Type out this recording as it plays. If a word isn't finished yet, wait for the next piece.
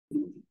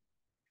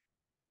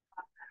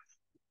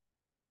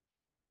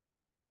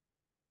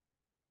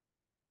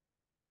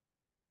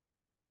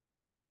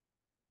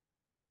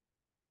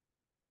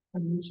I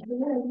think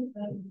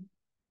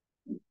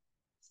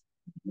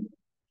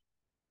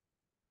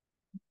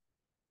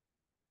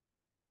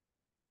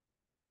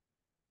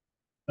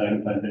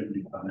it'd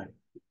be fine.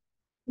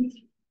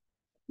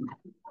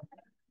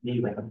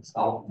 Need like a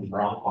salt and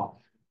broth.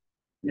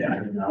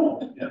 Yeah,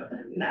 no, yeah,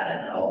 Not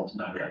at no, all. it's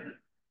not good.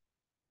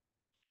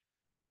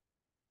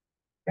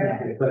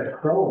 Yeah, put a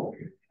crow.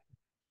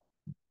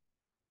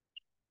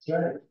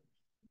 That's right.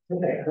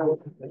 Put that crow.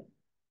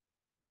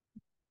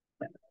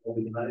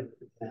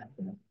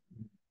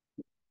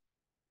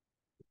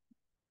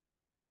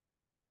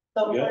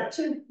 So Yeah. part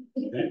two.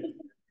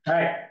 All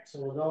right, so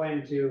we'll go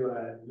into,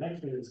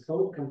 next thing is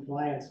code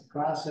compliance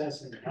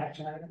process and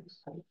action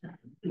items.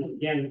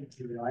 Again,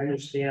 I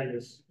understand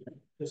this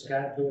just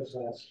got to us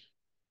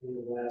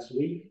last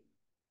week.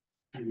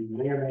 You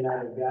may or may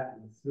not have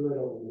gotten through it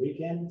over the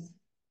weekend.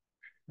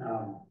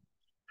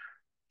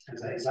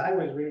 As I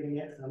was reading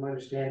it, I'm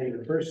understanding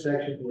the first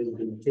section was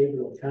the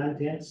table of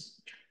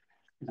contents.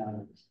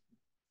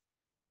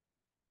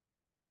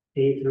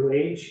 A through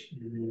H,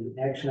 and then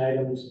action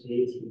items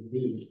A through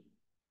B.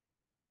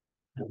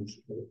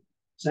 The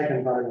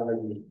second part are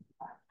the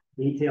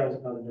details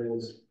of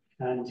those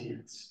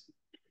contents.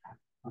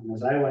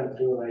 As I went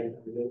through, I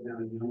wrote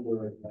down a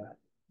number of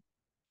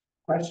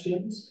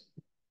questions.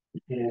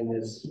 And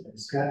as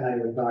Scott and I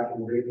were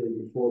talking briefly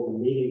before the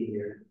meeting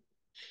here,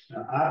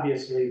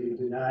 obviously we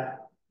do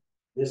not,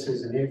 this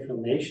is an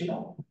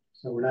informational,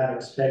 so we're not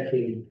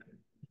expecting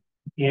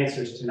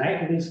answers tonight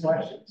to these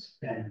questions.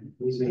 And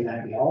these may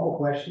not be all the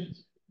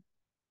questions,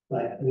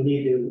 but we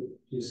need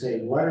to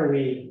say, what are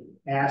we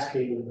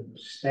asking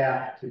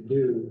staff to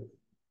do?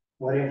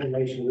 What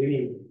information we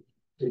need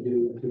to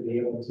do to be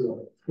able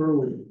to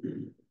approve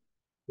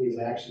these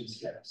action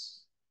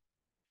steps?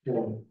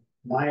 So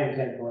my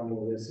intent on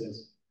all this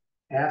is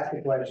ask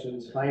the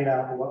questions, find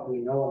out what we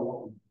know and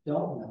what we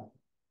don't know.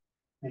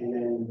 And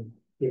then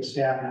if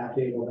staff have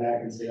to go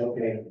back and say,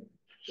 okay,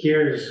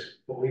 here's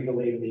what we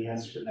believe the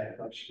answer to that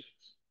question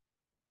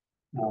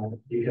is.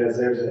 Because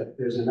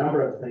there's a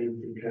number of things,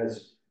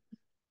 because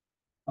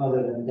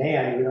other than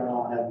Dan, we don't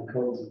all have the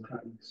codes in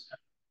front of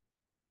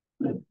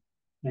us.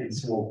 And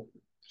so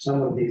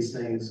some of these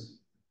things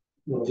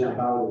will jump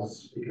out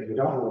as because we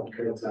don't know what the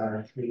codes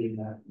are, we need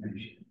that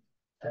information.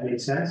 That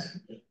makes sense?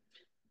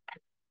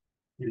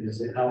 And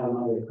is it how am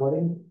I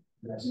recording?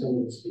 I still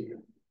need to speak.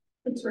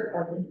 It's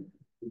recorded.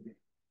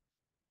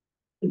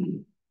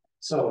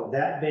 So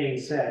that being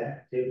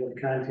said, table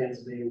of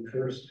contents being the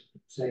first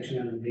section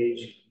on the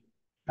page,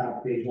 top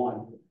of page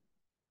 1.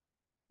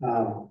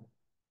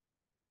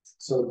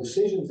 So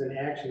decisions and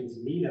actions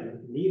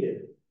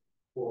needed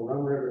for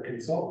Rum River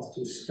Consultants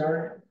to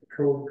start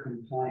code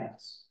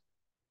compliance.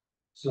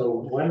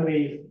 So when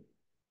we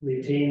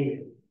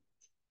retained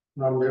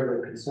Rum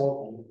River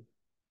Consulting,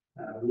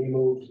 we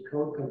moved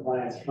code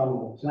compliance from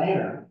the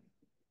planner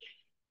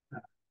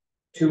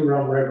to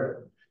Rum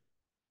River.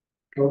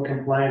 Code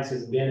compliance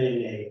has been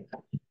in a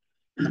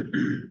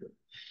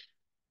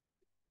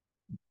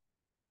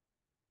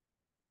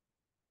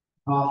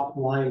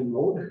offline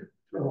mode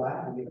for a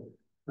while. I mean,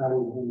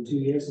 probably been 2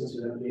 years since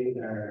we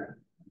updated our,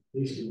 at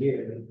least a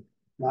year.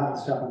 But a lot of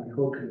stuff on the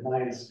code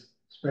compliance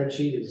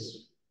spreadsheet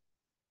is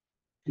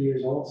 2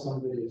 years old. Some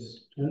of it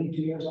is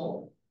 22 years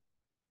old.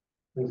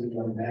 Things are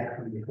going back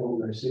from the Code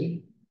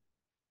University.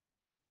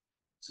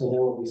 So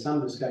there will be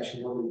some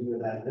discussion what we do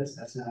with that list.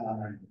 That's not on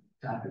our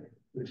topic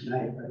for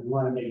tonight, but we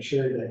want to make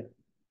sure that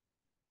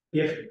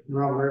if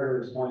Rum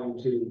River is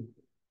going to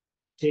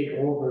take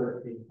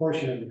over a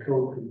portion of the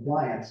code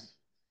compliance,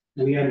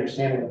 we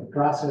understand what the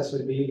process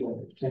would be, what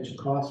the potential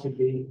cost would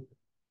be,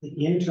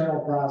 the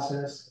internal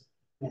process,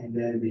 and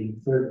then the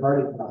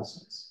third-party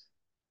process.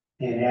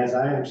 And as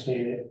I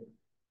understand it,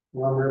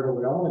 Rum River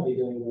would only be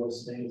doing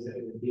those things that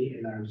would be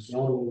in our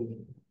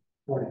zoning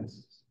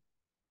ordinances.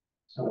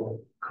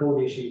 So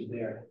code issues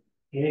there.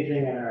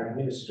 Anything in our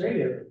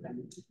administrative,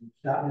 and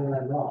stop me when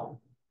I'm wrong.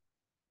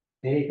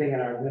 Anything in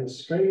our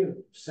administrative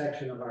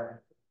section of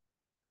our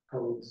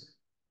codes,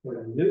 or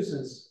the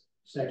nuisance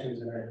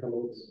sections in our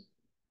codes.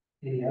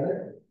 Any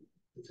other?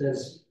 It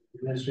says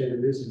administrative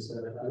nuisance.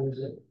 Others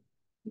it.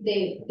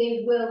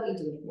 They will be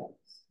doing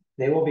those.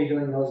 They will be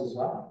doing those as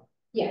well.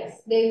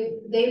 Yes, they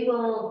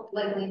will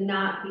likely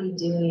not be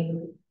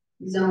doing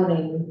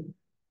zoning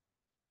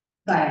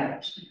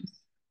violations.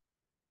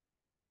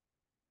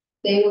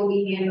 They will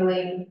be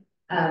handling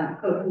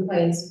code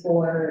complaints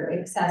for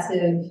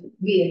excessive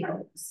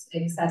vehicles,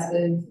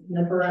 excessive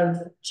number of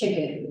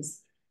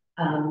chickens,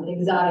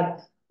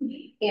 exotic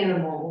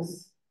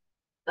animals,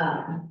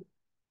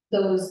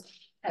 those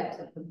types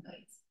of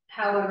complaints.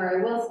 However,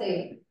 I will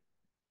say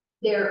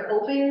they're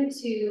open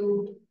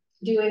to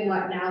doing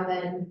what Now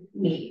Then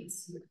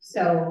needs.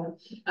 So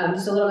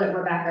just a little bit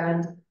more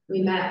background.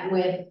 We met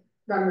with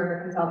Rum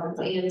River Consultants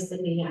and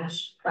Cindy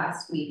Nash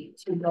last week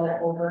to go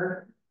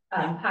over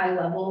high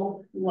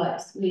level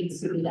what needs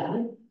to be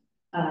done.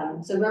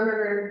 So Rum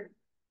River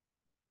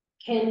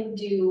can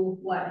do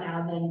what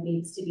Now Then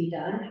needs to be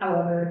done.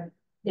 However,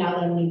 Now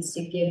Then needs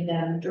to give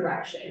them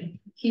direction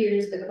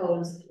here's the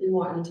codes we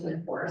want you to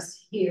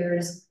enforce,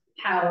 here's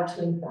how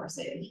to enforce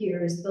it,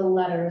 here's the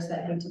letters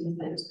that need to be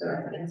sent to the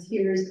residents,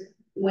 here's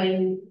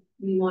when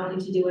we want you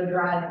to do a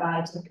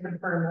drive-by to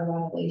confirm a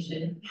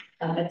violation,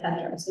 et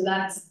cetera. So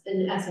that's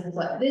in essence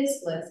what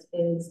this list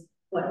is,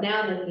 what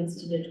now then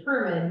needs to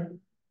determine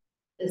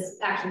this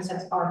action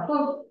steps are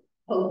code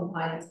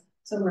compliance,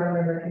 so Rum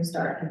River can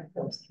start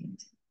enforcing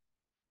it.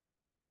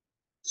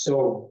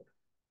 So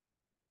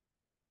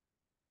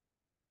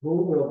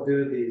who will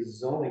do the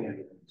zoning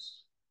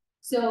items?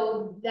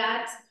 So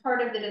that's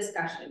part of the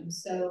discussion,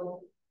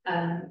 so,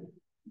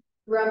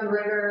 Rum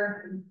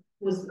River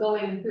was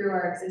going through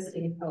our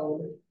existing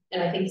code,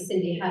 and I think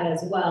Cindy had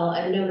as well.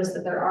 I've noticed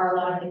that there are a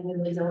lot of things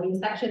in the zoning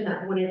section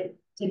that wouldn't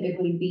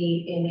typically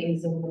be in a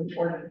zoning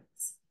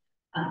ordinance.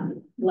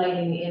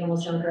 Lighting,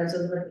 animals, junkyards,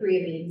 those were three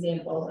of the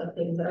examples of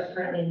things that are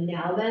currently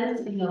now then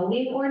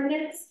zoning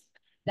ordinance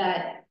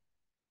that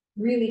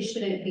really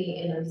shouldn't be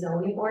in a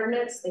zoning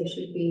ordinance, they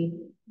should be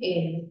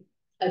in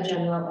a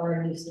general or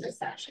a nuisance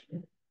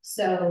section.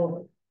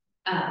 So,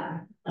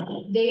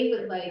 they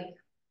would like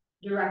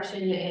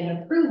direction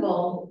and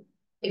approval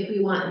if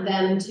we want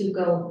them to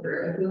go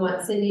through, if we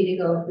want Cindy to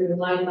go through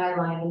line by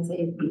line and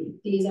say,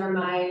 these are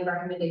my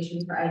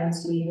recommendations for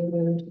items to be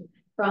removed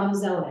from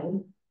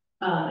zoning,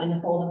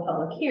 and hold a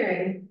public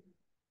hearing.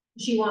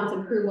 She wants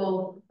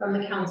approval from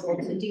the council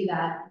to do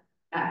that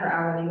at her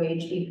hourly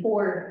wage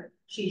before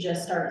she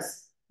just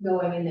starts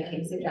going and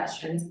making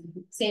suggestions.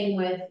 Same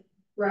with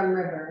Rum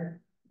River,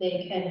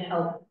 they can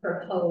help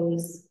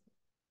propose.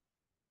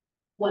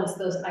 Once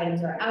those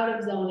items are out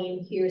of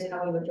zoning, here's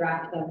how we would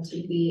draft them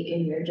to be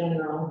in your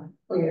general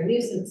or your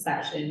nuisance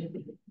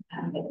section.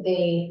 If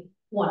they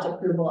want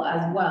approval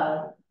as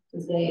well,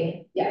 to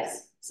say,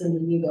 yes,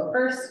 Cindy, you go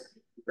first,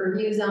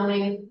 review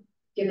zoning,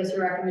 give us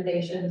your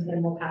recommendations,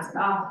 and we'll pass it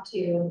off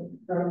to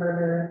Rum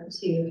River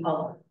to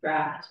help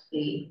draft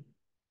the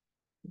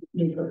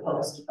new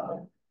proposed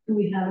code. Do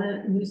we have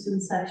a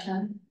nuisance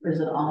section, or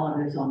is it all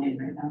under zoning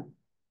right now?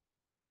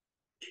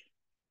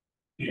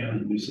 Yeah,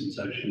 the nuisance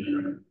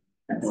section,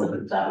 That's what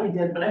I thought we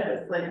did, but I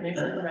was like, maybe.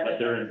 but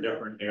they're in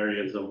different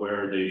areas of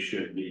where they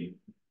should be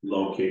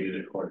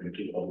located according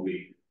to what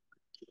we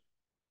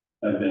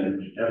have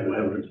been,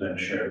 whatever's been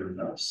shared with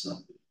us,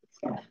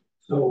 so.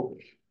 So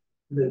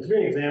the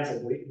three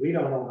examples, we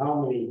don't know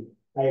how many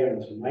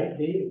items might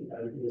be,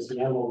 this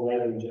animal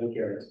lighting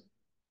junkyards.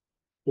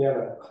 We have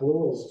a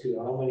clue as to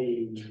how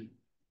many.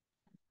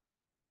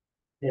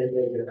 And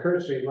the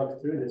cursory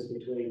look through this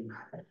between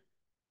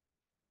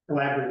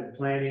collaborative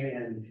planning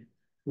and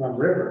Rum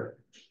River.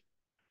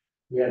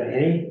 You have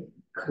any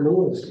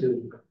clue as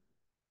to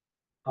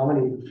how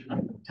many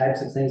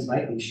types of things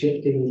might be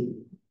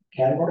shifting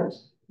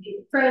categories?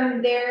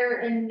 From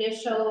their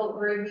initial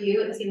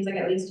review, it seems like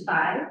at least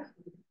 5,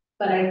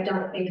 but I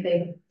don't think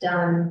they've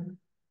done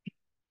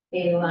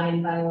a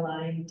line by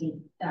line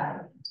deep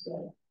dive into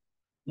it.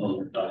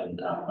 Those are done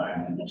down by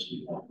most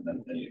people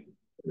that they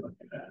look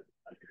at.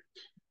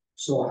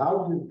 So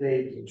how do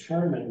they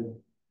determine?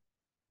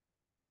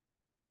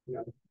 You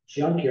know,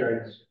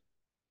 junkyards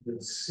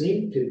would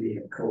seem to be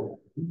a code.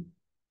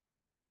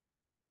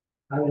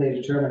 How do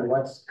they determine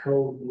what's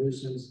code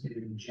nuisance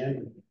in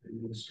general,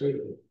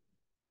 administrative?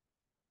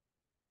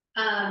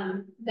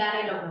 That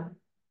I don't know.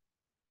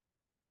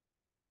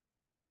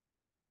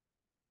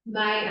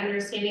 My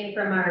understanding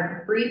from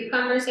our brief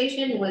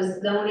conversation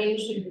was zoning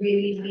should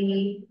really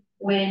be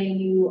when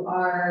you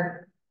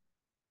are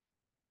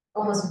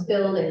almost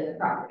building the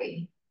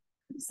property.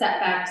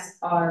 Setbacks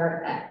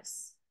are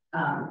X.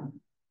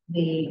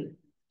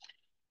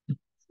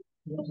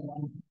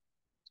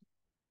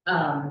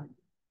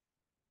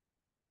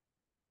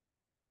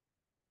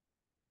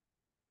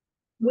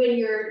 When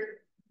you're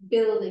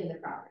building the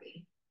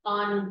property,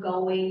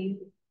 ongoing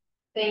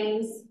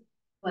things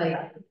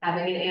like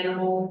having an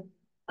animal,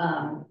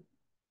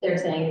 they're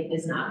saying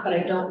is not, but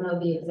I don't know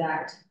the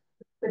exact.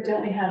 But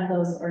don't we have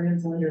those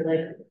ordinances under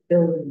like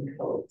building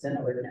codes and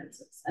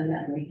ordinances, and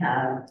then we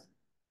have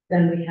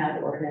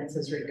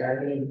ordinances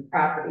regarding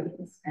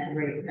properties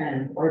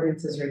and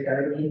ordinances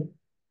regarding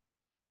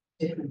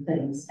different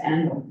things,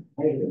 animal.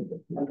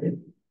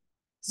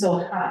 So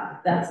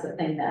that's the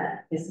thing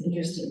that is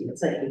interesting.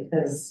 It's like,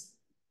 because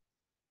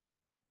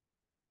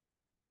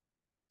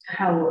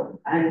how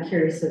I'm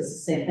curious is the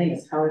same thing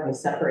as how are they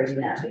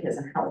separating that, because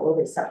of how will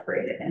they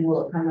separate it, and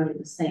will it come under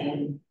the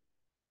same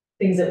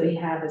things that we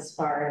have as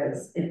far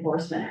as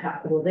enforcement?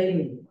 How will they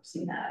be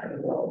enforcing that,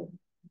 or will,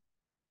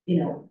 you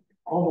know,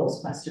 all those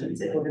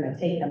questions, if we're gonna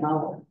take them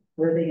out,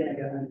 where are they gonna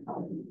go and how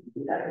do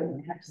we do that? We're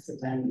gonna have to sit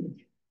down and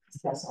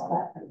discuss all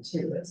that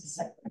too. It's a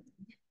separate.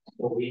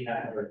 Well, we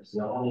have our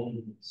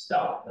zoning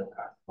stuff that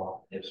talks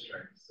about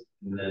districts,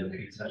 and then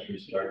accessory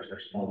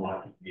structures, home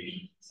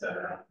occupations, et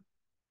cetera.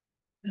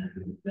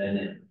 And then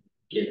it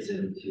gets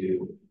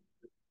into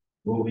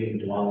moving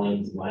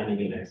dwellings,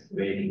 mining and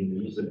excavating,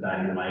 use of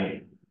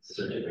dynamite,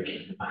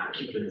 certificate of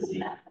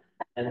occupancy.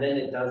 And then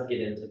it does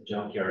get into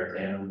junkyards,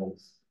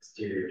 animals,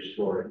 exterior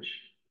storage.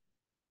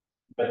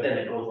 But then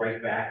it goes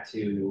right back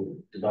to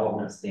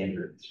development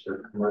standards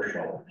for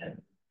commercial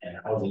and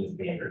housing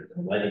standards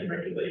and lighting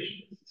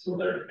regulations, so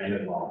they're kind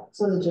of all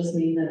So does it just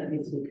mean that it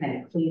needs to be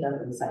kind of cleaned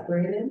up and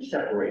separated?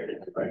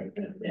 separated, right?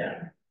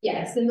 Yeah.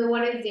 Yes, and the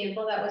one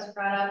example that was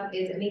brought up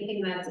is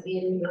anything that's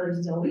in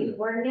your zoning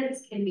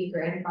ordinance can be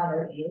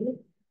grandfathered in.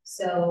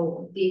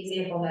 So the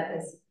example that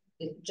is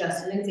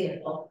just an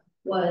example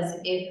was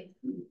if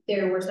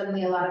there were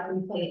suddenly a lot of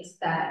complaints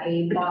that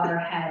a bar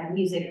had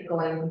music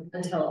going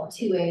until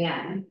 2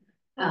 a.m.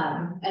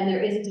 And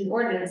there isn't an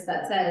ordinance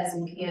that says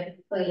you can't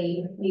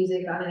play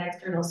music on an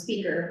external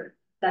speaker.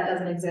 That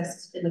doesn't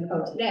exist in the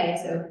code today.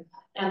 So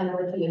now they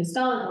were to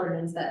install an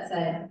ordinance that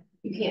said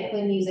you can't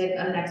play music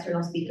on an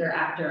external speaker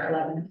after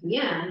 11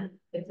 p.m.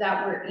 If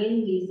that were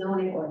in the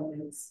zoning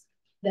ordinance,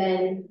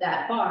 then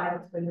that bar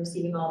that's been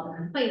receiving all the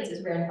complaints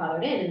is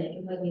grandfathered in and they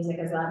can play music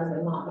as loud as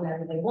they want,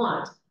 whenever they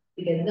want.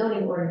 Because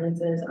zoning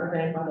ordinances are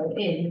grandfathered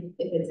in.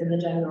 If it's in the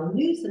general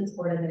nuisance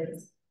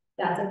ordinance,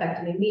 that's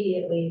effective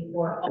immediately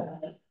for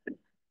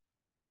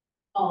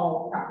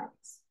all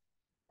properties.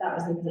 That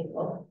was the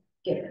example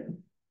given.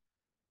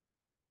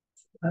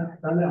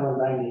 I'm not one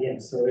buying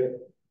again, so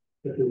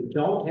if we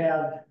don't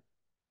have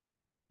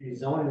a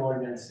zoning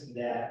ordinance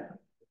that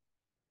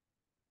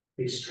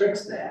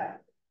restricts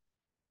that,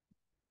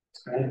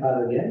 it's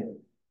grandfathered in.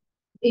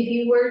 If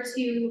you were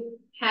to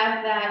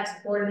have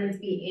that ordinance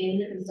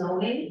be in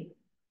zoning,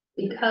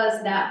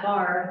 because that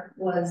bar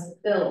was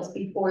built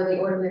before the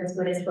ordinance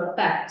went into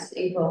effect,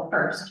 April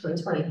 1st,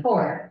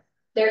 2024,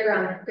 they're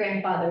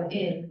grandfathered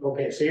in.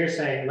 Okay, so you're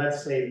saying,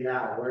 let's say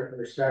now,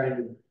 we're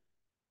starting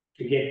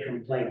to get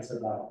complaints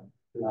about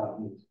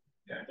music.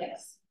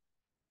 Yes.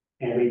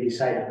 And we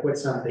decide to put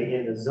something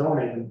in the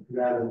zoning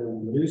rather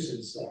than the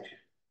nuisance section.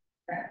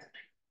 Correct.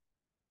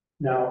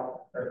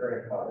 Now,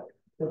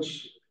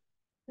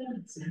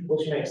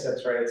 Which makes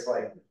sense, right? It's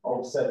like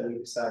all of a sudden we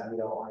decide we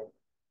don't like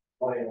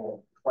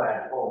vinyl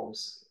clad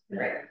homes.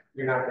 Right.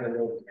 You're not gonna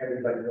make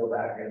everybody go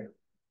back and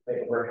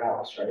make a brick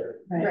house, right?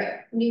 Right.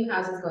 New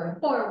houses going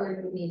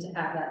forward would need to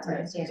have that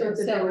type of So standard.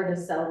 if they were to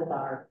sell the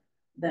bar,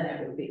 then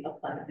it would be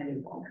applied to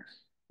any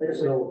owners, but it would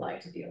So- apply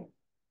to you.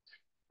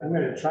 I'm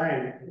gonna try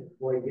and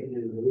avoid getting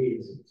into the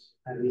weeds, it's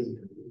not easy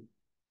to do.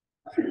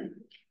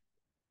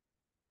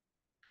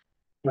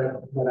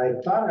 But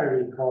I thought I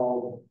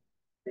recalled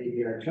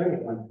maybe our attorney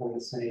at one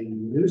point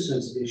saying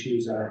nuisance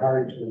issues are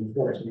hard to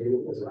enforce, maybe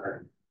it was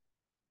our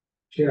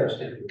sheriff's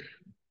deputy.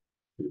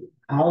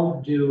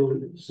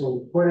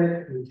 So put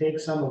it, and take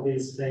some of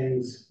these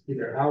things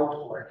either out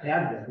or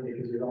add them,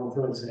 because you're going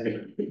through and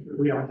saying,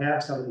 we don't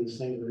have some of these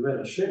things we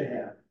really should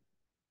have.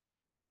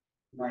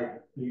 Might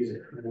use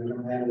it, and we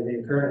don't have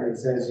anything currently that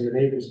says your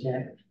neighbors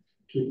can't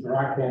keep the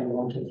rock band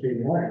going till 3 in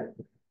the morning.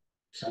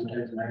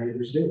 Sometimes my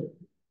neighbors do.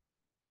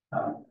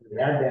 We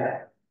add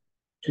that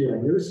to a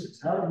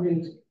nuisance, how do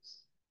we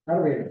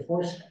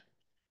enforce that?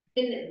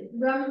 And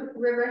Rum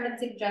River had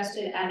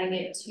suggested adding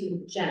it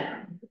to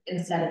general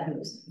instead of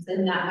nuisance,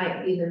 and that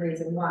might be the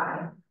reason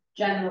why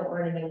general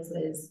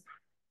ordinances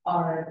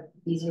are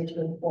easier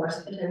to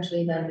enforce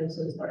potentially than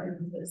nuisance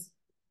ordinances.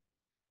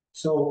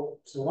 So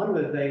one of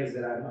the things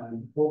that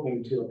I'm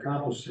hoping to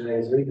accomplish today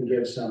is we can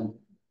give some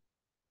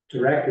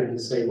directive to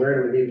say,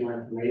 where do we need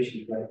more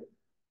information, but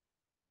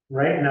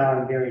right now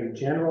I'm hearing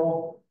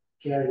general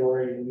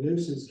category,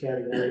 nuisance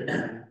category,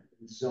 and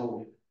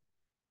zoning.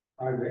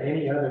 Are there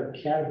any other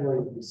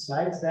categories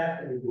besides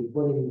that we'd be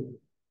putting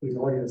these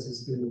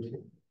ordinances into?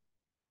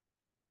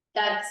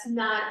 That has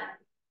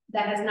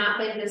not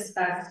been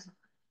discussed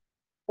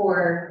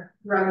for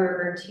Rum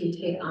River to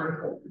take on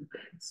code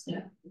compliance,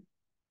 no.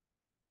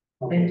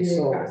 And Okay, do they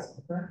so cross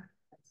over?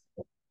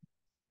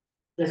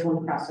 Does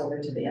one cross over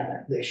to the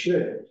other? they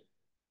should.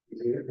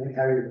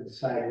 How do you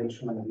decide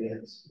which one it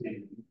is? I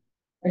mean,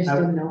 I just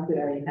didn't know if we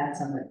already had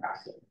some that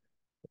crossed over.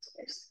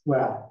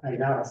 well, right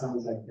now it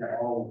sounds like they're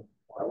all,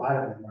 or a lot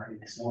of them are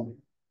in zoning.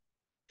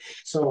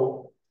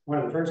 So one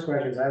of the first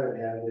questions I would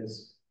have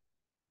is,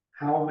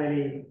 how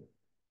many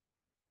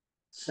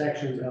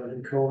sections of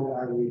the code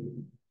are we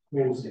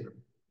using?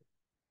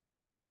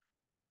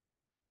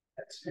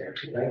 That's fair.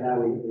 Right now,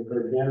 we've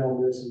heard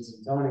general nuisance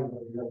and zoning,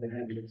 but we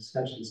haven't had a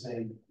discussion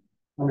saying,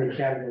 how many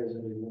categories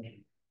are we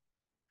looking?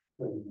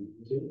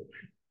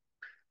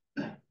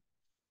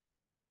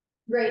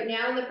 Right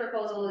now, the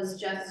proposal is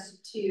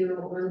just to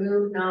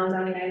remove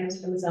non-zoning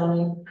items from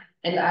zoning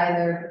and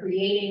either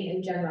creating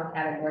a general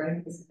category,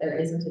 because there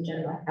isn't a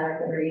general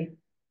category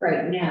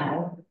right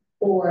now,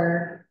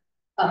 or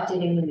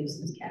updating the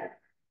nuisance category.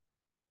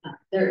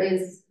 There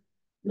is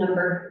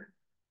letter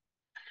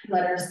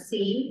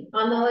C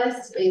on the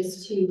list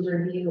is to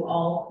review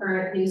all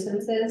current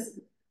nuisances,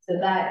 so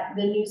that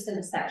the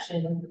nuisance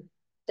section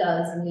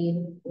does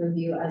need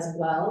review as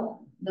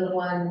well. The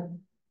one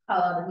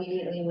call out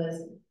immediately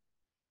was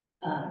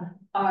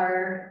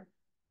our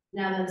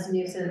Nava's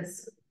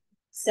nuisance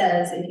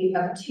says if you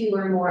have 2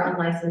 or more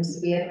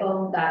unlicensed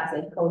vehicles, that's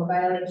a code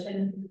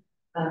violation.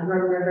 Rum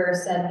River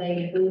said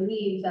they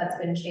believe that's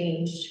been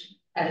changed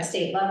at a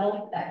state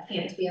level. That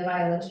can't be a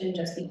violation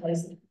just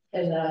because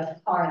there's a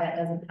car that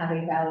doesn't have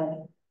a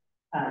valid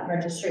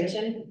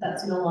registration,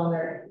 that's no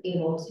longer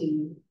able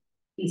to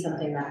be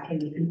something that can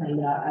be complained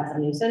about as a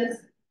nuisance.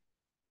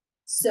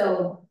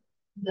 So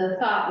the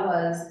thought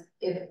was,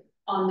 if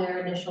on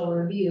their initial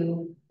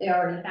review, they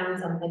already found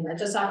something that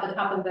just off the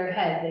top of their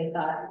head, they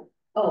thought,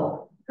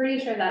 oh,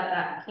 pretty sure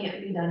that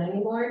can't be done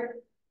anymore.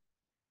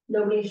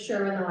 Nobody's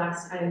sure when the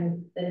last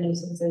time the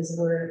nuisances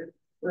were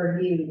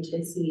reviewed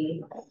to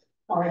see,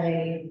 are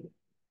they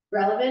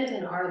relevant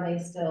and are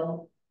they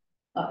still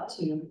up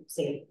to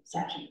state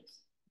statutes?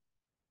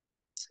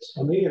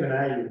 So we have an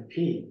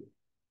IUP,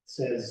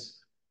 says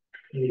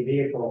any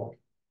vehicle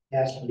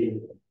has to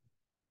be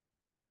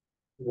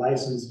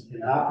licensed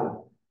and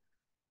operable,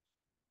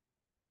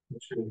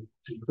 which would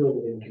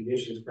include in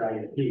conditions for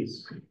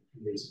IUPs in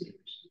these vehicles.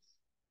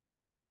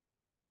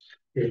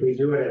 If we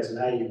do it as an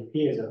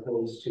IUP as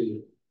opposed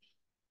to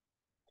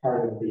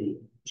part of the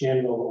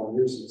general or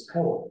nuisance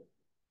code,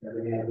 are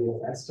we gonna do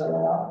that still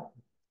allowed?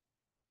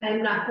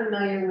 I'm not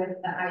familiar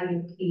with the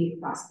IUP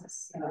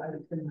process, so I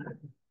could not.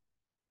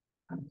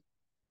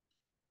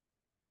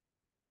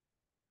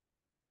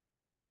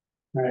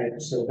 All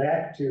right, so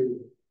back to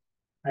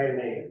item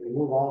A,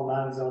 remove all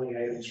non-zoning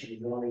items from the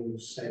zoning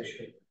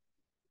section.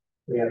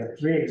 We have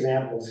 3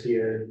 examples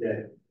here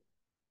that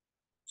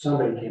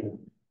somebody came.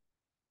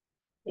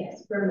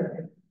 Yes,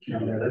 remember.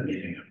 Remember the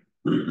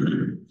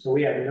meeting. So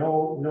we have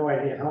no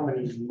idea how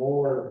many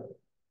more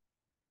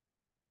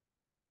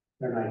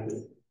there might be.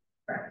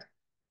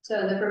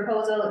 So the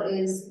proposal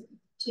is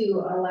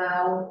to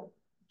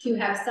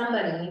have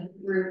somebody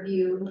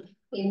review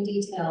in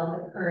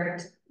detail the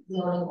current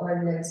zoning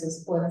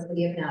ordinances for the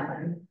city of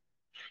Nowlan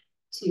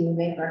to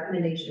make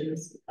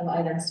recommendations of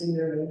items to be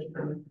removed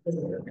from the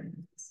zoning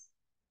ordinances.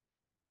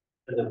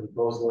 And the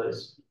proposal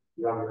is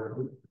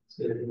rubber. It's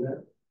gonna do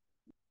that.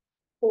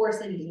 For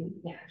Cindy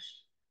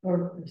Nash.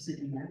 Or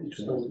sitting there.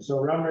 So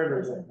Rum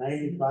River is at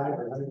 $95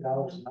 or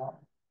 $100 an hour.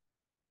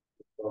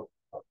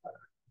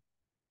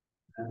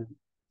 And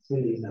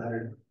Cindy's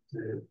 100.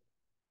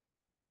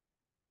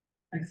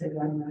 I said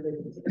one other.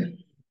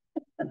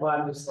 Well,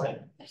 I'm just like,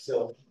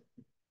 so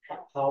how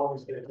long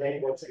is it gonna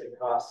take, what's it gonna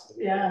cost?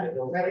 Yeah,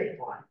 It'll right. take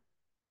time.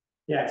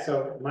 Yeah,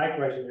 so my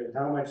question is,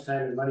 how much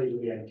time and money do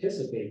we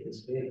anticipate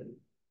this being?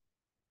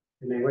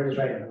 I mean, we're just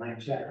writing a blank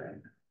check right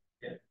now.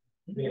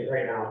 I mean,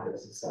 right now,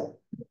 it's like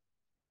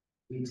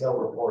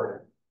detailed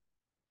report.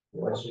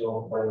 What you know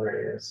what the burn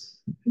rate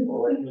is. Well,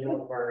 what you know what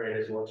the burn rate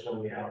is, what's how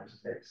many hours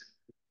it takes.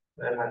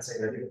 I'm not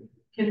saying that you.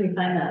 Can we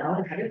find that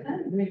out ahead of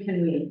time? I mean,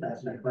 can we?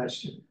 That's my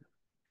question.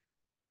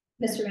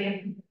 Mr.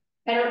 Mayor,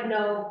 I don't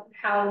know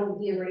how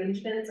the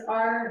arrangements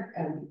are.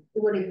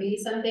 Would it be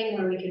something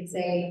where we could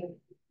say,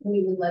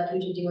 we would like you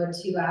to do a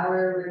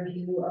 2-hour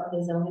review of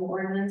the zoning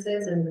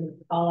ordinances and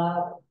call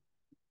out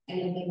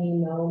anything you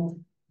know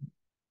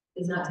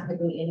is not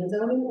typically in the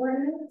zoning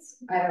ordinance?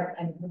 I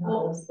don't know.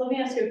 Well, let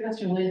me ask you a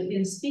question. When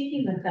in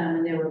speaking with them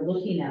and they were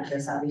looking at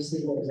this,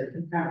 obviously there was a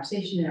good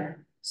conversation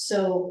there.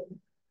 So,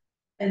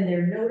 and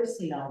they're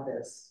noticing all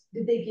this.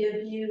 Did they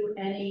give you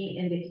any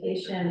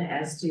indication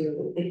as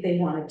to if they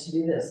wanted to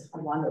do this,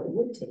 how long it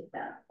would take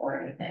them or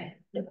anything?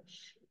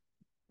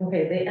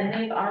 Okay,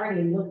 they've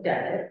already looked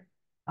at it,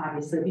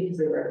 obviously, because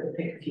they were able to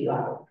pick a few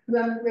out.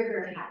 Rum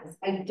River has.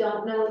 I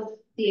don't know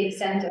the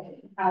extent of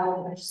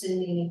how much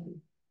Cindy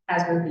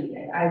has reviewed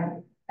it.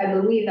 I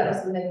believe that was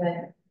something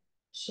that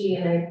she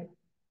and I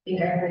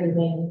think I heard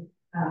even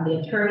the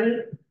attorney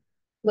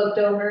looked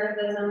over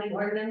the zoning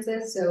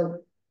ordinances. So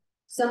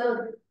some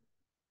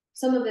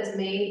of this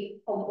may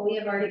hopefully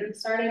have already been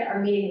started. Our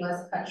meeting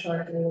was cut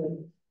short.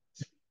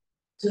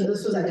 So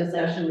this was a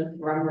discussion with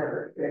Rum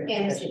River.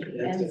 And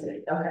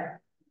Cindy. Okay.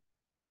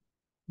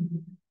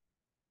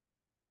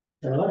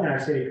 So looking at our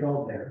city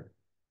code there,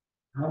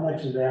 how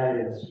much of that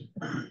is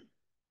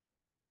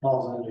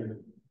falls under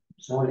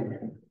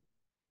zoning?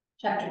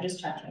 Chapter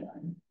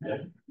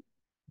 1.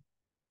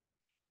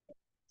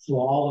 So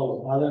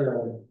all those other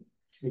are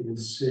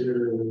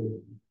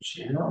considered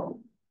general?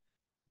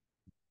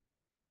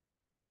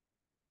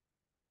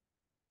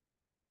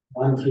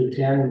 1 through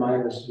 10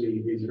 minus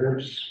the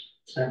reserves,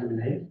 7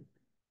 and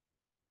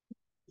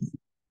 8.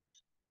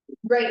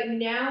 Right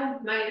now,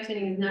 my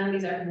understanding is none of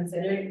these are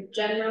considered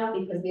general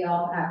because they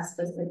all have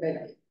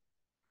specific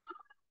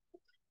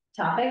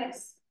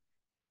topics.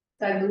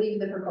 So I believe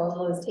the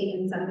proposal is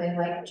taking something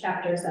like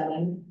chapter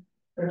 7,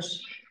 which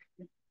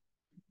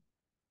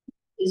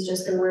is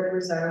just the word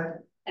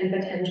reserve, and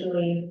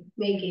potentially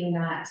making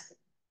that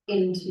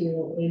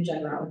into a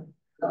general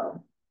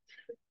code.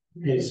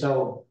 Okay,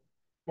 so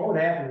what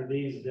would happen to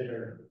these that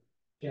are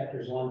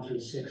chapters 1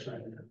 through 6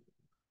 right now?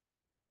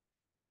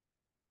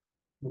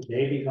 Would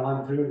they be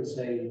gone through to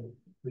say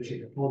we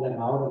should pull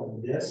them out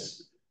of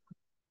this?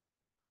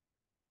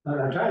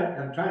 I'm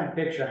trying to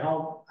picture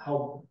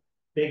how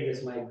big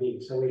this might be.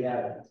 So we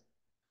have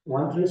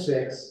 1 through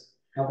 6,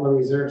 a couple of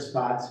reserve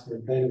spots for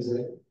things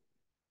that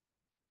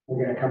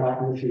we're gonna come up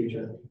in the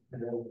future.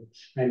 And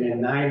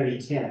then 9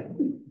 and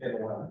 10. And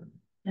 11.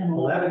 And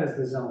 11 is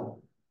the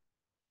zone.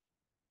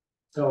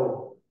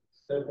 So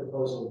Their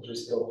proposal would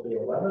just go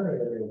through 11, or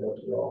they're gonna go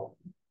through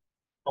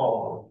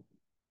all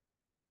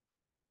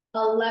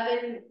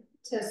 11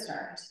 to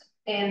start,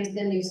 and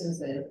the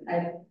nuisances,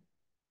 I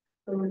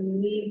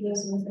believe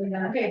nuisances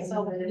are. Okay,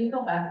 so if you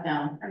go back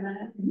down for a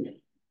minute.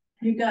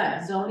 You've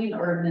got zoning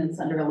ordinance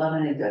under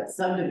 11, you've got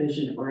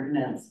subdivision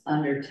ordinance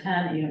under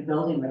 10, you have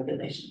building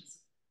regulations.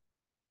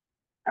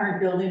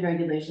 Aren't building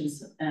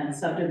regulations and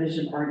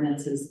subdivision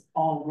ordinances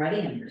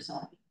already under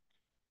zoning?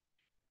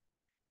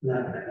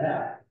 Not like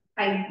that.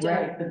 I don't,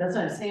 Right, but that's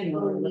what I'm saying,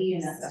 when we're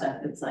looking at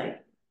stuff, it's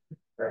like,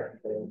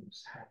 right? They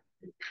just have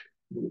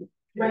to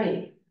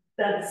right,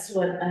 that's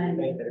what I'm.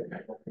 make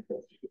their.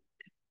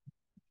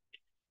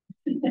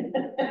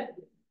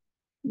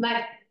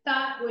 my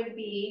thought would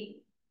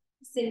be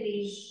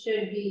Cindy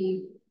should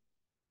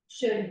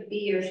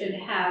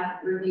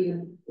have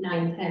reviewed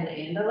 9, 10,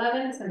 and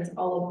 11, since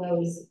all of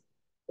those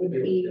would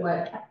be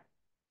what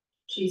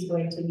she's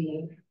going to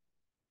be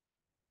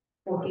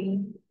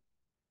working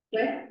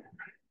with.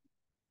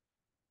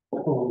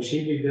 Oh, would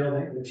she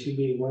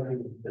be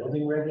working with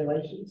building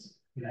regulations?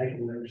 And I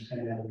can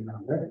understand that in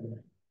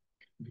non-revenue.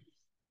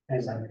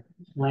 As a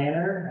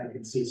planner, I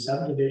could see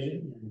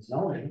subdivision and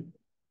zoning.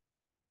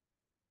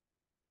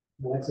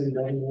 What's in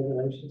building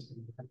regulations?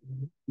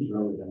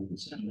 Really don't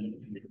sound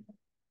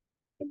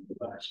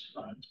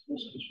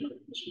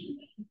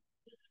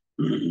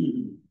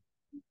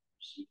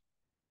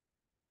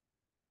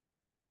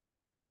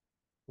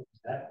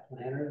Is that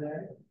planner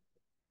there?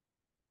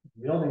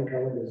 Building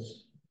code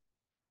is.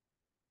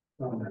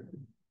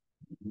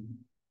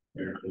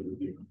 Very clear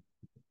review.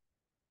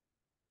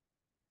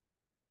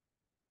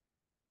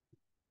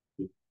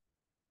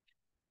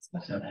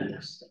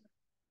 Septics.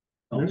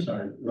 Oh,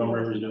 sorry, Rum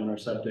River's doing our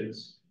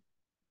septics.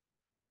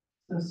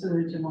 So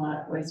sewage and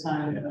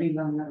wastewater would be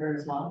Rum River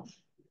as well.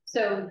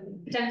 So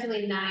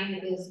potentially 9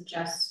 is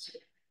just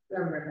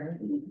Rum River.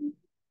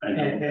 I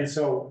know, And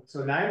so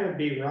 9 would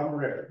be Rum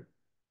River.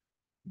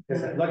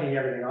 Because I'm looking at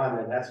everything on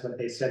there, that's what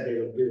they said they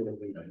would do when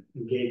we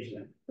engage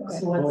them.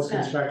 So what's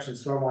that? Post-construction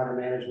stormwater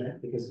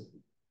management, because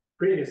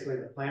previously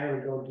the planner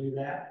would go do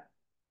that.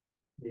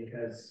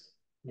 Because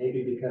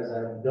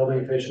our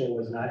building official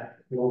was not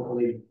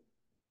locally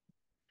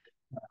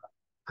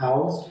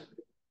housed.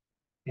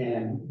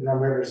 And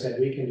Rum River said,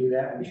 we can do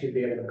that, we should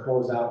be able to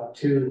close out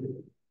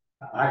 2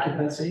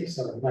 occupancy,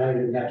 so the planner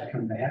didn't have to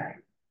come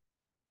back.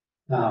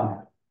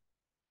 Well,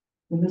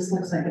 this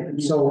looks like it.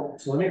 So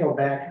let me go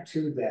back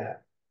to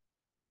that.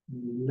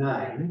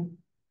 9.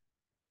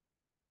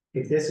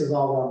 If this is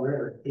all Rum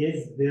River,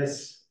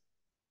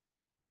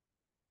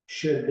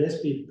 should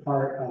this be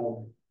part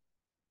of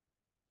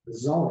the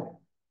zoning?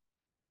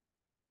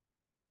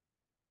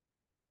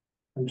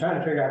 I'm trying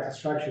to figure out the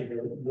structure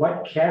here.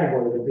 What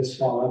category would this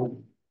fall under?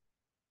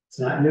 It's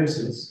not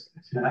nuisance,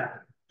 it's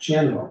not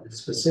general, it's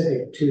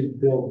specific to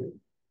building.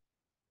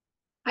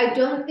 I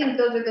don't think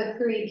those are the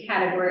 3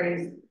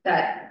 categories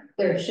that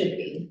there should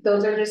be.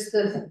 Those are just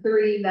the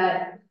 3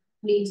 that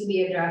need to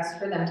be addressed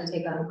for them to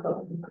take on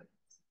code compliance.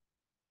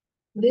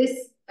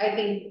 This, I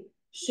think,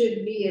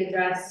 should be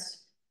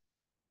addressed,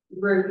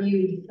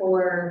 reviewed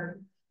for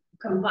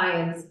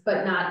compliance,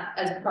 but not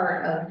as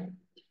part of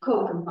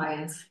code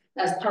compliance,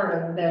 as part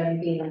of them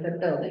being the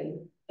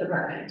building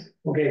department.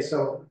 Okay,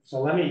 so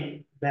let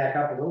me back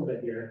up a little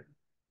bit here.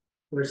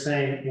 We're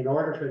saying in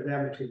order for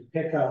them to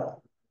pick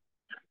up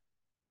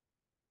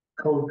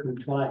code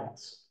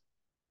compliance,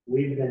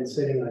 we've been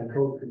sitting on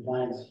code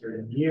compliance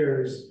for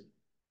years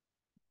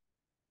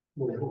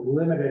with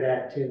limited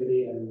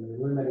activity and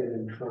limited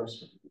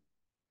enforcement.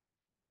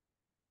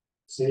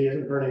 City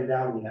isn't burning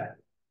down yet.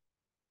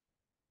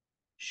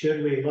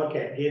 Should we look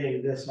at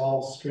getting this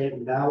all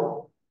straightened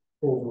out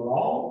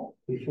overall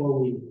before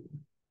we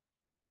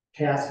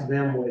task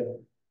them with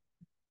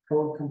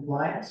code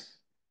compliance?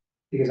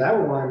 Because I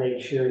would want to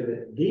make sure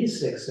that these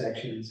 6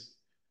 sections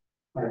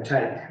are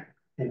tight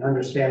and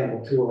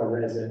understandable to our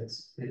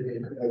residents.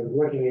 And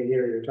looking at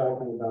here, you're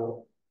talking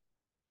about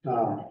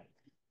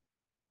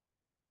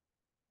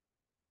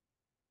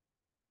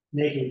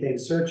making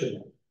things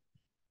searchable.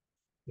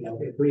 You know,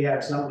 if we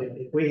have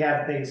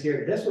things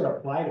here, this would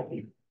apply to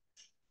people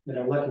that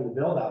are looking to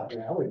build out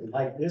there. I would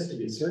like this to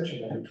be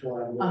searchable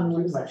before I'm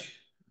doing too much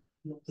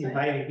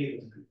inviting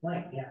people to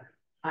complain, yeah.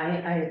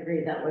 I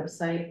agree, that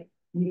website,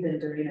 you've been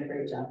doing a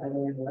great job by the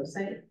way on the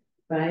website,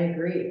 but I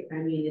agree, I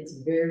mean, it's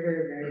very,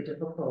 very, very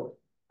difficult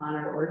on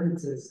our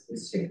ordinances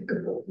to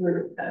go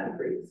through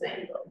every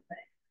single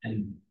thing.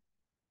 And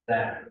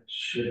that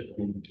should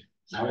be,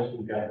 now if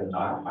we've got the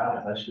dog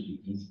files, that should be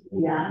easy.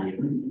 Yeah. If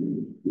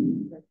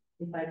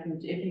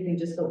you can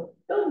just go,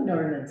 building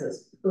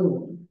ordinances,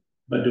 boom.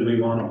 but do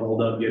we want to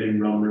hold up getting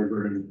Rum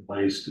River in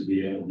place to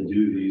be able to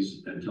do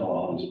these until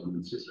all these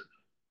ordinances are?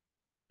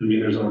 I mean,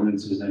 there's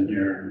ordinances in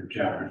here,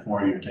 chapter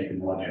 4, you're taking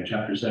one there,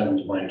 chapter 7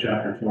 is blank,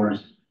 chapter 4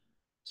 is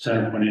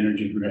Center Point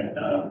Energy grant,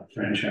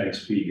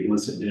 franchise fee,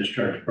 illicit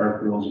discharge,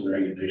 park rules and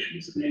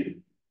regulations.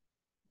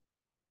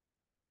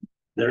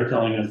 They're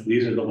telling us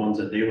these are the ones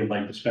that they would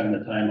like to spend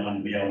the time on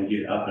to be able to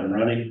get up and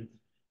running.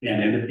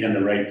 and in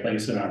the right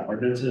place in our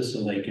ordinances,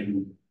 so they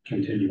can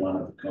continue on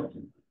with the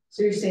code.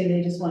 So you're saying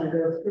they just wanna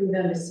go through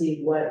them to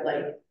see what,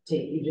 like,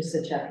 you just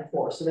said chapter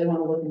 4, so they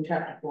wanna look in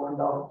chapter 4 and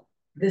go,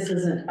 this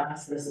isn't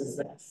us, this is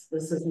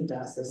this isn't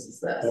us, this is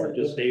this. Or it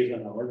just stays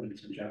on the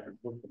ordinance in chapter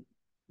 4.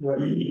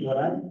 What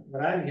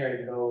I'm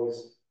hearing though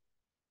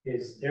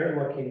is they're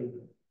looking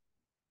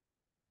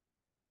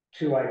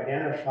to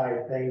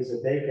identify things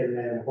that they can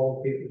then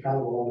hold people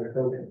accountable on their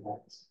code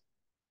compliance.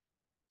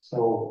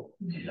 So,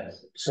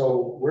 Yes.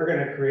 so we're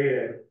gonna create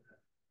a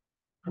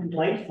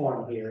complaint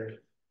form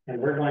here, and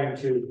we're going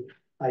to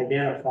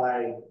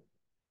identify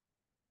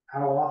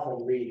how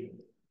often we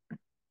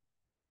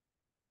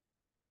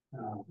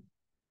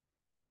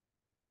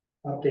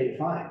update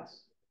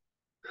fines.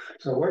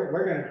 So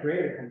we're gonna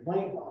create a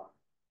complaint law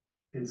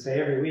and say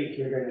every week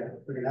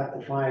we're gonna up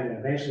the fine, and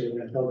eventually we're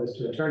gonna throw this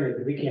to attorney,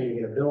 but we can't even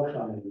get a bill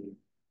from it.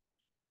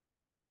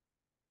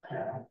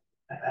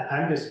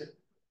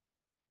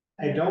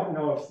 I don't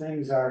know if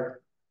things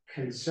are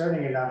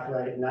concerning enough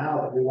right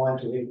now that we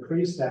want to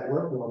increase that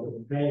workload, that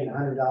we're paying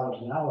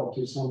 $100 an hour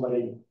to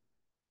somebody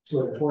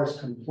to enforce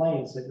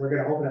complaints, that we're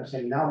gonna open up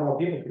saying now more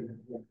people can,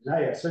 now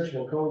you have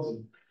searchable codes,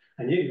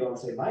 and you can go and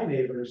say, my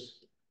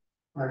neighbors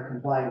aren't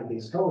complying with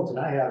these codes, and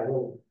I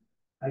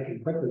can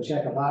quickly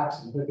check a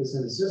box and put this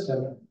in the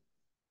system,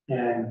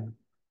 and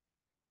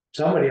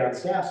somebody on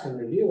staff's gonna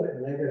review it,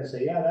 and they're gonna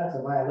say, yeah, that's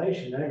a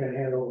violation, they're gonna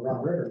hand it over to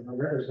Ron River, Ron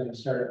River's gonna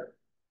start.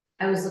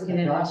 I was looking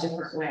at it a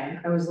different way.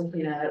 I was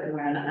looking at it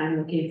when I'm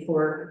looking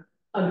for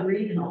a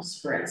greenhouse,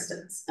 for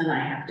instance, and I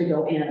have to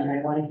go in and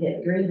I want to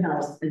hit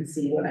greenhouse and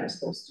see what I'm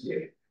supposed to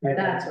do.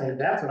 That's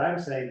what I'm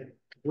saying,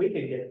 we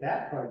can get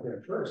that part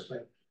there first,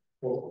 but,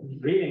 well,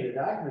 reading the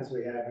documents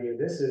we have here,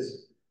 this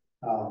is,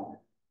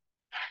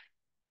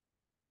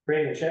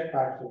 creating a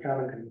checkbox for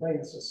common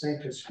complaints, a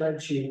synced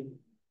spreadsheet.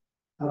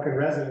 How can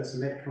residents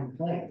submit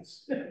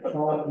complaints?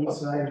 Phone,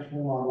 e-sign,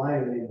 form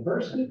online, and in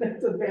person.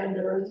 That's a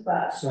Pandora's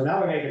box. So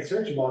now we make it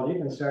searchable, and you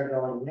can start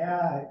going, yeah,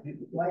 I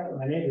like what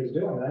my neighbor's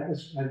doing, I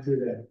just went through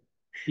the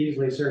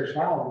easily search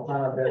file and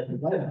found out that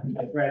complaint.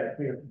 I read it,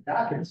 clean up the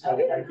documents. I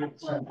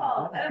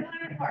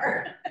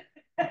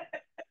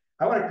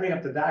want to clean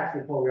up the docs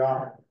before we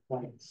offer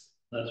complaints.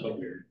 That's what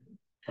we're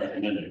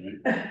recommending,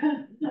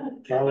 right?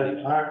 Well,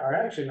 then our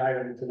action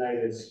item tonight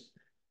is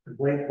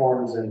complaint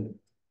forms and.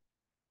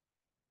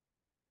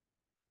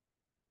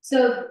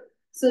 So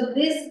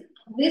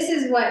this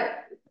is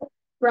what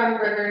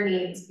Rum River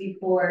needs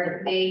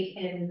before they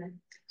can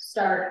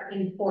start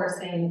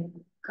enforcing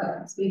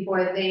codes,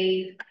 before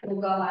they will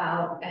go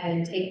out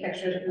and take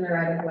pictures from the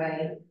right of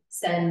way,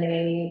 send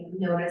a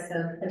notice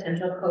of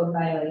potential code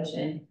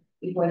violation,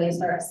 before they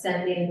start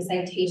sending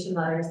citation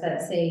letters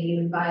that say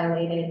you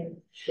violated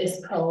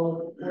this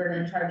code, we're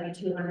gonna charge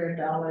you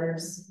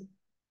 $200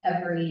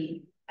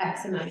 every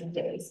X amount of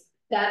days.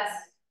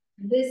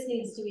 This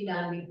needs to be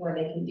done before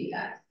they can do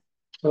that.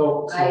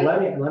 So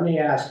let me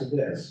ask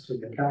this to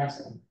the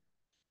council.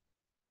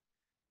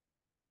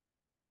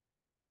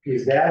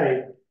 Is that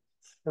a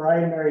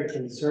primary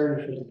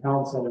concern for the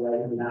council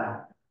right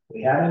now?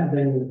 We haven't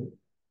been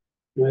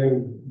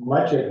doing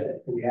much of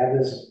it. We have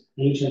this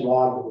ancient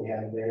log that we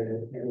have there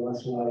that every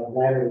once in a while the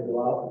planner would go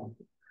out and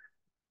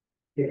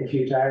kick a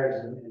few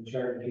tires and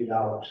charge a few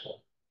dollars. So,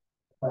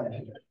 quite a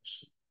few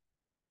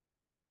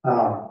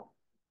dollars.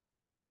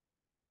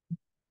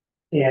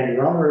 And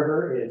Rum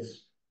River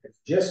it's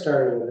just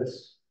started with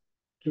us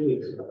 2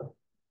 weeks ago.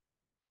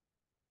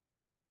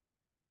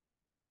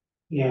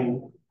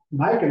 And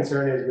my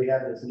concern is we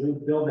have this new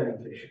building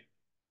official.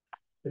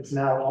 It's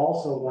now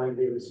also going to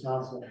be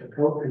responsible for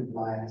code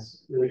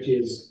compliance, which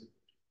is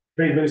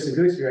pretty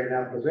loosey-goosey right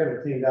now because we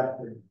haven't cleaned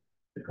up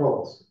the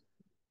codes.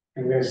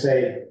 And we're gonna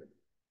say,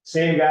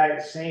 same guy,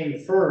 same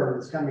firm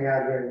that's coming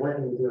out here and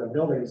working with you on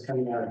building is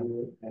coming out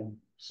here and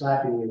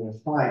slapping you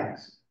with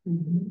fines.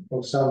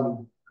 Or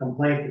some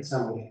complaint that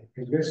somebody,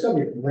 because there's still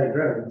be complaint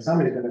driven, and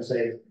somebody's gonna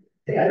say,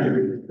 hey, I can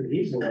do this pretty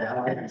easily,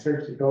 how I can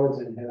search the codes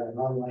and have an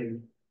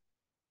online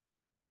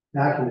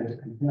document to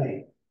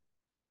complain.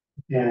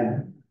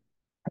 And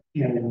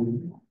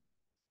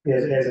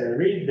as I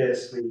read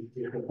this,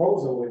 the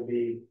proposal would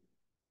be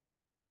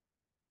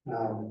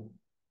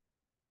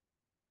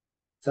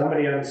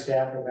somebody on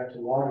staff will have to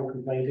log a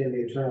complaint in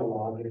the internal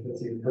log if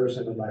it's in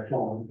person or by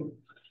phone.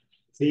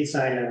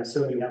 E-sign, I'm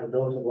assuming you have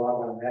ability to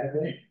log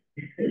automatically.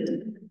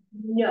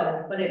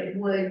 No, but it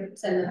would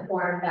send the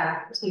form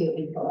back to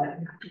info.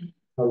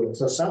 Okay,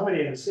 so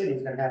somebody in the city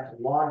is gonna have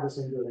to log this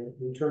into an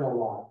internal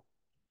log.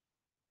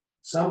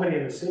 Somebody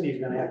in the city is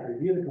gonna have to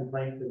review the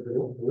complaint, the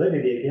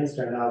validity against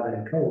our now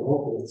then code,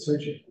 hopefully it's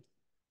searchable.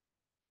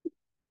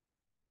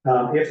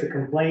 If the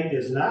complaint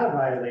is not a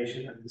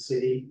violation of the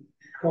city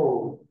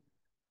code,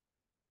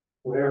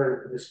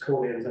 whatever this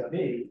code ends up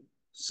being,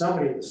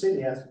 somebody in the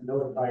city has to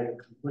notify the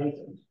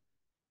complainant.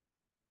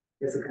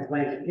 If the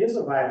complaint is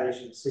a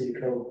violation of city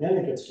code, then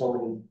it gets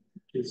forwarded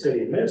to the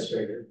city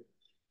administrator.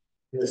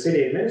 And the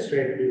city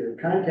administrator either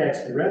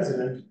contacts the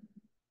resident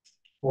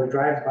or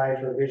drives by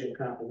for a visual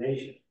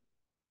confirmation.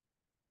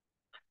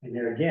 And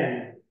there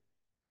again,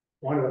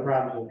 one of the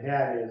problems we've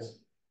had is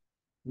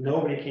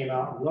nobody came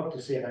out and looked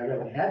to see if I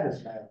really had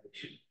this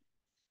violation.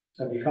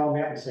 So if you call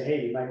me up and say,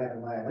 hey, you might have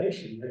a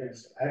violation, they're gonna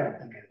say, I don't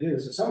think I do,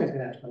 so somebody's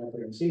gonna have to come up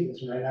there and see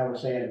this, and right now we're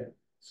saying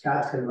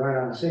Scott's gonna run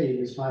around the city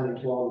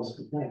responding to all those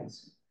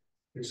complaints.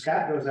 If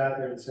Scott goes out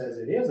there and says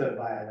it is a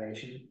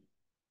violation,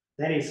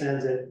 then he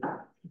sends it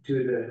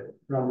to the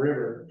Rum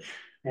River,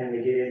 and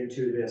we get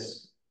into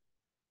this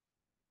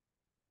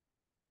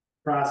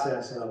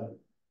process of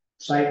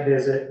site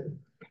visit,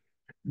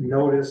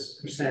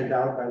 notice sent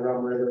out by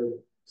Rum River,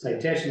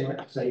 citation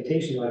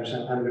letter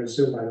sent, I'm gonna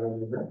sue by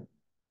Rum River.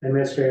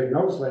 Administrative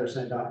notice letter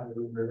sent out by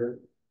Rum River,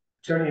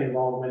 attorney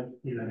involvement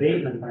in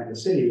abatement by the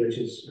city, which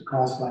is a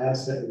cost by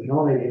us that we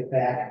only get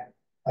back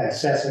by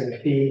assessing a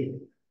fee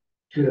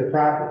to the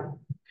property.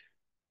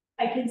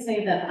 I can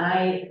say that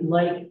I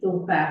like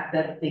the fact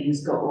that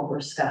things go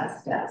over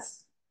Scott's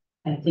desk.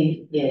 I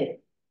think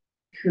it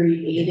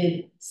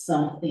created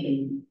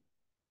something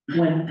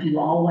when you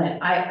all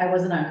went, I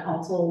wasn't on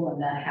council when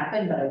that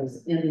happened, but I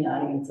was in the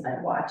audience and I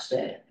watched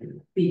it.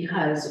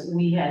 Because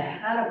we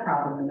had a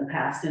problem in the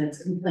past and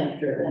it's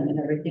complaint driven and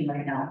everything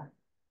right now.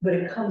 But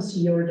it comes to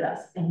your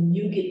desk and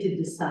you get to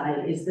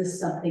decide, is this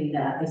something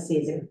that I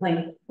see as a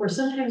complaint? Or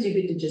sometimes you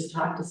get to just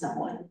talk to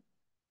someone.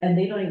 And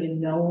they don't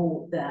even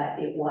know that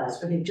it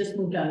was, or they've just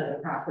moved onto the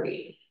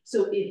property.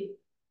 So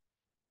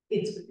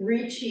it's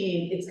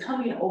reaching, it's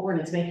coming over and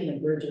it's making a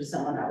bridge with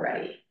someone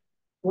already.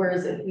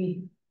 Whereas if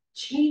we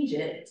change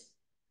it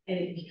and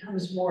it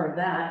becomes more of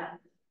that,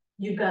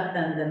 you've got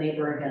then the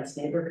neighbor against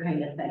neighbor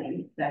kind of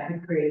thing that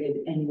could create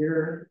it, and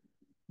you're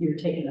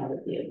taking out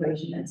of the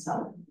equation and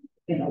some,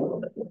 a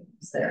little bit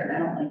there, and I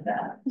don't like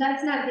that.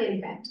 That's not the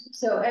intent.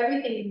 So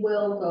everything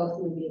will go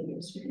through the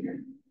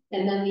administrator.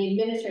 And then the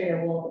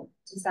administrator will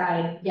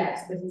decide,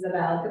 yes, this is a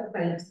valid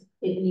complaint.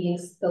 It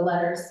needs the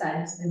letter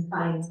sent and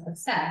fines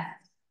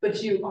assessed.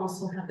 But you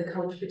also have the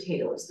couch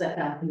potatoes that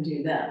now can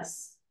do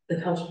this.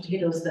 The couch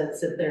potatoes that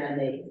sit there and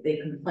they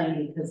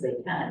complain because they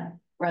can,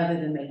 rather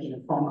than making a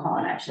phone call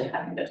and actually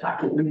having to talk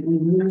to them. We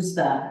lose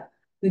the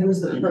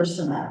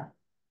personal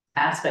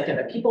aspect of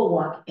it. People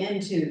walk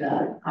into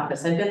the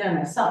office. I've been there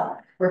myself,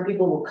 where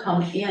people will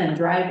come in,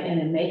 drive in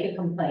and make a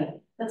complaint.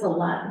 That's a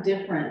lot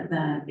different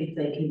than if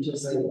they can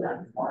just do it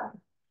on the form.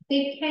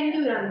 They can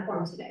do it on the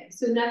form today,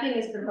 so nothing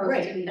is proposed.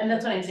 Right, and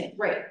that's what I'm saying,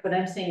 right, but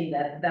I'm saying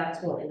that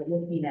that's what we're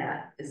looking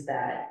at, is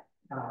that,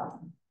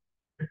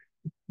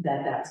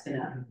 that's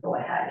gonna go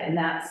ahead, and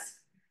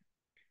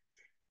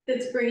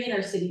it's bringing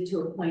our city to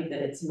a point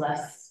that it's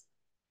less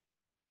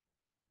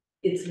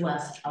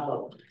of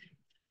a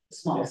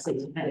small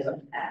city kind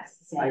of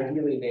task.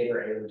 Ideally, neighbor,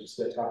 and we're just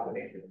gonna talk to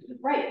neighbor.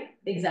 Right,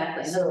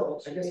 exactly. And So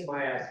I guess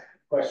my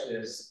question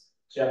is,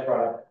 Jeff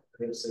brought up, I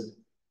think, some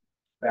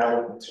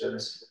valid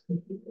concerns.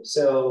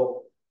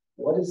 So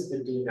what is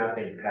the do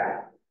nothing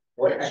path?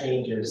 What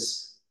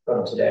changes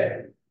from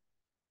today?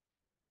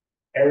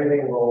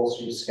 Everything rolls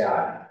through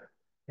Scott,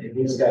 and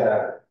he's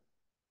gotta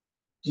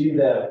do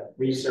the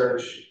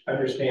research,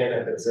 understand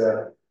if it's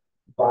a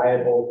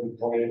viable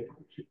complaint,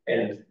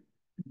 and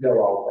go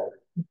all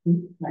there.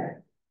 Right.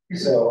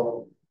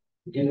 So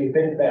do we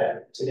think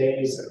that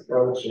today's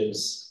approach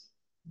is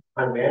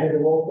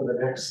unmanageable for the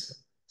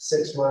next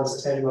 6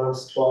 months, 10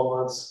 months, 12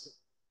 months?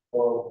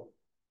 Or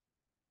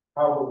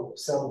how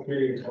some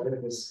period of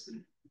time is?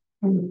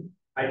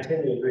 I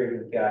tend to agree,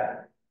 we've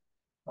got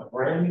a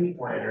brand new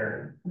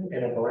planner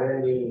and a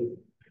brand new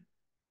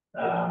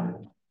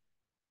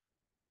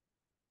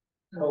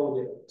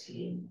code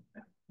team.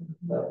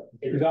 But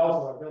It's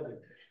also our building.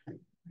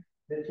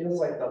 it feels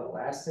like the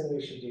last thing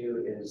we should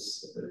do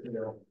is,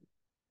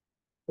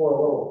 pour a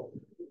little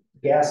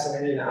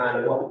gasoline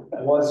on what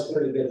was a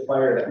pretty good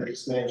fire that we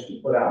just managed to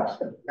put out.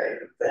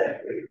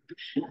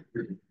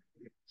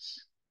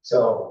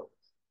 So.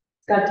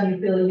 Scott, do you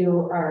feel you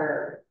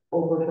are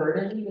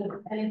overburdened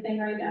with anything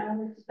right now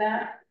with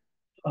that?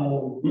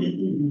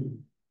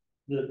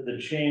 The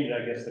change,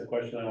 I guess the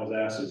question I was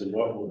asked is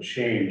what will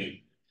change?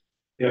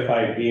 If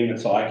I deem it,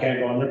 so I can't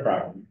go on their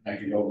property, I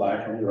can go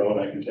by from the road,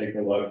 I can take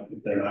a look,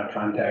 if they're not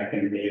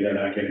contacting me, they're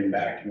not getting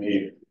back to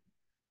me.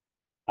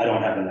 I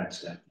don't have the next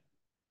step.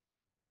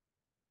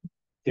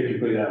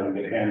 Typically that would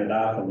get handed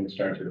off and we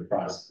start through the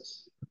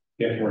process.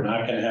 If we're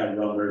not gonna have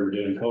Rum River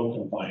doing code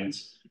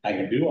compliance, I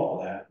can do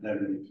all that,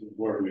 then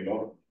where do we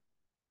go?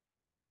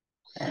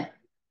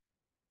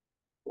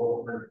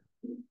 Well,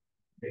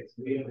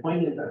 we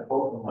appointed a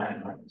code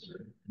compliance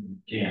officer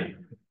in January.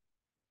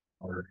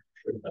 Or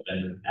should have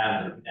been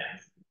after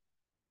that.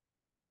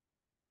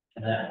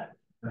 And that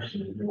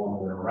person is no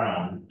longer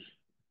around.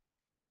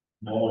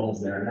 No one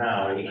is there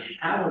now. We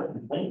have a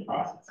complaint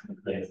process in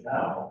place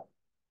now.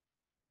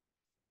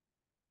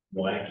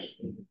 Why?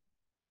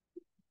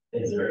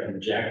 Is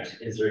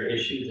there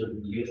issues of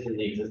using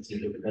the existing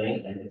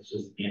complaint and it's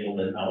just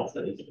handled in-house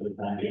at least for the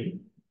time being?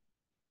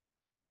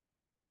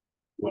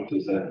 What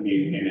does that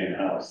mean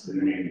in-house? Does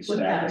it mean What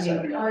staff is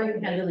about you? setting How up? are you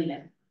handling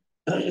it?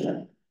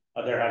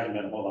 There hasn't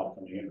been a whole lot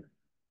coming in.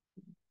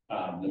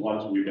 The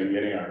ones we've been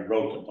getting are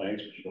road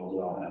complaints, which those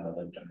all have a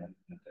link to them.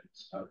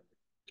 So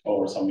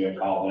or somebody will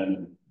call in,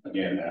 and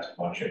again, ask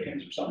about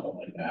chickens or something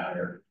like that,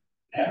 or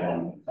had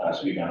one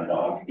last week on a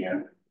dog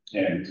again.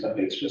 And so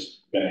it's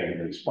just been able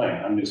to explain,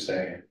 I'm just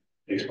saying,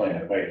 explain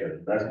it way to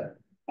the president.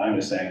 I'm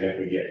just saying if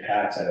we get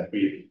past that,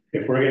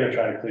 if we're gonna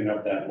try to clean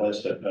up that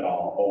list if at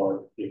all,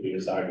 or if we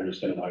decide we're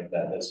just gonna like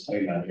that list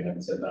clean up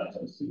and sit down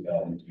since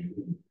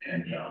 2002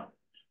 and John.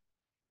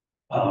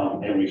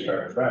 And we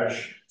start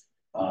fresh,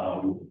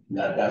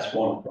 that's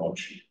one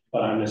approach,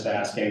 but I'm just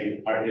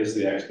asking, is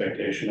the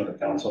expectation of the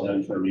council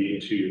then for me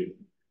to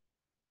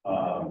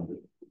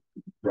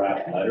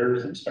write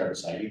letters and start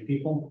citing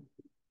people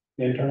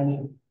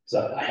internally?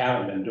 So I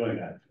haven't been doing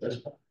that for this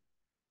point.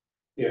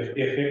 If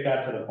it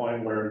got to the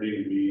point where it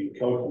needed to be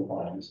code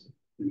compliance,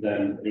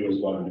 then it was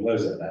going to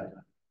Liz at that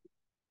time.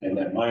 And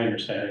then my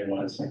understanding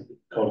was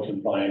code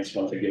compliance,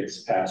 once it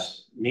gets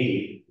past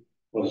me,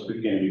 was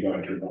going to be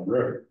going to Rum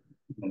River.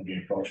 When we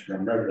approached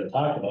Rum River to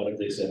talk about it,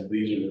 they said,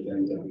 these are the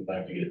things that we'd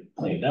like to get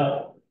cleaned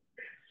up.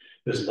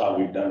 This is how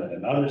we've done it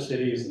in other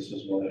cities, this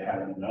is what they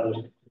have in others,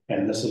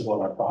 and this is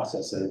what our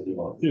process is to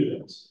go through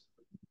this.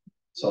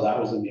 So that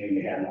was the meeting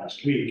we had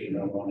last week, and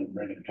I wanted to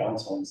bring it to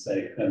council and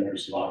say, and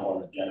there's a lot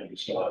more that Jennifer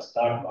still has to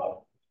talk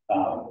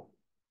about.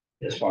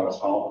 As far as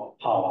how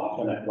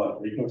often, at what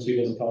frequency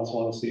does the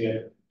council want to see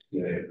it?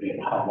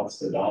 What's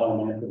the dollar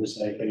amount for the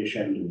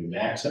citation? Do we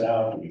max it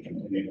out? Do we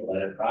continue to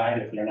let it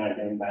ride if they're not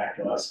getting back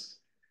to us?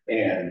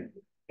 And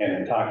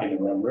in talking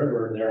to Rum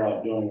River, they're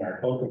out doing our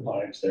code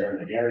compliance there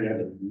in the area,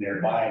 they're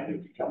nearby, they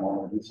can come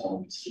on and do some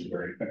of this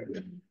very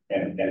quickly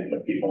and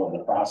put people in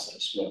the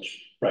process,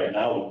 which right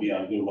now would be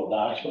on Google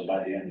Docs, but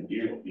by the end of the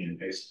year will be in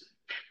Facebook.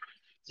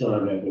 So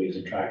that everybody's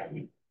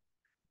attracting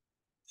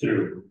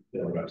through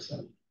their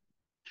website.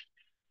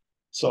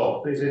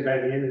 So They said by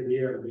the end of the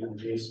year, it'll be on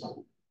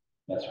Facebook.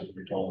 that's what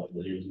we're told, I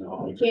believe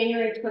now.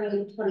 January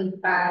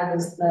 2025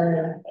 is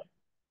the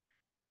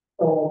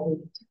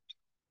goal.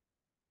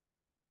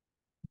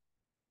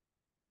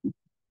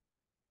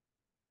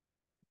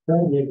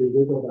 Don't give the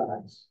Google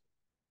Docs.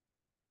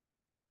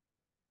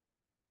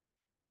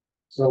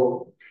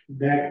 So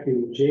back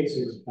to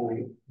Jason's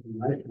point, and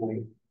my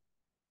point.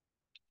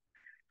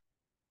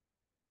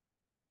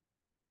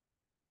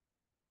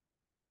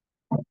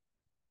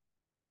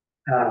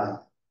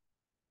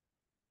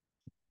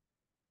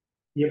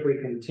 If we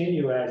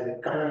continue as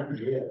it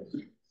currently is,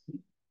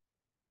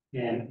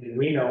 and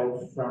we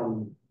know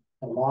from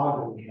the law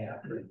that we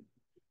have, that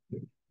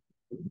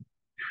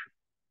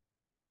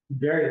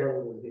very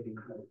little is getting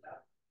closed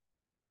out.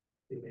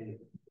 If anything.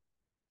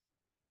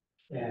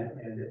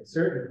 And at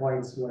certain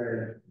points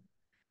where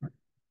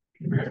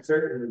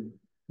certain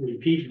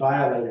repeat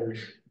violators,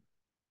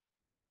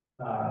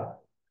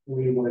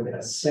 we would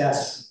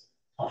assess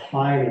a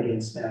fine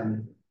against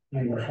them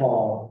in the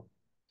fall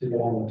to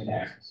go on with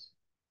taxes.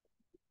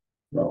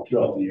 Well,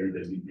 throughout the year,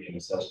 they'd be being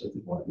assessed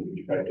with one of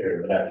the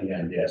criteria, but at the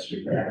end, yes,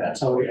 we that's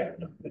So we have.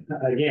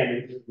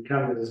 again, we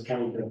come to this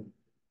point of,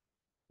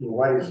 you know,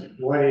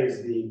 what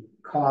is the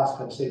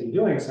cost of city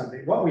doing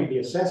something? What we'd be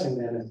assessing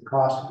then is the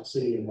cost of the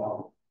city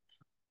involved.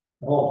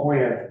 The whole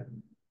point of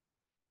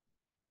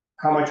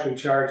how much we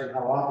charge and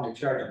how often we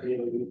charge a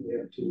daily, weekly,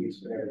 or 2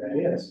 weeks, whatever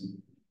that is,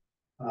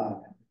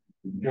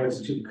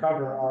 was to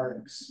cover our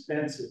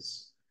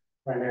expenses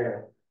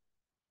primarily.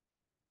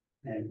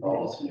 And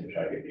Also, we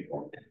try to get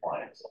people in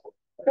compliance.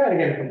 try to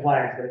get in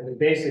compliance, but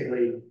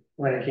basically,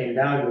 when it came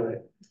down to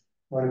it,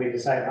 when we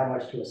decided how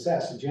much to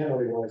assess, it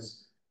generally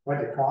was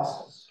what it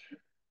cost us.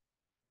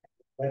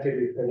 What did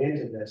we put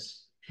into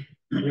this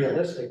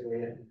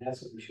realistically, and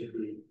that's what we should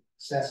be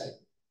assessing.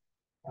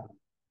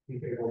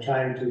 If we're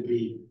trying to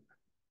be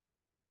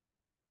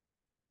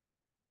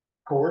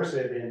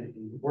coercive and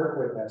work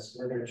with us,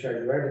 we're gonna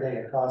charge you everything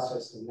it costs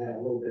us and then a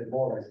little bit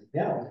more as a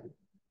penalty.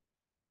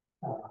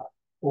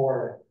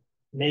 Or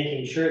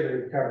making sure that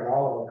we've covered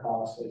all of the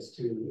costs is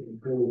to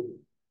improve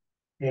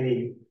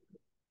any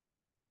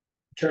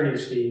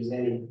attorney's fees,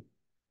 any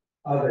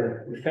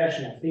other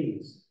professional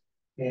fees,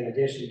 in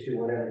addition to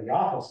whatever the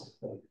office is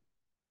paying.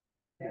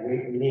 And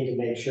we need to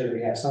make sure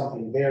we have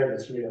something there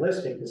that's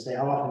realistic to say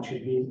how often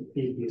should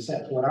fees be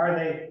assessed, what are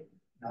they,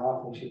 how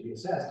often should be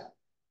assessed.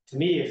 To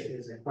me,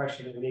 is a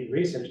question that we need to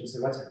research and say,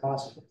 what's the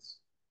cost of this?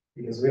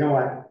 Because we don't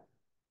want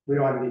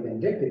to be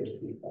vindictive to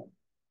people.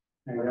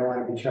 And we don't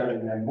want to be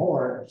charging them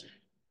more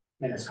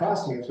than it's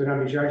costing us, we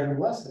don't be charging them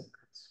less than it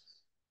costs.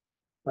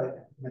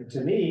 But to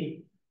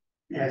me,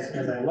 as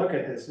I look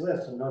at this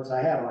list of notes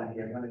I have on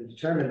here, when I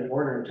determine the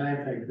order and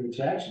time frame for each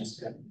action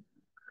step,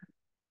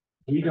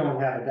 we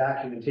don't have a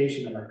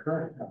documentation of our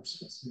current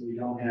process. We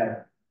don't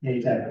have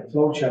any type of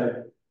flow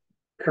chart,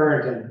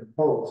 current and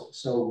proposed.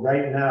 So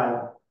right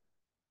now,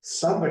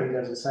 somebody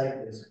does a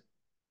site visit.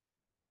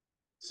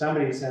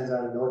 Somebody sends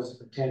out a notice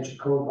of potential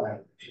code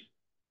violation.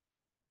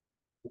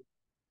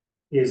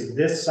 Is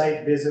this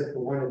site visit the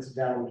one that's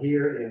down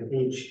here in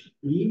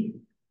HE?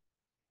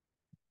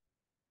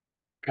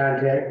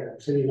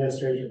 Contact city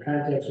administration,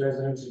 contacts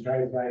residents and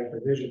tries by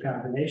for visual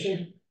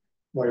confirmation?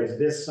 Or is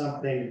this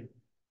something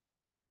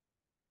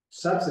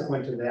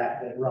subsequent to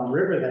that Rum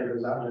River then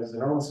goes out and does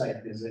their own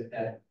site visit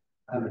at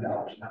 $100 an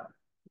hour.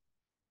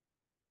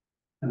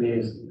 I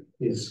mean,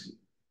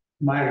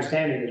 my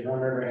understanding is Rum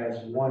River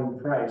has one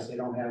price, they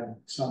don't have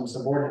some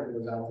subordinate that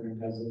goes out there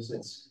and does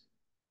this,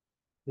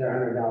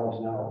 they're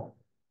 $100 an hour.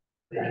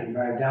 They can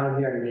drive down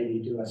here and maybe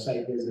do a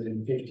site visit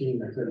in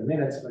 15 or 30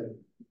 minutes,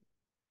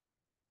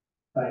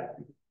 but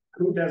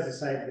who does the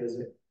site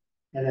visit?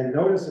 And then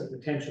notice a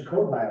potential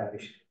code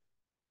violation.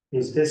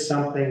 Is this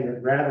something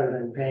that rather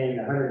than paying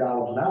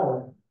 $100 an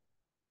hour,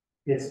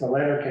 the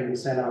letter can be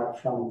sent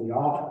out from the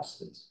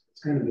office? It's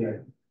going to be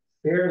a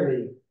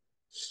fairly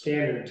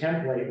standard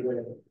template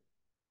with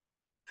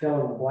fill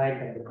in the blank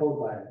of the code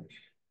violation.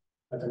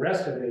 But the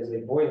rest of it is a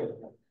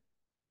boilerplate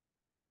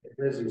that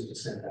Liz used to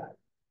send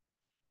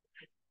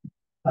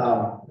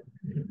out.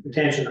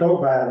 Potential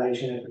code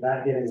violation, if you're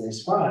not getting a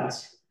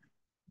response,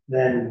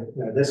 then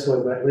this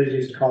was what Liz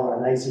used to call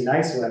a nicey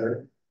nice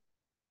letter.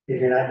 If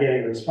you're not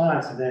getting a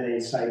response, then a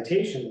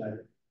citation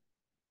letter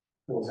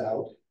goes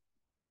out.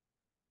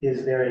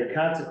 Is there a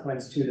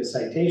consequence to the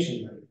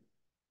citation letter?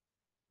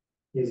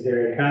 Is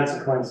there a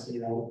consequence,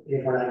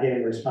 if we're not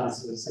getting a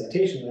response to the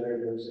citation letter,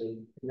 there's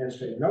an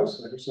administrative notice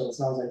letter, so it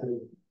sounds like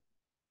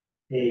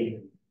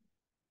a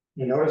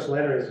notice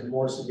letter is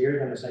more severe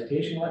than a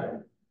citation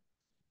letter.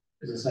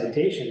 Because a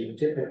citation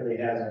typically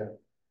has a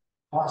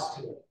cost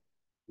to it.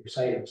 You're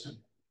citing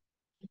something.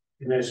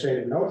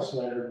 Administrative notice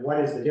letter, what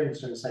is the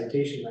difference in a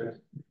citation letter?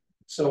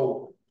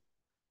 So,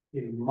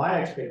 in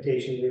my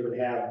expectation, we would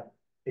have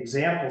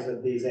examples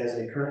of these as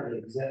they currently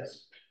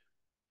exist.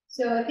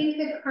 So I think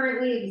the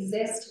currently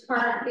exist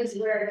part is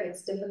where it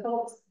gets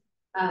difficult.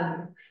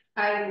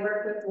 I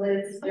worked with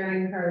Liz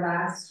during her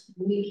last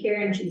week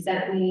here and she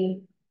sent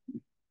me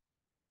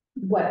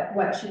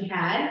what she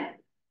had.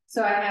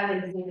 So I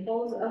have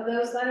examples of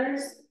those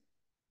letters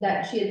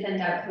that she had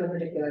sent out to a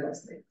particular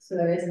listing. So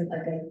there isn't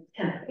like a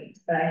template,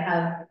 but I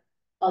have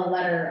a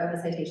letter of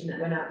a citation that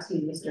went out to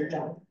Mr.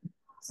 Jones.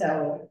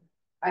 So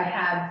I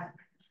have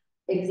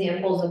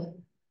examples of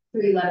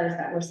 3 letters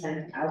that were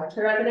sent out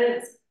to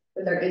residents,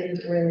 but there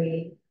isn't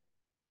really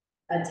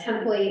a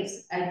template.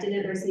 I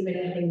didn't receive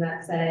anything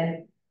that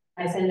said,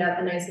 I send out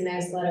the nicey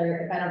nice letter.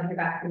 If I don't hear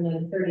back from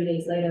them 30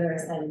 days later, I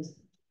send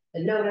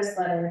the notice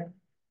letter.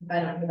 If I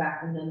don't hear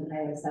back from them, I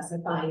assess a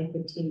fine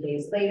 15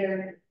 days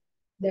later.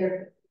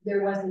 There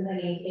wasn't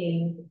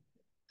anything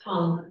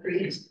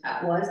concrete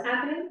that was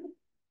happening.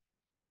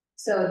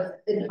 So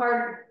it's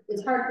hard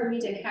for me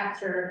to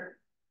capture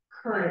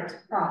current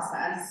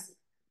process.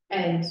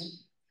 And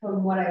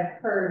from what I've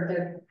heard,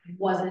 there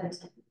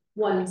wasn't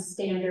one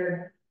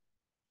standard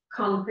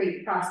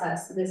concrete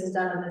process. This is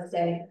done on this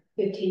day,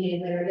 15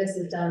 days later, this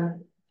is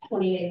done,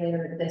 20 days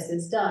later, this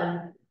is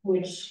done,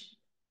 which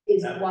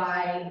is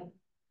why.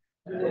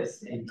 That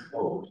is in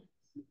code.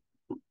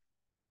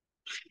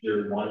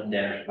 Your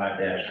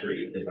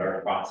 1-5-3 is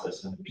our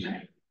process and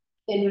procedure.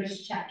 In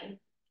which chapter?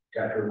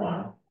 Chapter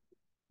 1,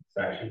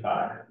 section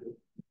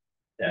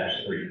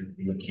 5-3.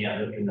 You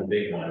can't look in the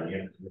big one, you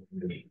have to look in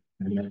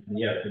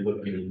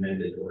the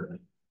amended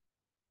ordinance.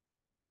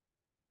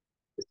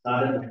 It's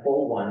not in the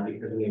full one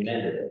because we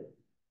amended it.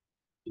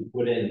 You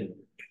put in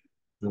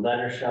the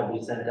letter shall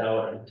be sent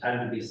out and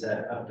time to be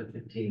set up to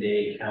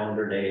 15-day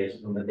calendar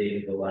days from the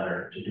date of the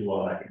letter to do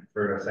all that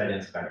for a site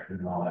inspection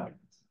and all that.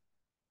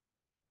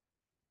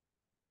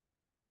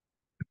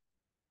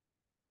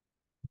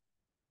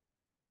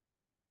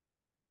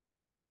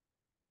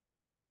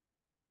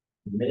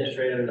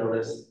 Administrative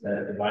notice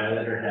that the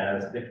violator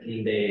has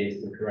 15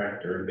 days to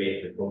correct or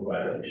abate the code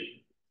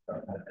violation.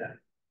 Stuff like that.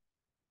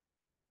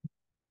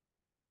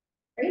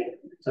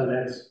 So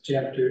that's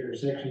chapter 1,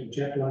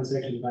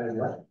 section 5,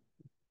 what?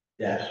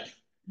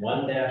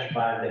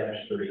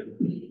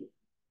 1-5-3.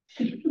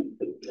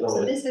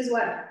 So this is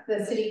what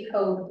the city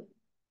code.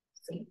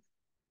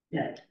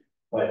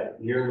 But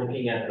you're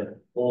looking at the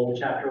full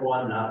chapter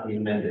 1, not the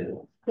amended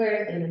one.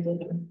 Where is the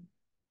amended?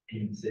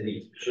 In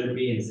city, should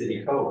be in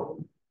city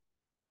code.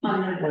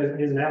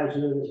 Isn't that what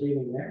you were just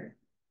reading there?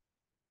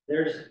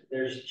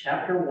 There's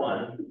chapter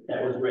 1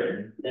 that was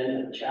written,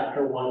 then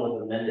chapter 1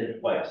 was amended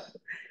twice.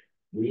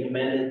 We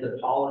amended the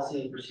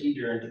policy and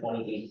procedure in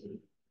 2018.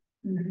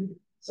 Mm-hmm.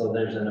 So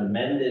there's an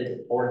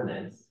amended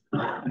ordinance.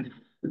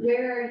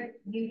 Where are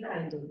you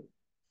finding?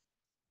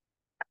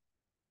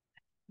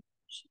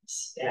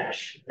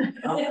 Stash.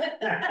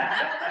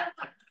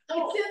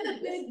 It's in the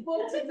big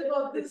books, it's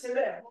about It's in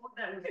that book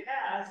that was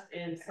passed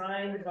and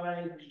signed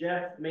by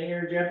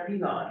Mayor Jeff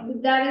Pilon.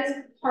 That is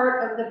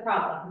part of the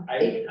problem.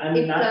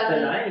 I'm not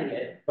denying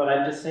it, but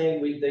I'm just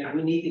saying we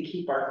need to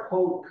keep our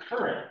code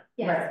current.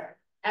 Yes,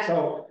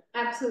 So,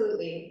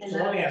 absolutely. And so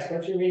let me ask,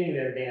 what you're reading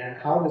there, Dan,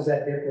 how does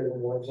that differ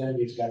than what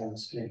Genevieve got on the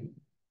screen?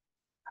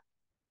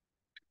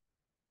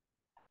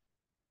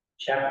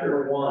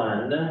 Chapter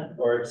 1,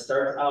 or it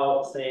starts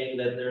out saying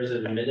that there's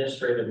an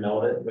administrative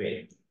notice,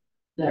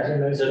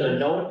 there's a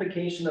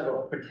notification of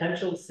a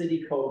potential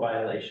city code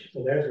violation.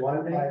 So there's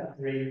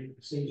 153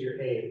 procedure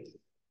A,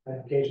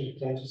 application of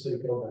potential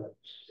city code violation.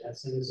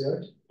 That's in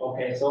Missouri.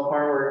 Okay, so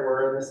far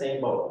we're in the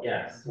same boat,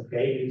 yes.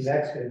 Okay,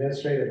 next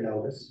administrative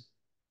notice.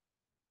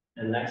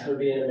 And next would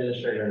be an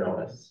administrator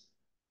notice.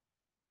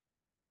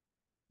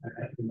 All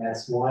right, and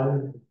that's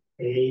 1A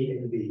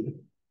and B.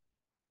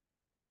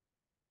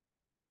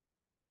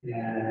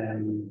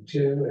 And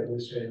 2,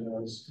 administrative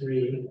notice,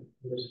 3,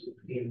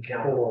 in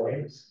 4.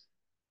 And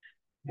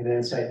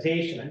then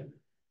citation.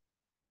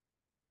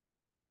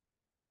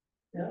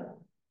 Yeah.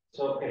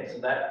 So, okay, so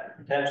that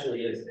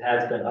potentially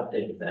has been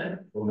updated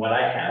then, from what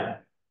I have.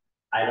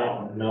 I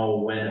don't know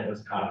when it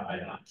was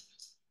codified on.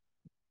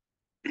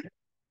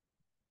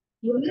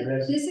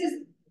 This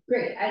is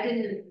great.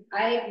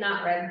 I have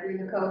not read through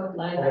the code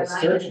line Oh, by it's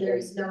line. searchable.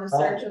 There's no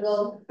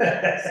searchable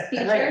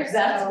feature, Right,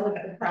 that's so what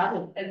the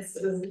problem,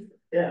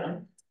 yeah.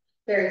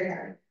 very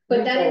hard.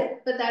 But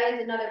that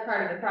is another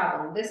part of the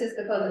problem. This is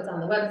the code that's on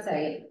the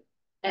website.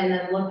 And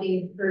then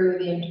looking through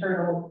the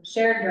internal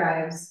shared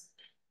drives,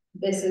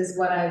 this is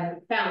what I've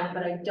found,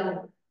 but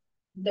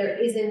there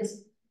isn't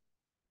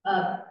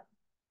a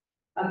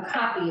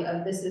copy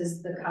of this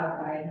is the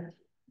codified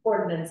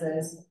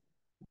ordinances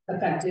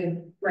effective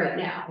right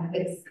now.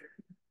 It's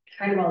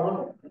kind of all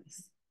over the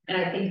place. And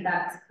I think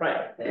that's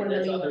Right. one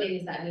of the main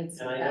things that needs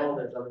to And be I know done.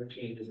 there's other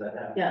changes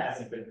that Yes.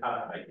 haven't been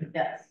codified yet.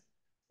 Yes.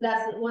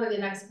 That's one of the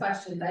next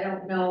questions. I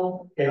don't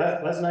know. Okay,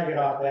 let's not get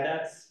off that.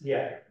 That's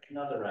Yeah,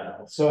 another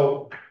radical.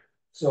 so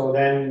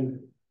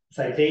then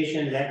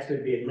citation, next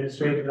would be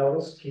administrative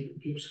notice, keep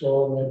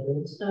scrolling there,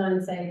 please.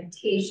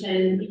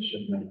 Citation,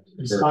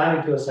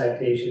 Responding to a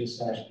citation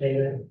 /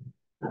 payment,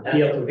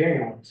 appeal to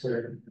hearing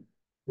officer.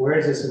 Where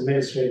is this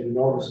administrative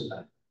notice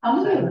about?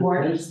 How many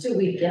warnings do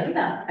we give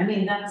them? I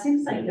mean, that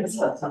seems like it's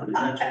what's on.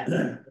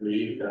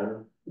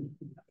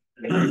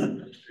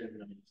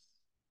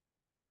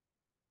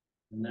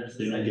 And there's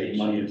They don't get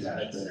money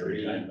attached to it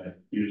every time, but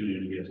usually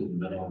when you get to the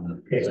middle of the.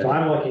 Okay, so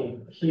I'm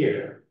looking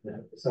here,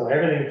 so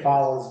everything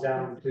follows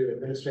down to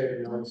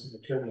administrative notice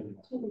and attorney.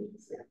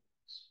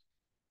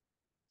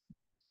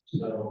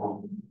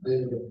 So,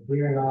 the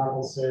hearing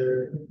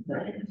officer, all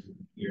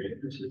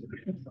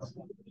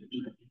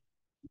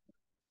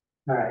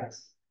right,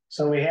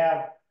 so we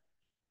have.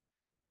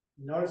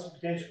 Notice of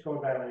potential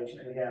code violation,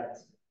 we have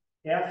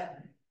F,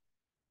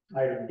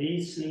 item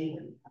B, C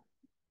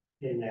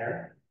in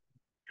there.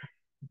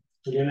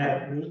 We do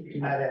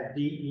not have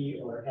D, E,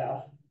 or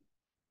F.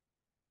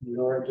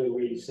 Nor do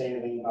we say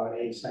anything about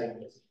A site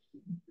visit.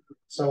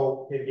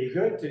 So it'd be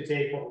good to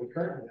take what we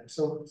currently have.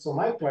 So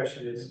my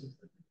question is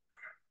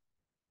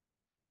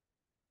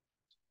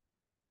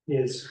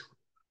Yes.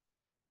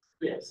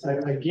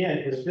 again,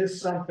 is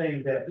this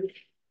something that?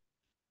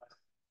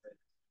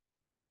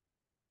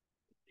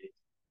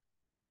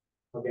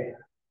 Okay.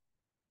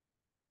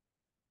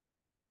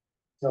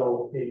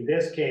 So in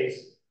this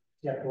case,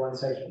 chapter 1,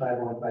 section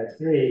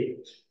 5153,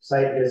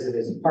 site visit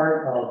is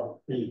part of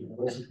the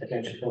notice of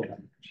potential code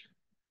violation.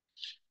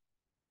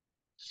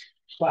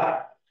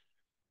 But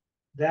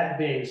that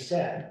being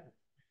said,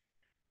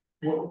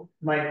 what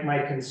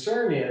my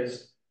concern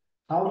is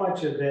how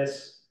much of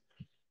this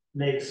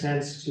makes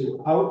sense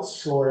to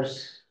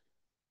outsource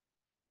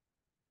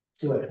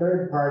to a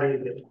third party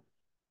that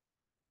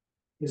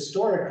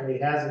historically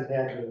hasn't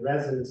had the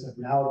residents of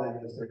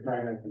Malvern as their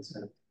primary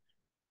concern.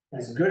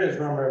 As good as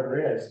Rum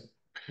River is,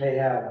 they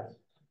have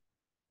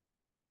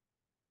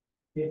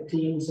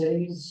 15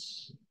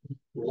 cities.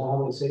 You know how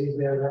many cities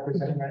they're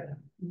representing right now?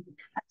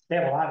 They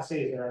have a lot of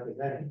cities they're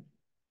representing.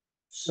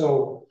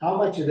 So how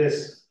much of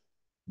this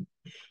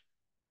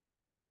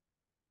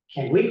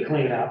can we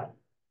clean up?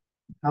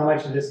 How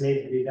much of this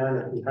needs to be done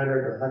at the $100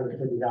 or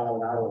 $150 an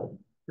hour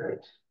rate?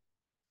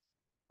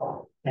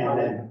 And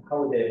then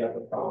How would they have a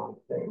problem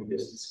that we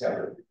just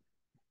discovered?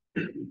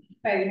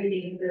 by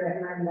reading through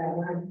it line by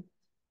line.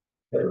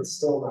 But it's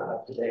still not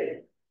up to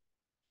date.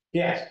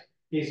 yes,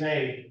 he's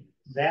saying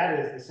that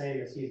is the same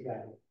as he's got.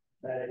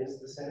 That is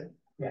the same.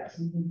 Yes,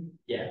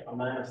 Yeah,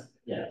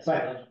 yes.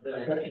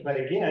 but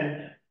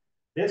again,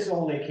 this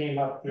only came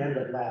up the end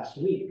of last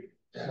week.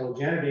 So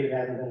Genevieve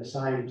hasn't been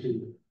assigned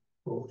to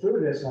go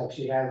through this like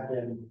she has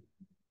been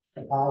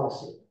the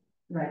policy.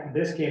 Right.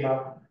 This came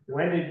up,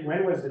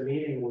 when was the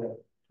meeting with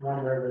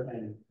Rum River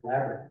and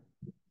Labyrinth?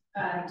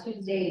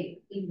 Tuesday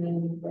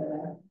evening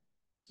for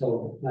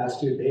So last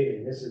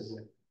Tuesday, this is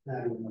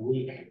not even a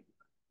week.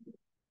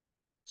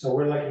 So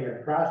we're looking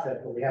at a process,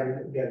 but we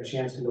haven't got a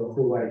chance to go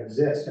through what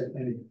exists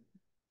and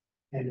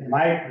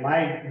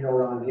my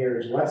note on here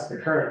is what's the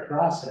current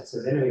process?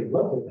 Has anybody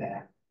looked at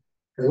that?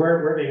 Because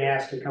we're being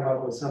asked to come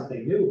up with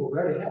something new, but we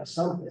already have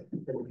something that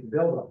we can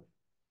build on.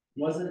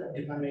 Wasn't,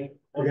 if I may.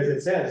 Because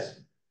it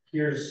says,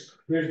 here's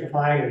the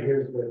fine and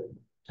here's the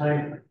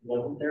time.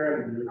 Wasn't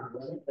there a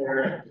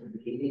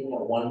meeting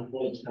at one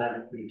point in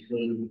time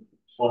between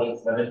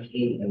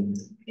 2017 and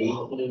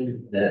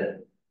 18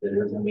 that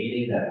there was a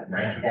meeting that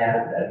Frank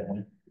had that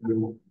went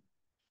through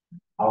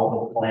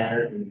all the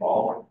planners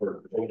involved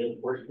for code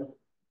enforcement?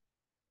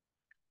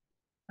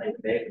 I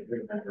vaguely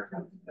remember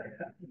something like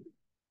that.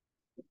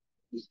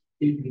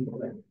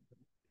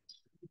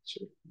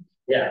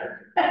 Yeah.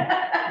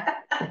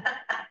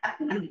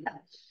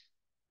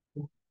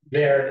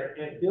 there,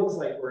 it feels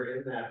like we're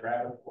in that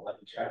rabbit hole that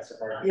we tried so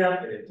hard. to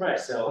Yeah, get into. right,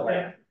 So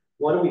okay. like,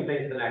 what do we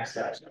think the next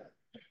steps are?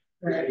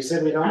 Right. We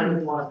said we don't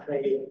really want to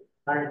pay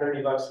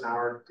 $130 an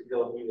hour to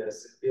go through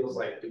this. It feels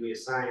like, do we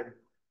assign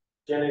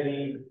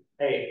Genevieve,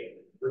 hey,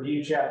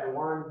 review chapter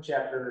 1,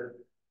 chapter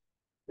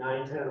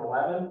 9, 10, and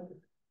 11,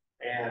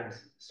 and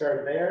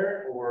start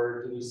there?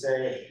 Or do we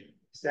say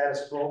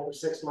status quo for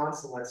 6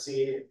 months and let's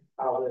see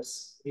how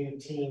this new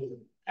team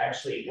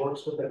actually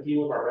works with a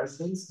few of our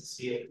residents to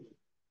see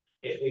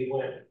if we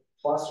went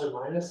plus or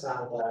minus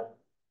on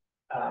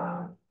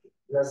the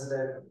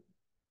resident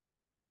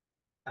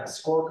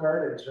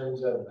scorecard in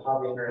terms of how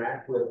they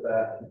interact with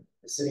the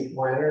city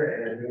planner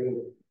and a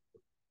new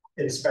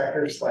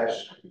inspector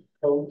slash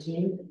code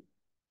team.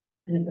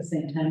 And at the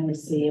same time, we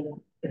see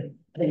if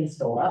things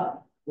go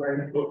up,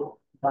 where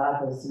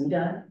Bob was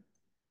done.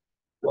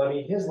 Well, I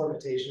mean, his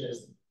limitation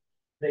is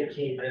they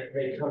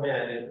come in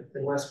and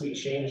unless we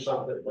change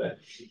something with,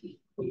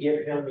 we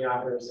give him the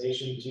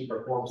authorization to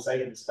perform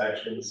site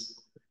inspections.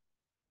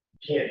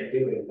 Can't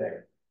do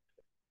anything.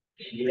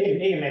 He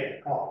can make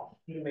a call.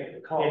 He can make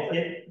the call,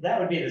 That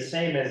would be the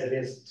same as it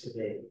is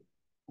today.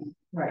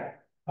 Right.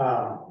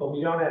 but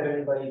we don't have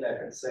anybody that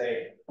can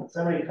say,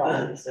 somebody calls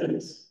and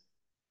says.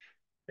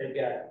 They've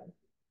got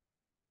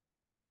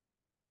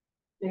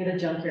They got a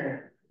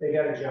junkyard.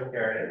 a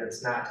junkyard and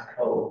it's not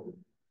code.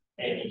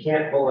 And you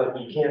can't pull it,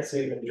 you can't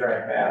see them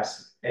drive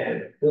fast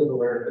and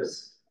Google Earth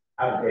is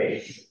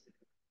outdated.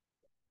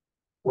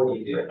 What do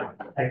you do?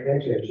 I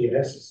bet you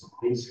GS is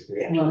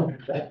basically. Well,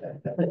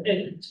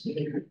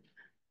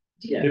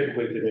 Yeah,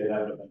 Typically today, that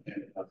would have been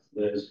handed up to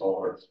Liz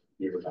or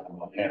we were talking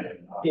about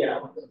handing. Yeah.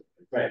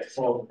 Right,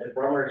 so the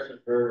Brummers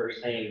are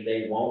saying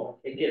they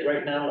won't take it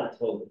right now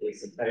until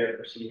this entire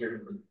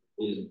procedure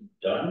is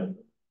done.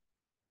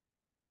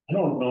 I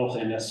don't know if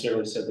they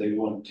necessarily said they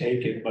wouldn't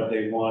take it, but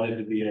they wanted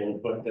to be able to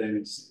put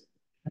things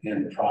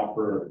in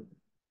proper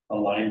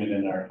alignment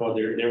in our code.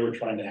 They were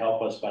trying to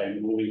help us by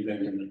moving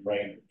things in the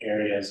right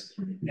areas.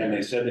 And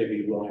they said they'd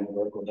be willing to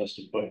work with us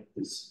to put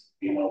this,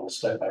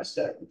 step by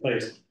step in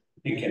place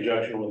in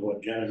conjunction with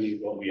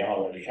what we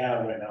already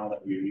have right now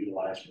that we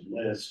utilize from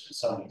Liz to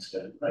some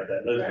extent, right?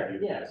 That Liz already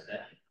Yes.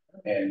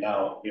 And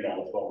now, with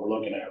what we're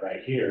looking at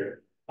right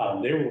here,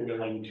 they were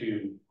willing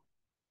to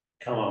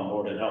come on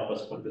board and help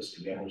us put this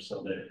together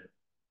so that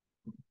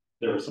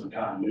there was some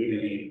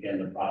continuity in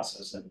the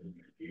process and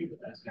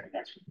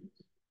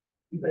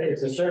But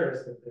it's a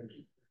service that they're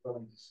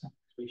willing to.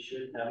 We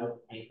should have a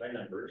paint by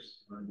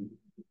numbers on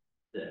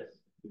this.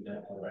 We don't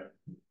have right.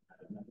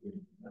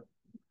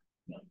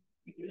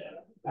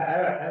 I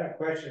have a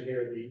question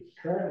here.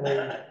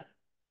 Currently,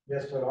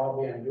 this would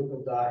all be on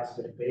Google Docs,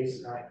 but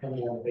based on,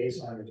 coming on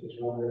baseline, which is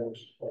one of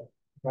those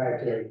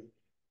proprietary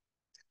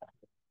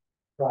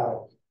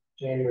product,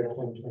 January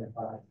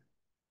 2025.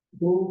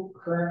 Who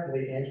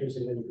currently enters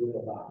it in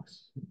Google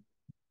Docs?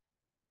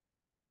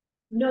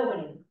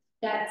 Nobody,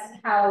 that's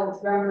how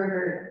Rum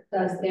River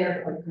does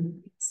their code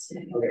compliance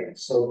today. Okay,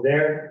 so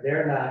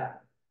they're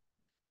not.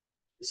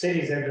 The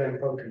cities that are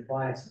doing code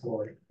compliance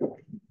for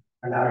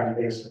are not on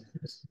baseline.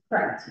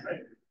 Correct.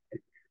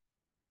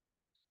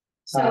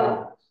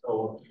 So,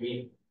 So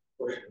we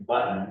push the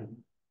button.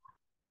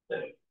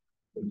 That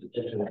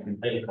into the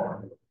complaint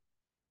form.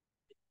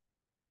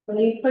 when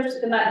you push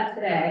the button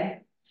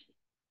today,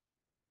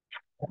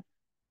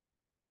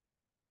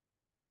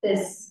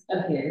 this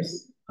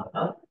appears.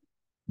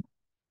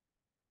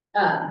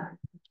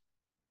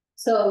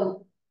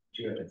 So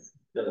You have to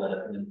fill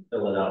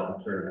it out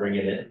and sort of bring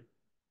it in.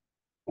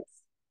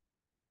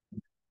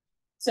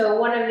 So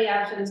one of the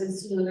options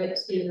is to move it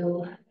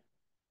to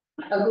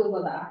a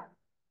Google Doc.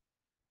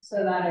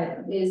 So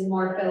that it is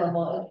more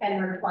fillable. It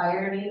can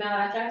require an email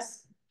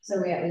address.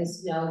 So we at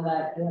least know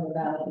that we have a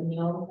valid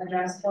email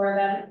address for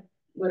them.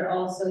 Would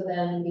also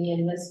then be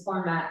in this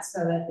format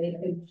so that they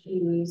could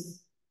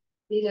choose.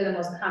 These are the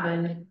most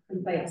common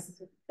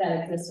complaints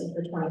that existed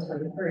for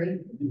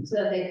 2023. So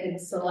that they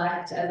could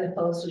select as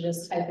opposed to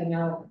just typing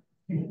out.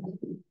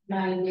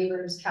 My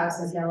neighbor's house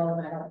is yellow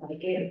and I don't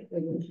like it. We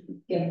would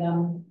give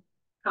them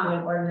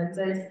common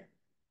ordinances.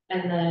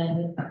 And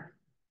then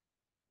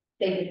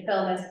they could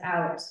fill this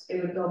out.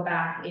 It would go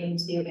back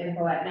into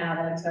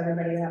info@now, so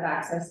everybody would have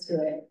access to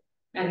it.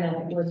 And then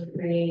it would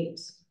create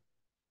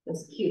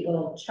this cute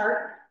little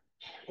chart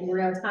in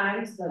real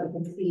time so that we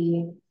can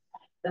see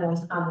the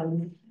most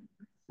common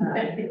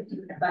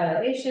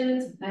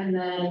violations. And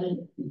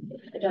then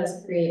it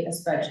does create a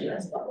spreadsheet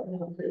as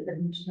well.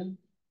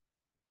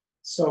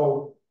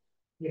 So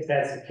if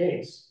that's the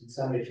case, and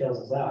somebody fills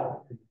us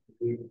out,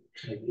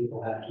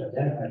 people have to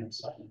identify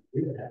themselves and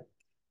do that.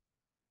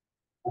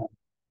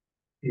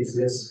 Is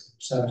this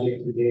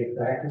subject to data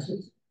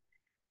practices?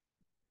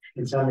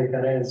 Can somebody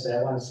come in and say,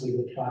 I want to see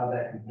which file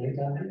that complaint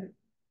on it?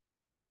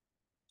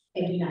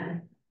 I do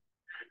not.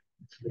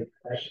 That's a good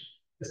question.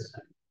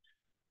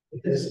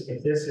 If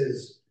this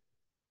is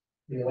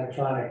the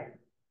electronic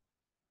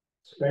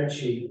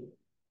spreadsheet,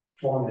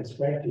 format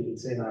spreadsheet,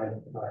 it's in our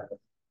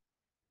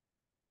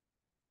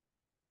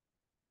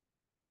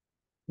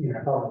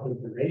public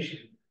information,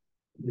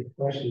 The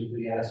question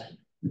we asked,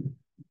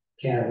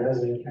 can a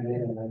resident come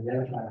in and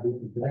identify who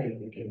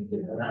complained, they can do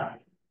it not?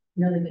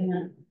 No, they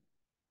can't.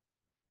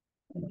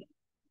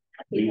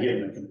 We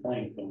give them a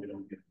complaint, but we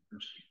don't get the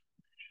person.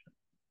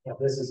 If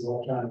this is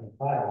electronic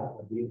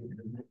file, it'll be.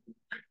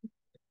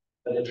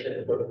 But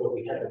it's, what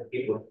we had the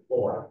people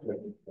before, we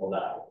pulled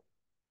out.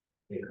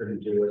 They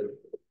couldn't do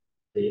it,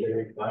 data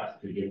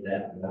request to get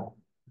that, no.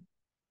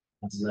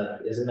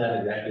 Isn't that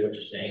exactly what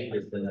you're saying,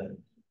 is the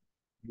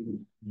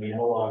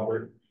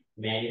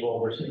manual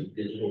versus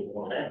digital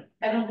format?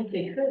 I don't think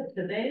they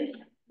could they?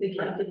 They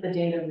can't get the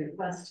data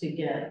request to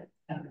get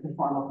a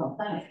formal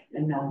complaint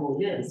and know who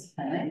it is,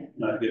 can they?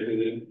 Not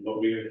giving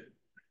what we,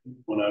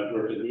 when I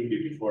worked at EB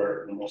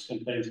before, when most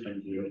complaints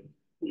come through,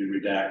 we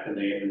redact the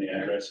name and the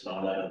address and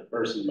all that of the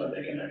person, but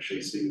they can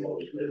actually see what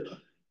was written.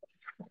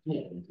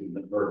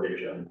 The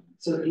verbiage of.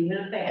 So even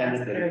if they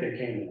ask for, They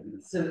came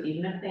in. so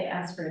even if they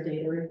ask for a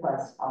data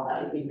request, all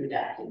that would be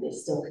redacted, they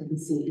still couldn't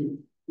see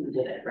who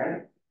did it,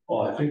 right?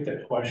 Well, I think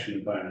the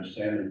question, if I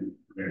understand the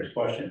mayor's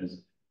question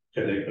is,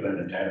 could they put in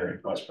a data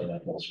request for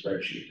that whole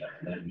spreadsheet that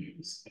then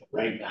use?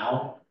 Right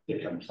now, the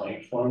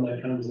complaint form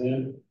that comes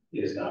in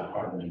is not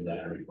part of the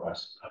data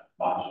request.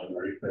 Bob was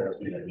very clear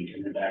with me that we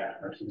can redact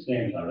the person's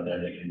names out of there,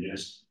 they can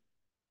just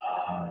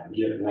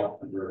get what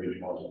the verbiage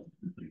was.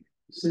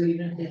 So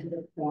even if they did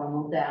a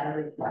formal data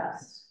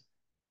request,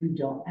 you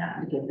don't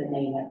have to give the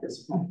name at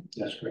this point.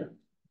 That's correct.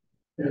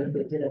 But if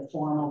they did a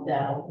formal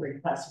data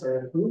request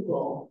for a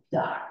Google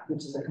Doc, which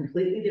is a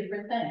completely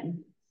different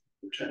thing.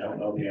 Which I don't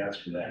know the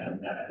answer to that,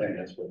 and I think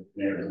that's what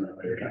Mayor is not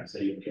really trying to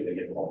say, okay, they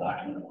get the whole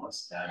document at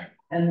once, that.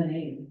 And the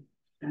name.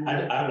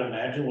 I would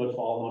imagine would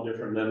fall no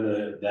different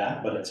than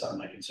that, but it's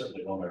something I can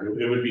certainly go over.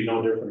 It would be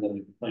no different than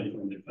the complaint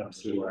form that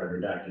comes through where I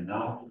redacted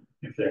now.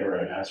 If they were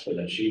asked for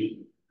that sheet,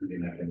 I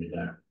think that can be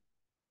done.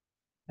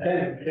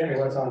 Then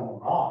what's on the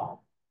law?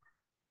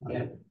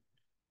 Yeah.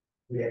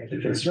 The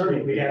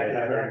concern, We have to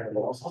have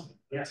that.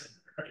 yes.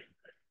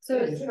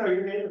 So You know,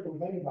 your neighbor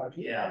complaining about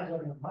you. Yeah.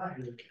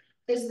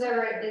 is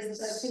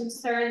the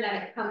concern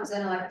that it comes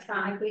in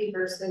electronically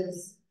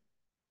versus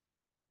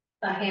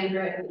a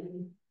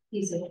handwritten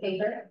piece of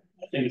paper?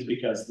 I think it's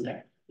because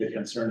the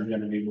concern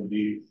gonna be would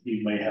be,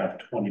 you may have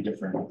 20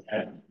 different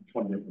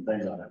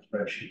things on that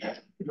spreadsheet,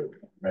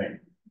 right?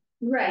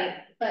 Right,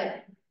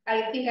 but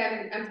I think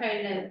I'm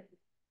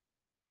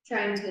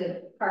trying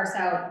to parse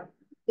out,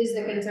 is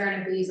the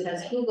concern if we use it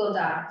as Google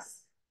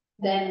Docs,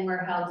 then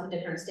we're held to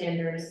different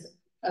standards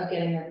of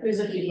getting a There's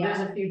a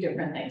PDF. few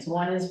different things.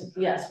 One is,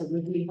 yes,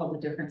 would we hold the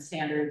different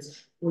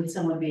standards? Would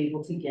someone be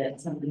able to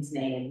get somebody's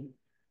name?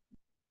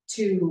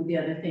 Two, the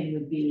other thing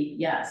would be,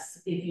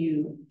 yes,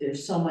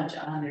 there's so much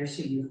on there,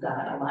 so you've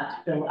got a lot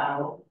to fill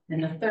out.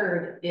 And the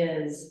third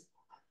is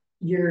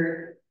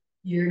you're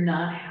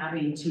not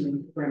having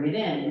to bring it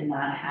in, you're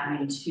not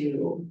having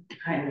to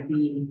kind of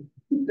be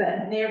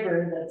that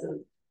neighbor that's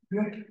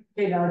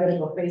gonna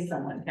go face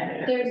someone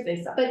kind of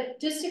say something. But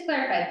just to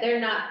clarify,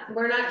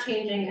 we're not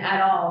changing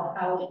at all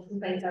how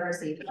complaints are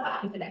received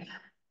today.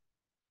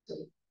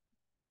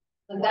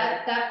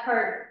 That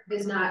part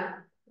is not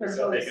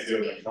So they proposed can to do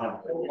it me.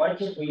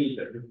 electronically.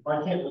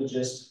 Why can't we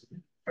just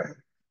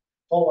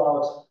pull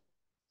out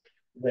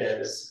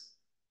this,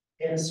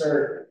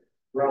 insert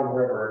Rum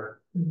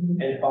River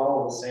and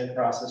follow the same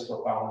process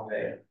for file and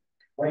pay?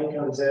 Complaint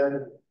comes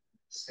in,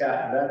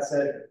 Scott vets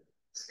it,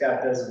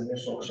 Scott does an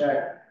initial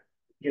check,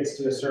 gets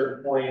to a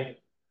certain point.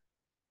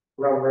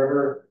 Rum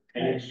River, I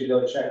need you to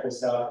go check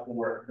this out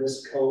for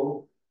this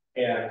code,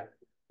 and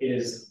it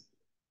is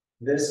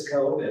this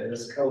code and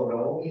this code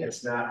only,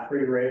 it's not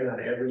pre-rated on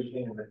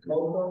everything in the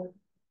code book.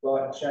 Go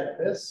out and check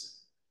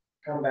this,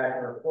 come back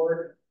and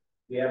report.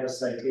 We have a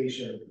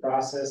citation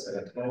process and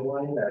a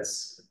timeline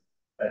that's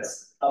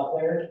up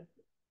there.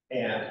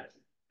 And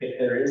if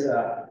there is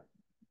a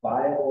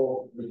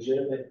viable,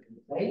 legitimate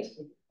complaint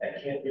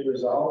that can't be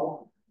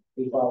resolved,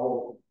 we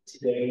follow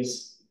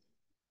today's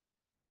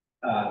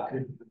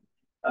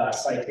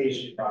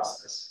citation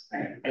process.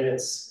 Right. And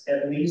it's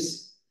at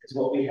least, because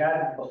what we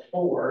had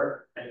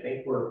before, I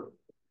think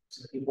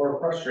some people were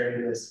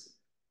frustrated, is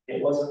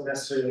it wasn't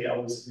necessarily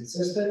always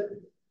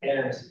consistent,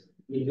 and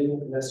you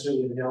didn't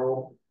necessarily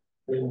know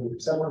when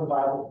someone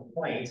filed a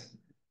complaint,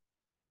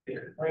 the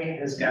complaint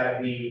has got to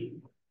be,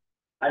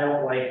 I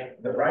don't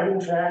like the riding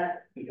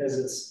track because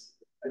it's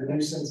a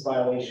nuisance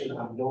violation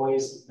of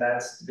noise,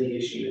 that's the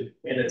issue.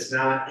 And it's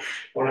not,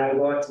 when I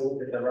go out to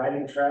look at the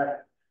riding track,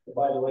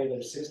 by the way,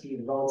 there's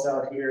 16 votes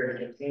out here in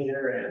a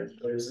container and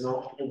there's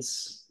no,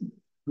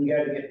 we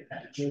gotta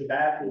get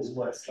back is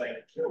what's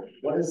like,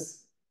 what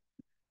is,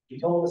 you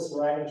told us the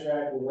riding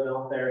track, we went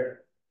out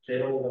there, they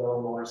don't even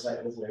own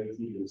motorcycles or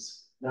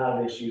ATVs, not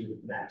an issue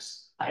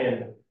next.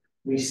 And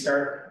we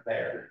start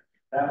there,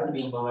 that would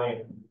be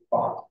my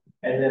thought.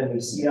 And then we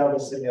see how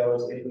this thing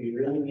goes, if we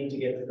really need to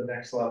get to the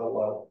next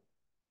level of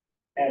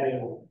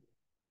having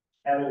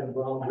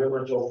Rum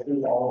River go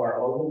through all of our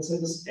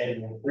ordinances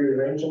and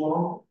rearrange them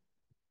all.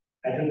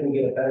 I think we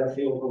get a better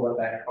feel for what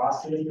that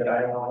cost is, but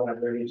I don't know what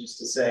I'm ready just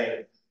to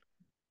say,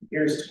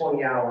 here's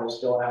 20 hours,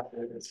 go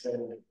after it, it's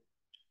been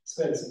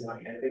spend some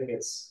money. I think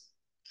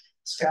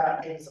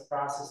Scott takes the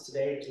process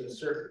today to a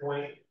certain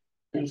point.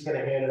 He's gonna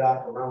hand it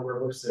off to Ron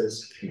River,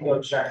 says,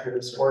 go check for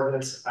this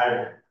ordinance.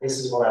 This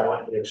is what I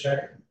want you to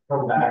check,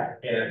 come back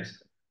and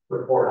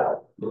report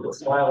out. If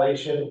it's a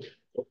violation,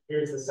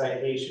 here's the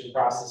citation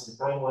process and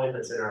timeline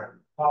that's in our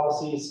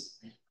policies.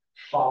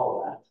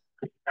 Follow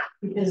that.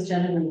 Because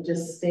gentlemen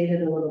just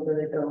stated a little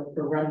bit ago,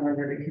 for Rum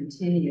River to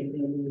continue, they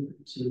need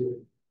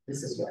to,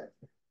 this is what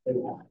they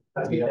want.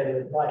 That's what they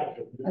would like.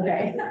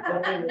 Okay.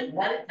 What they would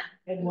like,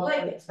 and what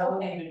Like we it, tell them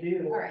okay. to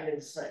do All right.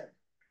 is,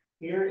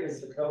 here is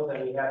the code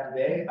that we have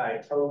today. I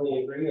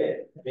totally agree.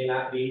 It may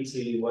not be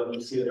to what you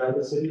see with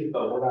other cities,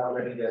 but we're not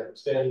ready to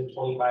spend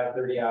 25,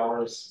 30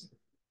 hours.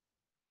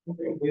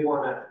 We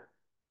wanna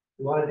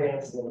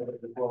dance a little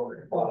bit before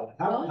we're. Well,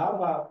 how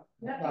about,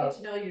 You have to get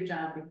to know your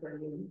job before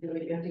you do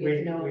it, you have to get we,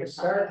 to know. we your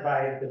start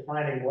by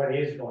defining what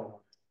is going on.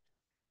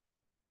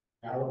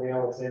 Now we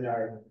know it's in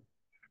our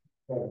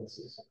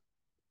ordinances.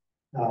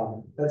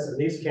 Let's at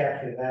least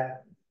capture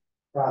that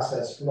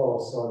process flow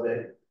so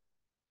that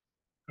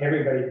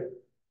everybody,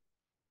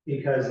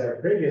 because our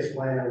previous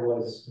planner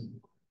was,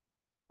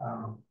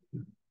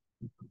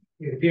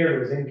 it appeared it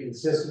was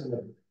inconsistent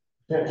with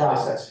the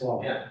process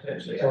flow. Yeah,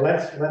 potentially. So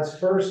let's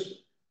first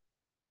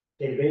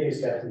take baby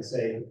steps and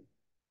say,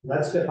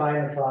 let's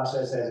define the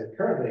process as it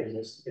currently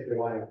exists, if we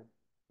want to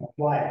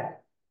apply it.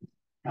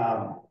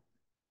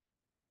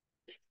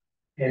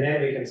 And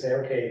then we can say,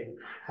 okay,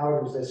 how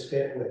does this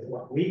fit with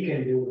what we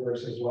can do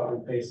versus what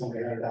we pay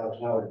somebody $100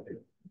 an hour to do?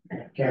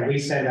 Can we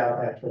send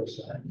out that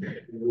first time?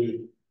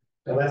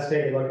 So let's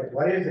take a look at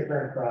what is the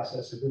current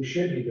process and who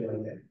should be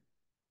doing it.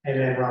 And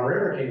then Ron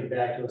River came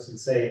back to us and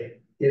say,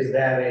 is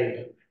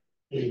that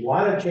you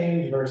want to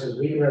change versus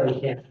we really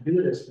can't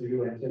do this for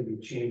you until you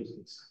change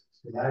this?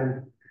 So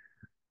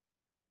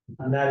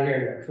I'm not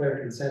hearing a clear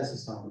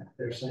consensus on that.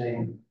 They're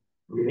saying,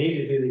 you need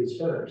to do these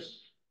first.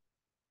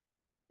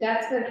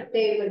 That's what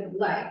they would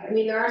like. I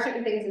mean, there are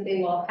certain things that they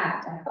will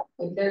have to have.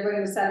 If they're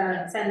going to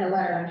send a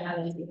letter on how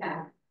they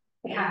behalf,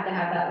 they have to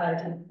have that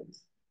letter template.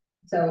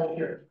 So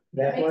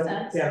That's Makes what,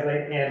 sense. yeah,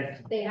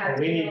 and they have And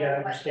to we need to know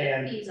what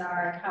understand- the fees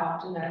are, how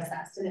often they're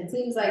assessed, and it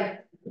seems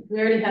like We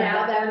already have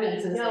Now the that we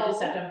ordinances, they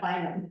just know- have to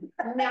find them.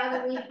 now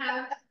that we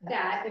have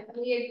that, if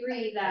we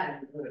agree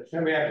that,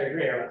 then we have to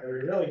agree, are we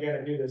really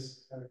gonna do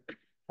this,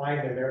 find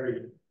them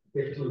every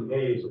 15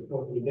 days or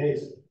 14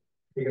 days?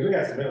 Because we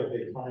got some really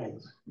big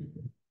fines.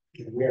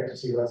 And we have to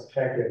see what's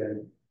effective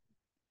and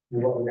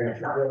what we're gonna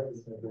forget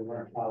if we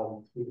weren't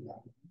following through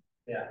that.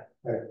 Yeah.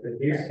 But if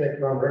you stick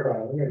Rum River,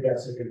 I'm gonna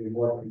guess it could be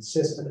more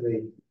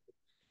consistently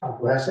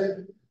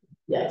aggressive.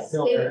 Yes.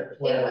 No, They- they're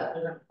they will.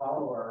 gonna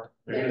follow our.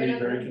 they're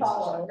gonna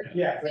follow.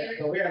 Yeah,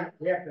 but we have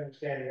to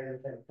understand the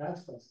unintended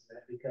consequences of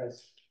that,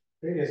 because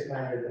previous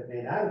planners that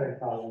may not have been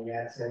following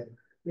that said,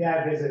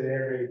 yeah, I visited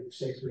every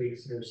 6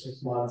 weeks or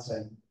 6 months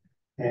and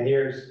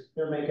here's,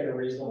 They're making a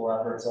reasonable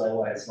effort, so I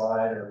let it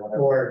slide or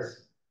whatever. or,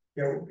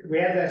 you know, we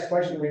had that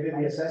question, we did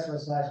the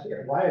assessments last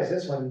year, why is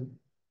this one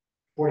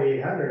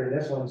 4,800 and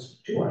this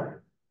one's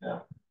 200? Yeah.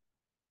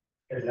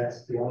 Because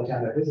that's the only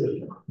time I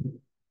visited them.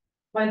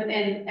 But,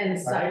 and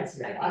some, Right, I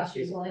think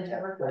she was willing to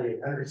work with,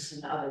 4,800.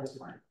 and others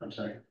weren't. I'm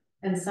sorry,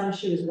 And some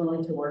she was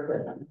willing to work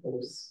with them,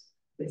 who's,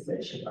 they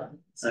said she wasn't.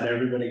 not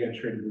everybody got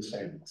treated the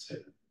same, let's say.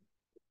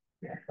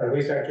 But if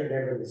we start treating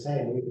everybody the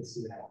same, we can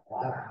see a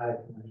lot of high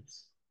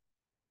points.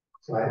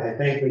 So I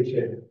think we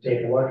should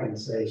take a look and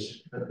say,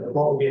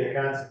 what would be the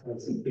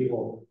consequence if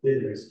people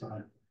did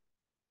respond?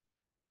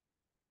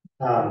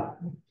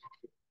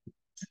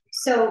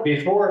 So,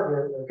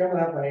 Before, we're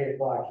coming up on 8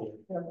 o'clock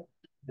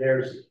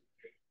here.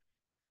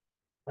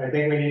 I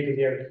think we need to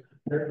give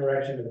clear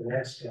direction to the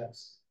next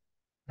steps.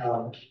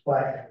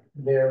 But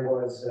there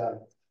were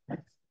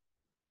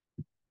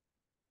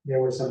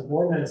some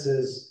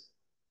ordinances,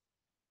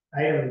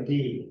 item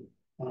D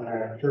on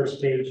our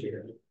first page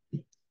here.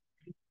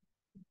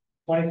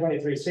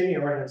 2023 city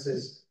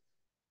ordinances,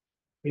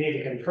 we need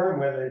to confirm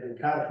whether they've been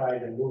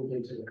codified and moved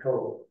into the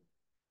code.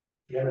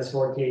 The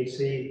MS4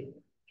 THC,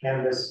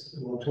 cannabis,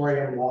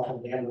 moratorium, lawful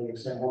gambling,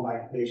 except home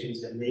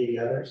occupations, and maybe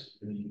others.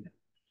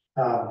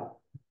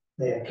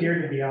 They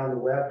appear to be on the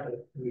web,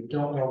 but we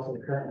don't know if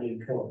they're currently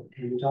in code.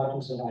 Can you talk to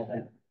us about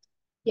that?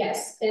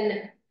 yes, and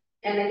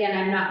again,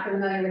 I'm not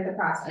familiar with the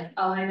process.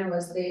 All I know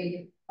is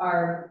they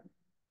are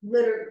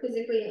literally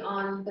physically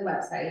on the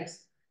website.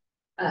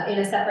 In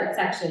a separate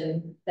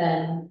section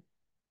than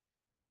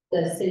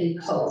the city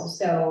code,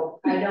 so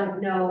I don't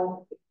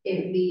know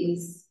if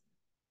these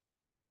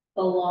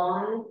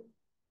belong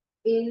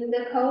in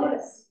the code.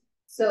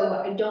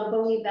 So I don't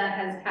believe that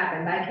has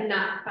happened. I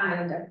cannot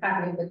find a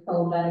copy of the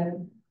code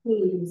that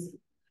includes,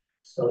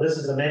 So this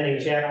is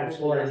amending chapters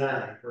 4 and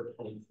 9. For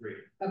 23,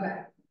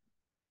 okay,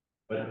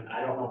 but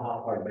I don't know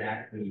how far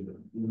back we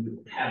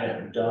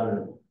haven't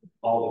done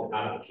all the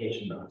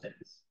codification on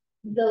things.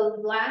 the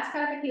last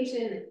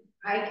codification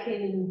I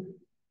can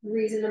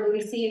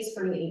reasonably see is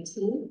from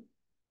 18.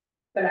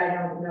 But I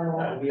don't know,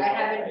 That would be I about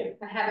haven't, right.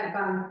 I haven't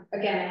gone,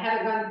 again, I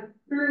haven't gone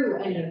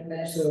through any of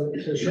this. So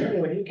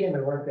Shirley, when you came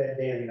and worked that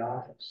day in the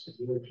office,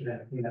 you were,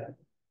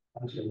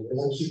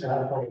 wasn't she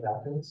codified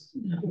documents?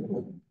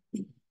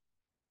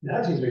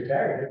 Now she's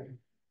retired.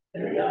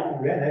 There we go.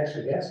 We got an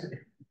extra desk.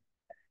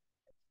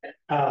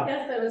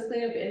 Yes, I was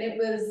cleaning up and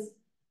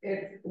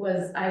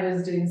I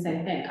was doing the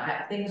same thing.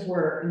 Things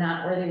were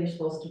not where they were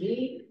supposed to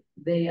be.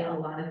 A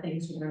lot of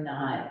things were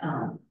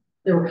not,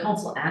 there were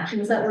council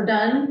actions that were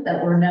done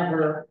that were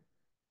never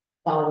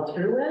followed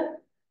through with.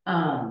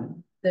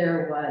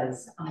 There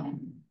was, I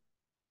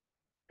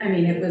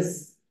mean, it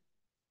was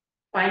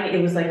fine.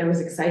 It was like, I was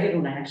excited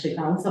when I actually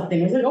found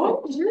something. I was like,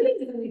 oh,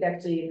 really? We'd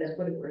actually, that's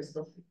what it was.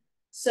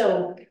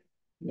 So,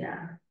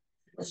 yeah.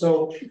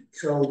 So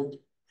in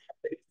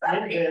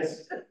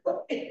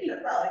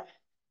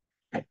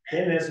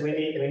this, we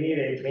need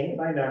a paint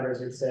by numbers.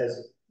 It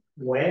says,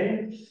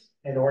 when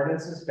an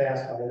ordinance is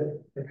passed by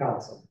the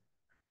council,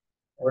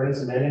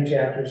 ordinance amending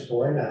chapters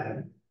 4 and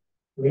 9,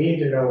 we need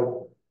to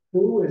know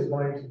who is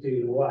going to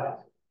do what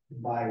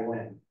by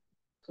when.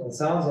 So it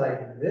sounds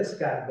like this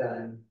got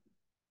done,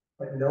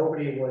 but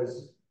nobody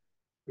was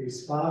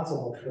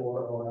responsible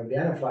for or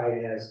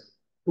identified as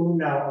who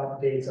now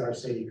updates our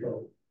city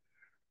code.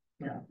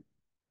 Yeah.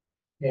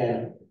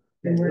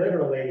 And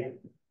literally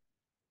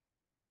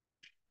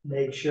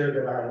make sure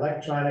that our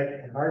electronic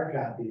and hard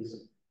copies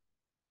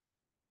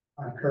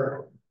are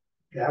current.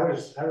 I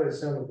would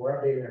assume if we're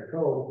updating our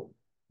code,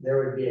 there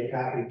would be a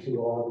copy to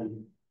all the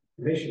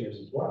commissioners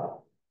as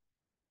well.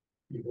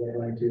 If we're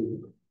going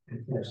to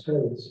enforce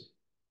codes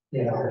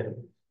in our.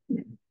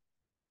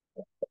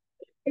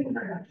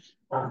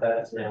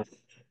 That's now.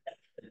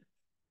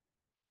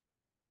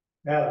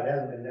 No, it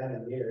hasn't been done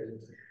in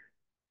years.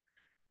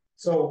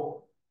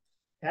 So,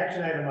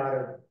 action item out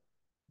of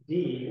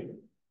D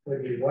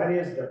would be, what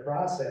is the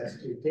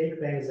process to take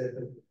things that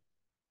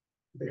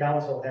the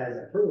council has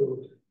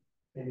approved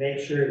and make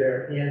sure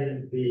they're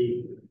in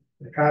the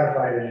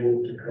codified and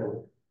moved to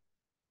code?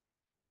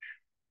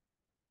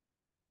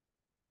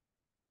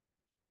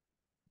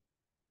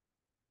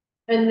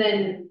 And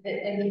then,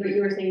 I think what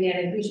you were saying,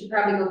 Dan, is we should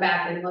probably go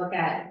back and look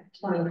at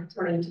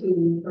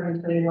 2022,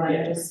 2021, Yeah.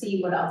 and just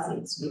see what else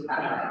needs to be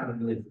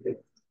codified.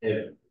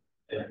 If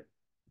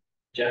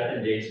Jeff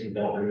and Jason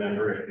don't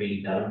remember it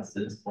being done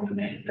since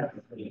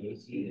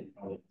 2019,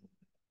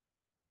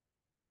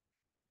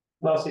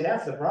 Well, see,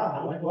 that's the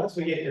problem. Once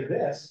we get to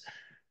this,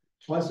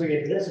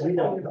 we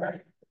don't.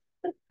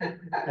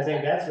 I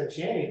think that's what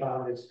Shanny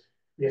found is,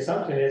 the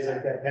assumption is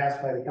that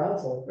passed by the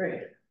council,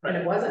 Right. And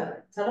it wasn't,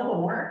 some of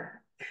them weren't.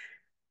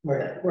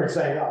 we're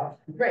signed off.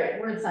 Right,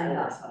 weren't signed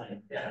off.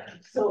 yeah.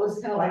 So it was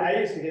kind of like. I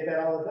used to get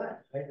that all the time.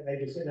 I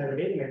just sit in a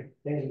meeting and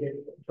things would get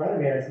in front of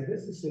me, and I said,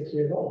 this is 6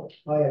 years old.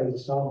 Oh, yeah, it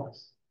was a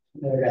stallhouse.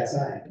 Never got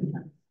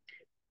signed.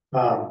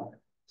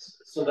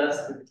 So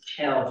that's the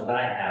challenge that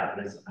I have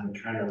is I'm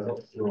trying to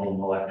look through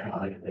them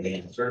electronically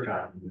and search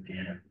on them,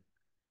 and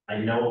I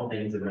know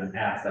things have been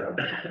passed that are.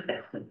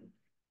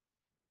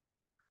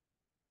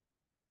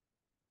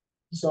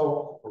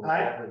 So For I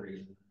whatever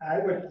reason.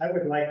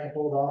 would like to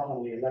hold off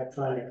on the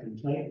electronic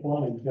complaint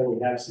form until we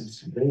have some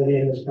stability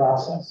in this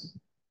process.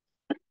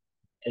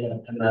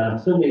 And I'm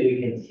assuming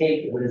we can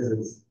take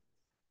Liz's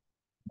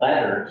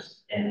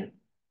letters and.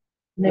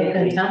 Make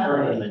them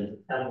turn them template. into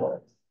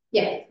templates.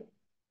 Yeah,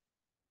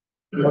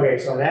 Okay,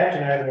 so an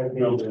action item would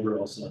No, be, there were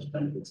also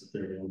benefits that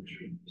they're going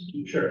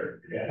to.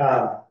 Sure,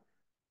 yeah.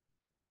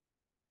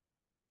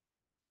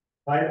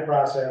 find the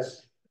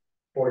process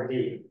for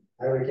D.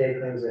 I would take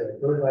things that are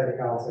approved by the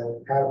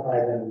council, codify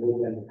them, and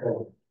move them to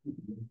code.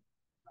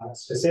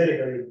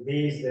 Specifically,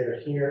 these that are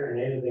here and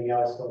anything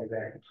else going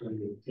back to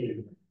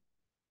 2018.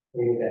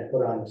 We need that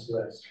put on this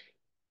list.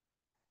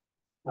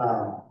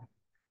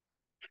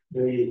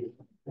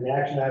 An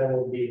action item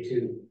would be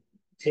to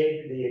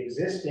take the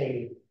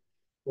existing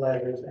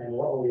letters and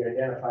what we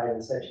identified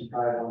in section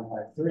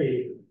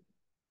 5153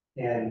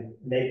 and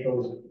make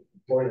those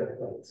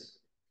boilerplates.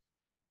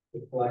 To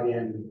plug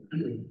in,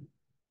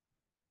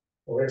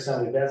 or if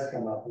something does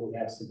come up, we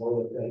have some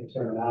boilerplate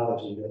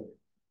terminology that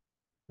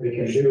we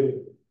can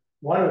do.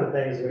 One of the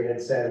things we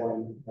had said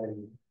when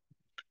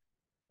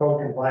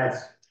code compliance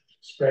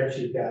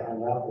spreadsheet got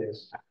hung up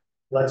is,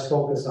 let's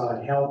focus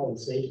on health and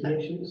safety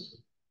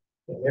issues.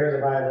 If there's a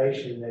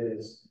violation that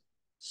is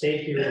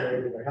safety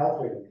related or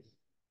health related,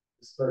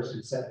 this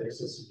person's septic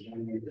system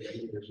can be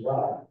related as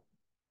well.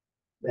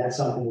 That's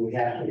something we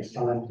have to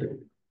respond to.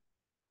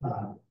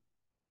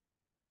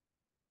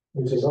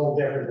 Which is a little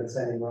different than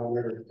saying, well,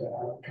 we're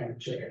kind of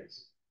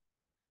chickens.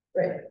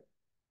 Right.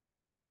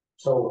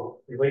 So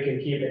if we can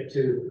keep it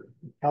to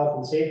health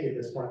and safety at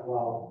this point,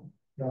 while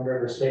Mill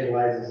River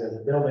stabilizes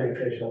as building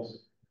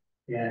officials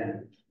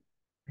and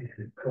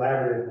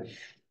collaborative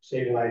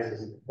stabilizes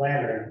the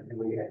planner, and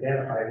we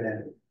identify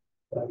then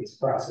what these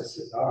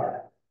processes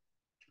are.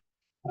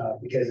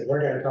 Because if we're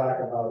gonna talk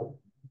about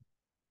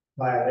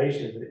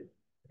violations,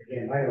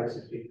 again, my notice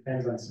is it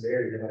depends on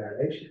severity of the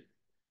violation.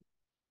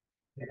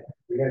 Yeah,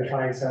 we're gonna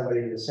find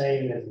somebody the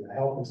same as a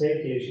health and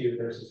safety issue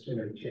versus too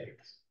many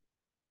chickens.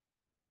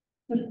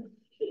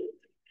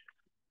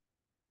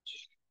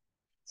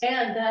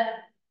 And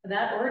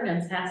that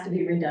ordinance has to be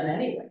redone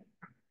anyway,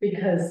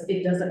 because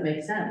it doesn't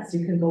make sense.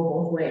 You can go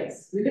both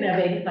ways. You can have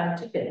 85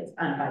 chickens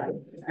on 5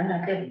 acres. I'm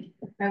not kidding.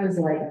 I was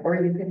like,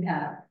 or you can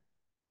have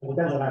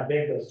Depends on how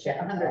big those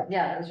chickens 100, are.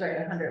 yeah, that's right,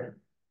 100.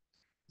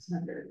 It's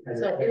 100.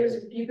 So it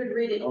was, you could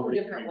read it two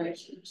different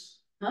ways.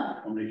 Huh?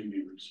 How many can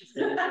be reached?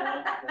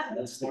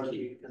 That's more,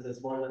 because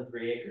it's more than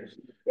 3 acres.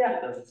 Yeah.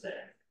 It doesn't say.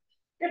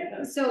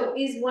 So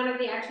is one of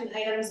the action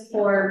items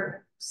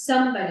for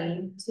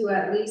somebody to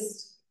at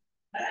least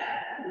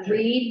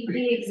read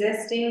the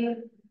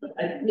existing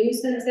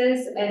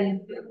nuisances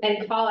and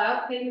call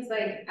out things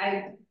like,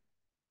 I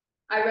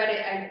read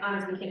it, I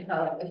honestly can't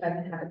tell if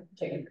I've been having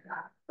chicken or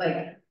not,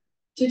 like,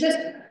 to just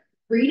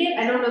read it,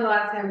 I don't know the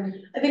last time.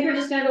 I think we're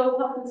just gonna go with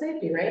health and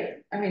safety, right?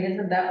 I mean,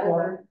 isn't that what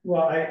we're?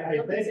 Well, I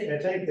think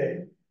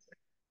that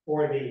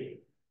for the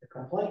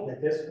complaint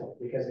at this point,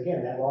 because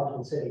again, that log's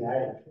been sitting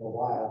idle for a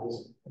while,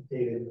 just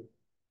updated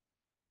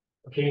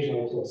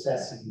occasionally to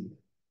assess.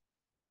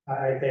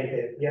 I think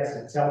that, yes,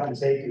 it's health and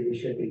safety, we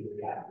should be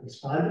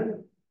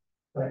responding.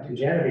 But to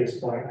Genevieve's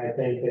point, I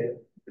think that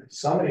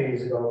somebody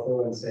needs to go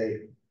through and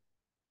say,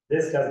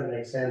 this doesn't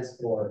make sense,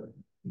 or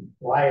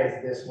why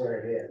is this where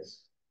it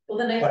is? Well,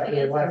 the nice But thing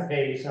we is, want to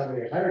pay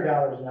somebody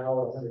 $100 an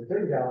hour,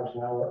 $130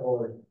 an hour,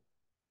 or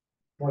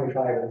 25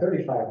 or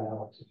 35 an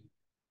hour.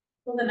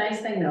 well, the nice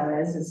thing though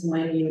is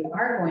when you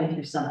are going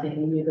through something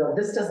and you go,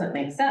 this doesn't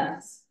make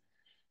sense.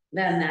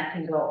 Then that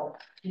can go,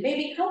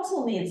 maybe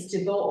council needs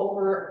to go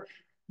over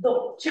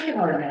the chicken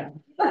ordinance.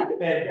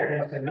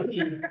 And to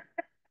me,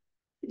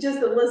 Just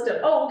a list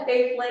of, oh,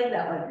 okay, flag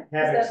that one.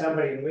 having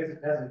somebody who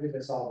doesn't do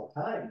this all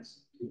the time is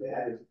too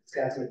bad. It's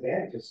got some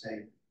advantages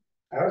saying,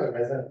 I was a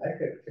resident, I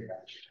could figure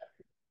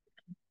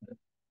out.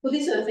 Well,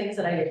 these are the things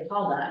that I get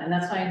called on, and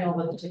that's why I know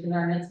about the chicken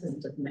ordinance, because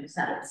it doesn't make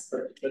sense.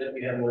 But if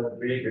you have more than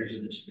 3 acres,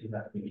 you should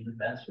have to be in the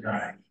fence or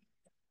not.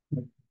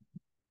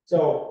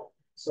 So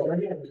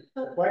again,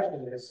 the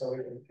question is, so we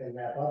can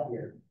wrap up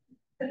here.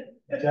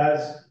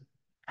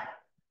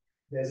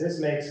 Does this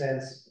make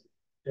sense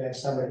to have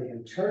somebody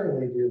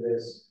internally do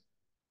this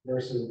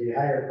versus the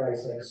higher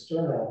price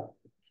external?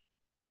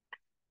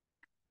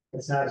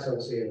 It's not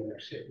associated with our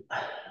city.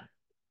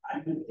 I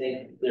would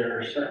think there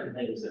are certain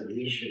things that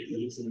we should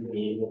easily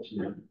be able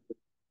to,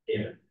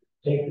 if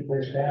Take the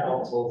place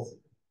down. council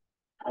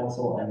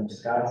and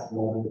Scott's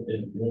willing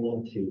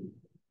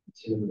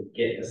to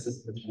get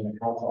assistance from the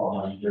council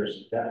on,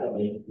 there's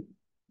definitely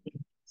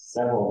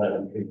several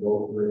that we could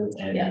go through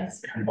and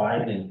Yes.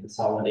 combine and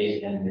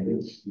consolidate and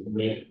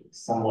make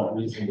somewhat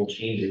reasonable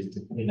changes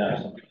to clean up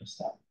some of the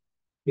stuff.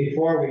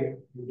 Before we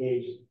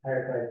engage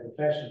higher price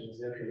professionals,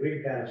 if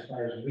we've gone as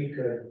far as we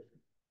could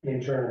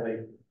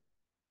internally,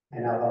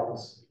 and now help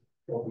us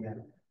go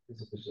beyond.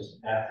 This was just,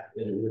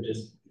 it would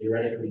just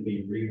theoretically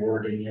be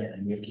rewording it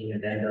and making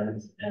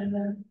addendums and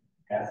then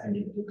passing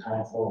it to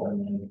council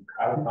and then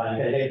crowdfunding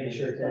And it. making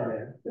sure it's in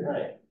there.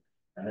 Right,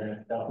 and then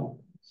it's done,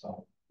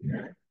 so.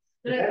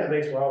 But At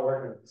least we're all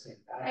working at the same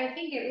time. I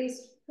think at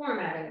least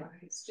formatting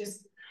wise,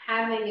 just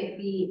having it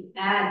be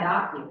add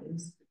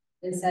documents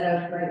instead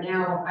of right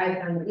now, I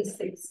found at least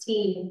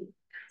 16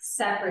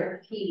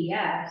 separate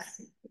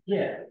PDFs.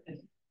 Yeah.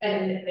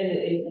 And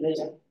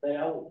They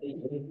all, they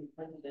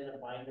printed in a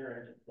binder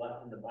and just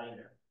left in the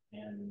binder,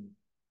 and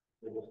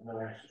there was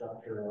no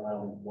structure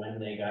around when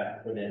they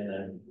got put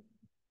in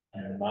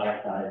and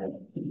modified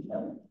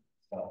and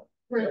so.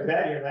 Is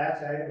that your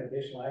last item,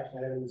 additional action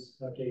items,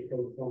 update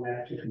code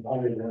format to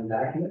combine in one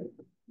document?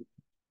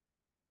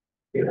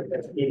 If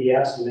that's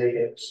PDFs and make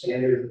it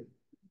standard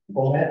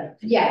format?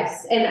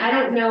 yes, and I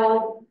don't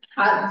know,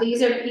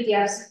 these are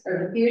PDFs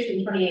or computers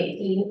from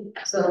 2018,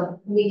 so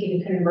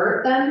we can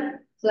convert them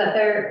so that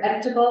they're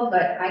editable,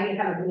 but I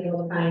haven't been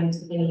able to find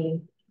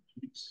any.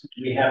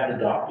 Do we have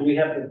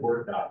the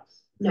Word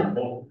docs? No.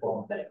 Both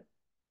form thing.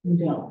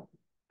 No.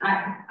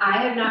 I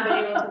have not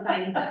been able to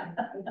find them.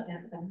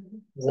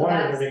 So One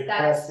of the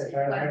that's requests, if I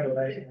remember what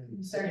right. the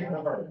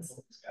concern is.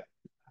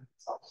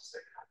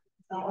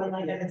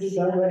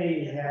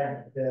 Somebody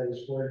had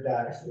those Word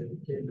docs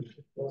that didn't,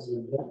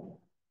 wasn't.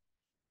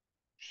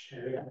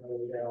 And we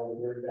got all the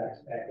Word docs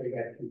back, we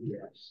got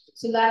PDFs.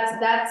 So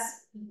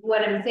that's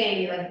what I'm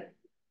saying, like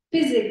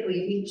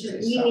physically,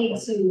 we need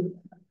to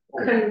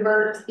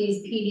convert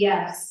these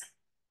PDFs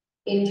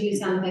into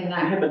something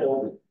I that, have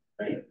Adobe,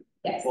 right?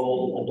 yes,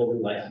 Full Adobe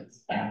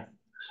license. I'm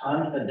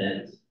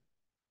confident,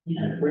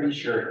 I'm pretty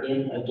sure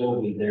in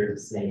Adobe,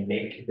 there's a saying,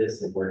 make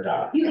this a Word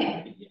doc. You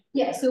can.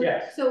 yeah, so,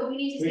 Yes. so we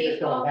need to We just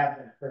take all, don't have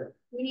them for.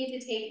 we need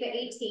to take the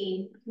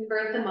 18,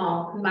 convert them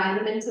all, combine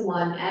them into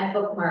one, add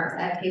bookmarks,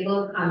 add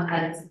table of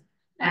contents,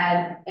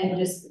 add, and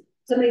just,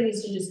 somebody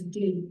needs to just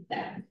do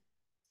that.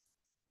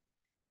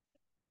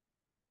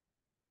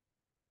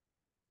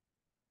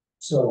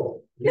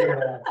 So, you have,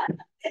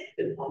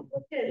 Look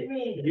at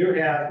me. you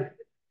have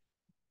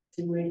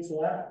 2 weeks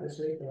left this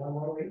week, and 1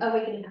 more week. Oh,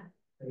 we can have,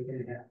 Week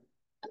and a half.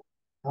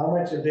 How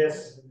much of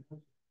this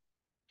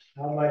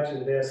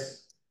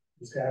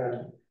is kind of,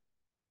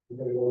 I'm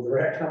gonna go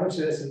direct, how much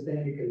of this you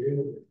think you can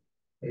do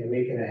in a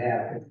week and a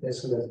half? If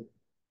this was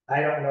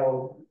I don't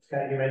know,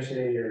 Scott, you mentioned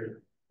in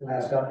your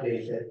last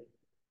update that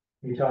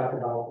you talked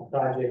about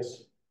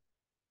projects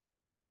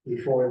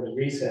before the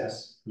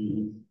recess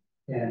Mhm.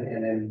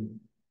 and then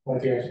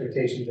what the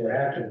expectations are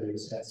after the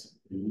recess.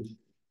 Mhm.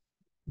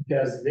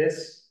 Does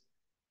this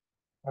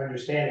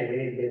understanding, we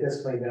need to get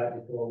this cleaned up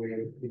before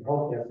we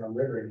hope to have from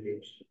River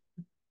engaged.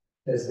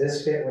 Does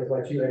this fit with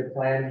what you had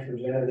planned for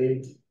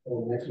Genevieve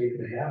over the next week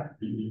and a half?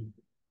 Mhm.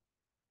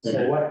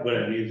 So what, But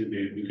it needs to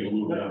be, we can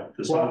move it up.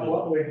 to some of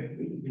what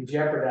would be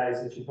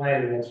jeopardized if you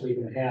planned the next week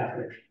and a half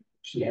if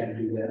she had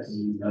to do this?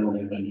 I don't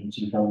think I can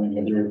see coming,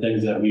 but there were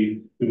things that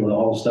we were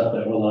all the stuff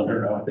that was on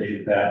her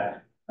update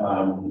that.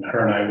 Her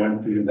and I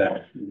went through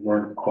that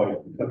weren't quite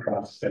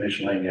across the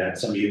finish line yet.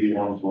 Some easy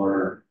ones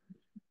were.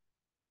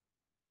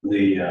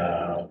 The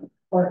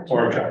org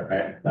chart,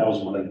 right? That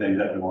was one of the things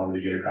that we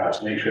wanted to get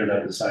across, make sure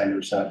that the sign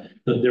was set.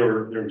 But there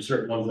were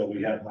certain ones that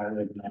we had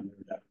highlighted on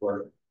there that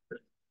were.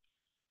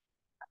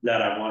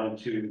 That I wanted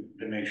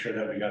to make sure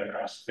that we got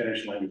across the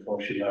finish line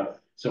before she left,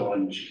 so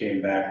when she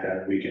came back,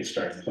 that we could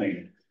start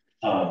cleaning.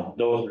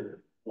 Those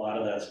are, a lot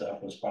of that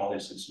stuff was probably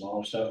some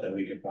smaller stuff that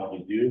we could probably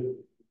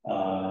do.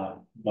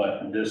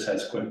 But this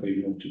has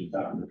quickly moved to the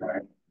top of the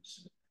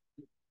priorities.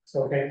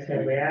 So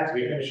can we ask?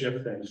 We can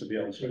shift things to be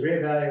able To to,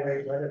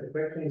 reevaluate whether the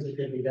quick things that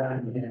could be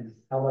done and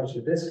how much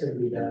of this could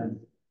be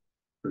done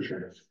for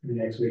sure. in the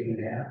next week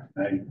and a half.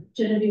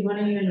 Genevieve, when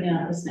are you in the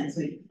office next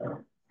week?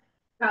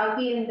 I'll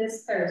be in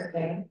this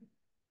Thursday,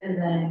 and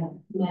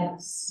then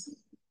next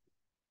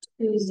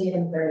Tuesday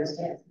and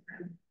Thursday.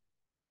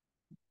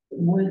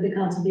 Would the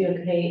council be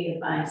okay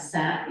if I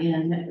sat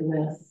in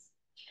with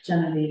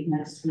Genevieve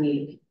next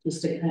week,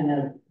 just to kind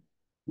of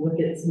look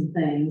at some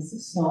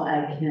things, so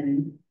I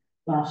can,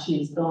 while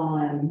she's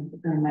gone,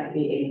 I might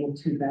be able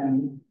to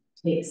then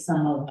take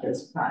some of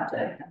this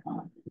project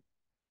on.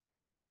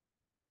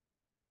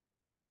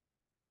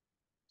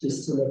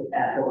 Just to look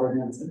at the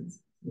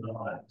ordinances.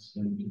 No, it's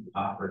going to be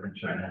awkward and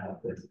trying to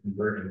help this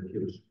conversion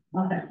too.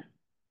 Okay.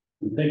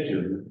 Thank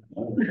you.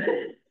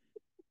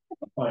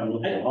 Fine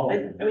with all. I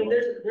mean,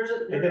 there's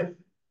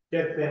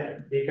Just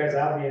that, because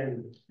I'll be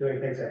in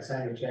doing things like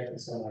signing checks and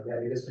stuff like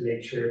that, just to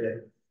make sure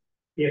that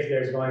if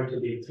there's going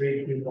to be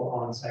 3 people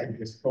on site,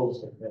 just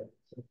post it, that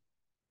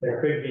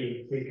there could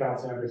be 3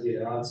 council members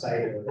either on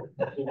site or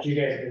what you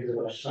guys can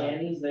do. If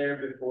Shanny's there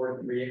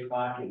before 3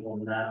 o'clock, it will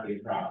not be a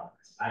problem.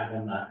 I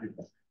will not be.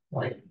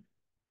 Right.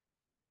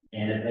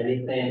 And if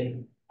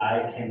anything,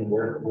 I can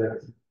work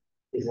with,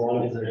 as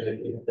long as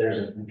if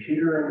there's a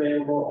computer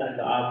available at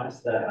the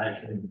office that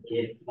I can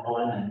get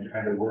on and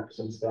try to work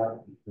some stuff.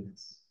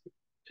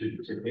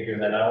 To figure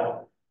that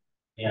out.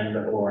 And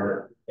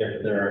or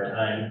if there are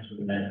times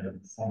when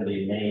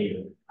somebody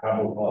may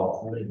probably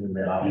call somebody in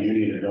that office. You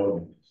need to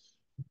know.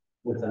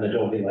 With an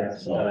Adobe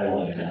license that I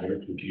want to have. Your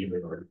computer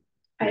or.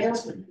 I don't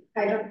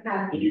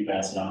have. Did you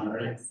pass it on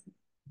already?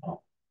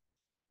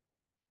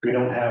 We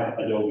don't have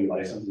Adobe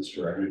licenses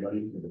for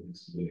everybody.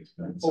 It's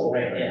expensive. Oh,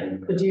 right, yeah.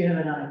 But do you have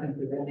it on a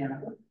computer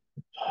now?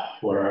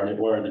 Where are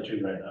the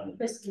 2 right now?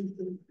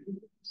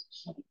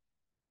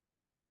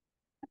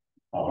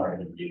 How hard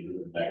would you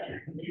do it back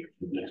here for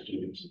the next 2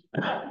 weeks?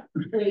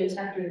 We just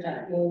have to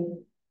reject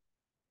the.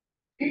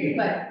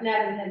 But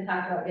Natalie had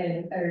talked about getting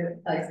a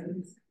 3rd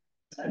license.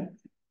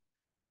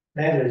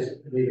 That is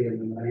leaving in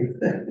the money.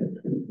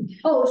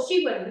 Oh,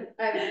 she wouldn't,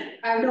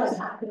 I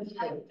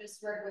would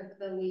just work with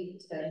the league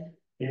to.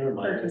 Can you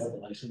remind me what the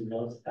license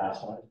was,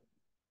 past one?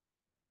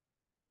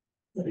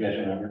 You guys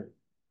remember?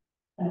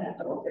 I have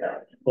to look it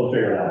up. We'll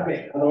figure it out.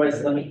 Okay,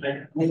 otherwise, let me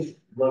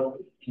look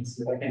and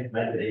see if I can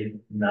find a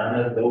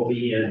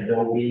non-Adobe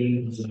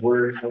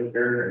word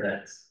maker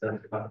that's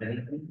about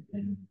anything,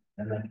 and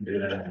I can do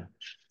that.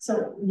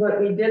 So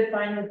what we did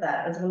find with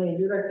that is when you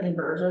do the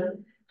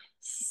conversion,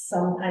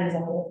 sometimes the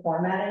whole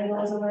formatting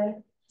goes away.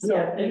 So,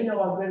 Yeah. you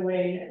know, a good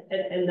way,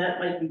 and that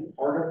might be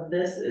part of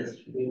this, is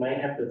we might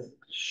have to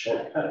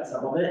shortcut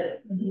some of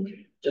it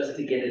just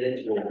to get it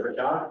into a Word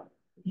doc.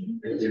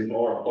 Is it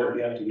more important,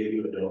 you have to give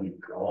you Adobe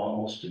Pro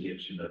almost to get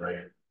you the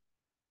right.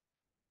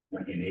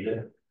 When you need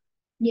it,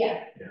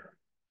 Yeah. Yeah.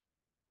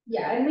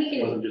 Yeah, and we it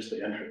can, wasn't just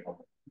the entry.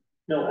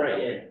 No,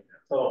 right, yeah,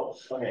 so,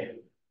 okay.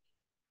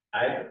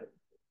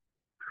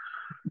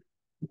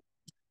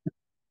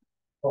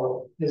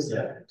 Or is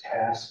that a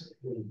task?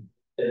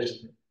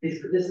 This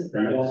is.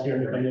 Are you all here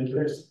to come into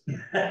this?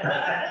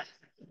 But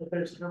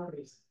there's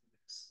companies.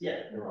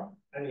 Yeah, you're wrong.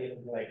 I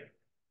mean, like.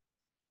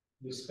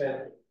 You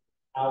spent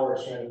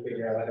hours trying to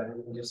figure out,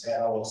 and we just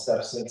had all this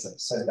stuff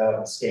sent out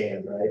and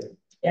scanned, right?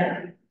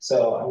 Yeah.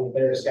 So, I mean,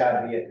 there's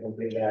gotta be a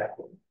company that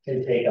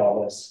can take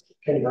all this,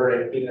 convert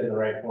it, even in the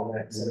right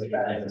format, and send it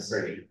back.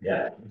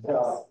 Yeah.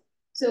 So,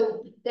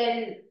 so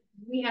then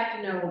we have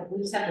to know,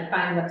 we just have to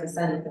find what to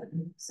send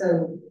them,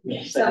 so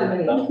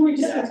somebody. We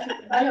just have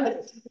to- I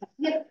know.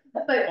 Yep,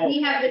 but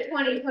we have the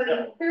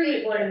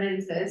 2023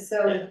 ordinances,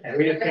 so. And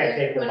we just can't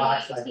take the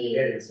box like we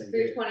did. and say,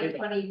 Through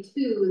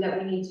 2022 that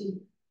we need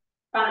to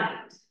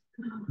find.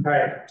 All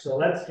right, so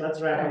let's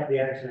wrap up the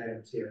action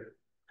items here.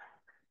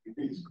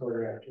 It's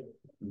 1/4 after.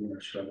 More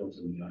struggles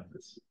in the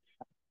office.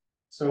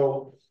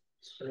 So.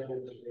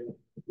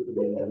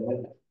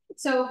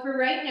 So for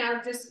right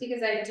now, just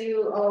because I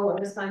do owe a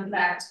response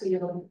back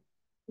to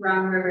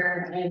Rum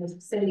River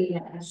and Cindy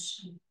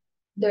Nash,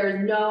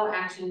 there's no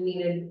action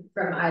needed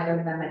from either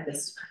of them at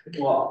this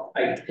time. Well,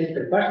 I think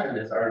the question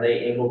is, are they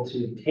able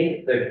to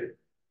take the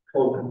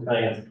code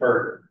compliance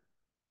part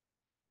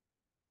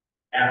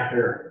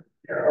after,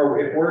 or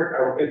if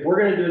we're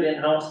gonna do it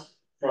in-house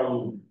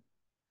from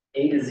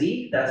A to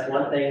Z, that's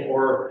one thing,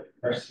 or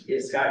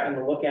is Scott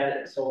gonna look at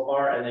it so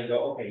far and then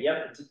go, okay,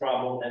 yep, it's a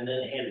problem, and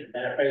then hand it,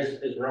 that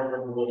is Rum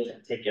River willing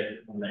to take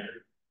it from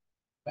there?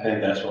 I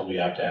think that's what we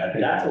have to add.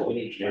 That's what we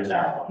need to find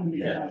out.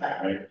 Yeah,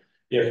 right.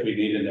 If we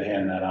needed to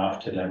hand that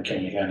off to them,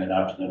 can you hand it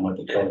off to them with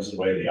the codes the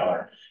way they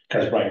are?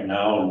 Because right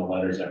now, in the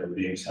letters that were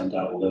being sent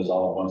out, well, there's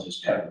all at once is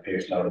cut and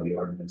paste out of the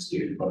ordinance,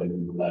 you put it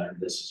in the letter,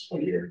 this is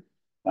what you're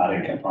not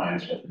in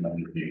compliance with, and then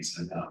you're being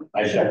sent out.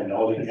 I don't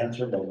know the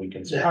answer, but we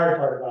can. The hard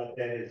part about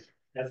that is,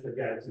 that's what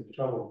got us in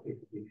trouble,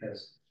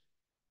 because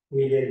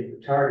we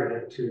didn't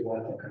target it to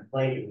what the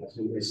complaint was,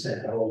 we just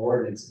sent the whole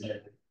ordinance in.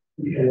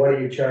 And what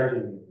are you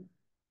charging them?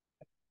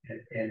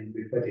 And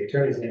we put the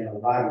attorney's name on the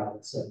bottom of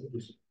it, so it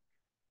was.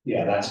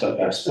 Yeah, that's So a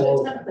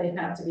template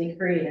have to be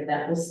created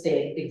that will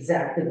state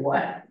exactly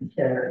what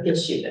their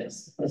issue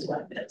is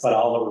what it is. But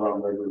all the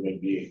Rum River would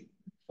be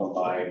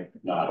combined,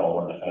 not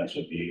all in the fence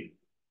would be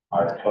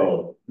our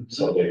code,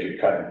 so they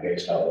could cut and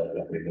paste out of it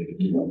if we needed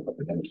to, and put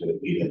them into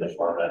either the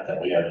format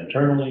that we have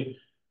internally,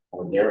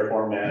 or their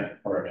format,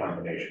 or a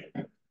combination.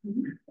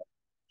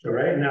 So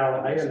right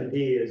now, item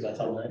D is. That's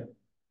all right.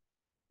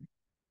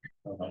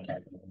 Oh, my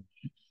God.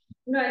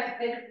 No,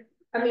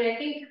 I mean, I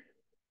think,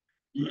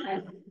 I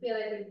feel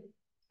like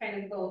we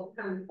kind of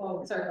come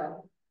full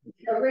circle.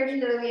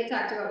 Originally, we had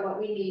talked about what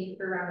we need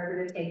for Rum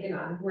River to take it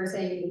on. We're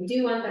saying we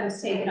do want them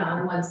to take it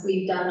on once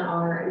we've done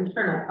our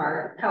internal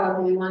part.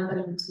 However, we want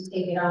them to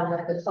take it on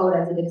with the code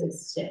as it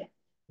exists today.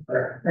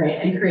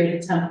 Right, and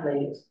create a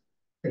template.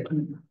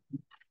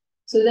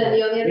 So then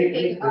the only other We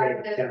thing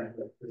are create the, a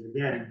template, because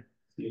again,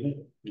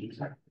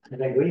 I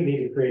think we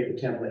need to create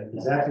the template,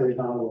 because that's what we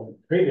found with the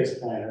previous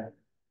planner.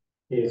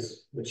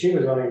 Is what she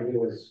was going to do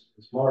was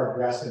more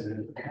aggressive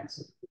than the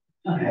council.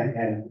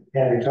 And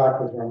having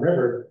talked with Rum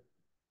River,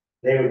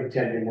 they would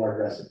tend to be more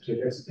aggressive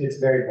too. It's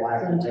very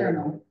black and white.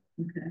 Internal,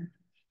 okay.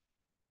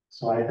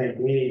 So I think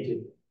we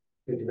need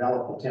to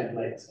develop a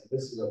template. So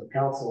this is what the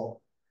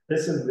council,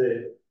 this is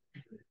the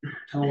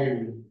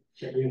tone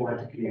that we want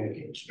to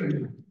communicate.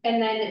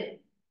 and then,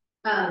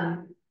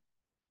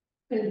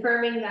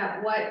 confirming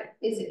that what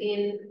is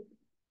in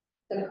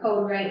the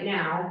code right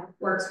now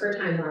works for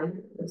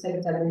timeline. Looks like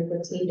it's every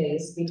 15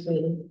 days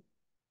between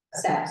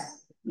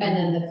steps, and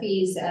then the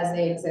fees as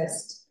they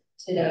exist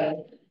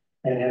today.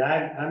 And then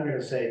I'm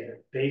gonna say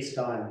that based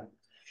on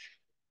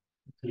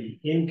the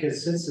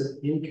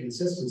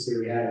inconsistency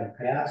we had in the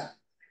past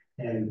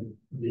and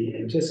the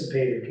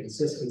anticipated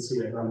consistency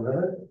of Rum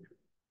River,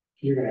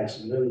 you're gonna have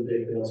some really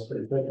big bills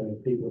pretty quickly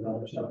if people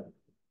don't jump.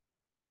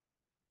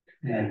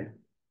 And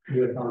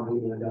you have found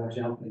people that don't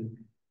jump, and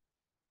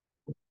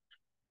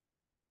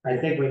I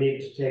think we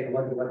need to take a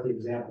look at what the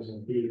examples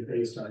would be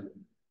based on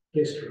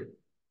history.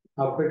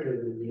 How quickly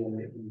we deal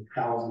in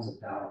thousands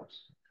of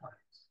dollars.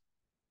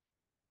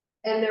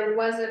 And there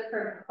was a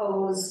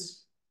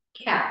proposed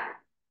cap.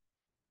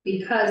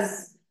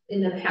 Because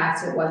in the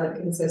past it wasn't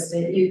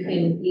consistent, you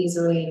can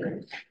easily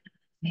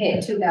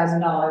hit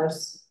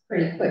 $2,000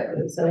 pretty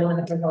quickly. So one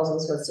of the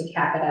proposals was to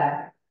cap it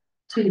at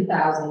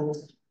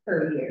 $2,000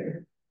 per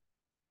year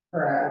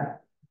for a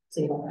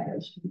single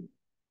violation.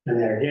 And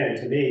there again,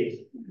 to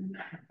me,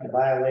 a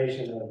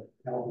violation of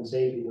health and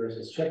safety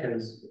versus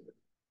chickens,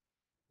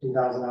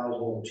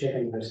 $2,000 worth of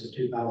chicken versus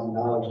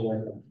 $2,000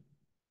 worth of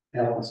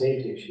health and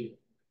safety issue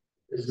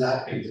is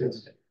not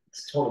consistent.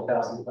 It's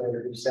 20,000,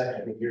 whatever you said,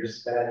 I think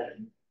years back,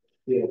 and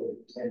you know,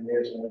 10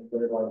 years when I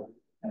put it on.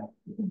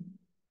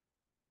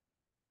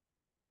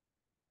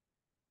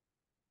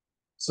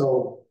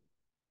 So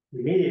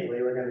immediately,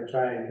 we're gonna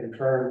try and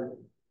confirm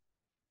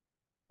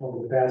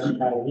over the past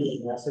 5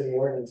 years, our city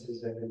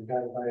ordinances have been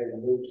codified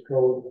and moved to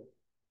code.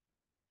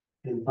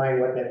 And find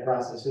what that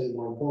process is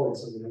going forward,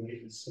 so we don't get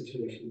in this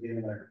situation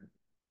again where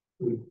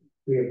we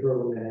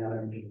approve them and now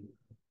everything.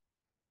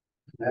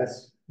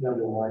 That's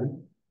number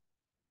one.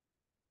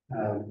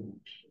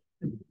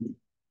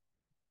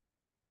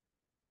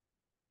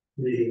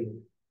 The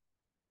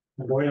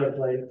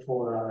boilerplate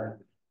for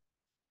our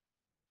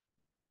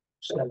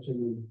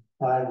section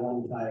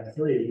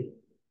 5153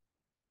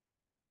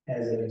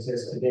 as it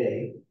exists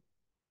today.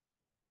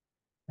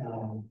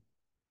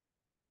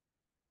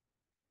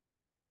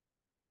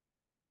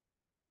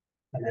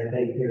 And I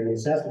think during the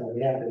assessment,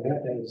 we have to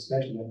have that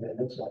discussion what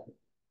that looks like.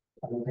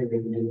 I don't think we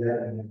can do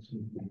that in the next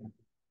meeting.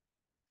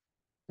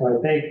 So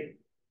I think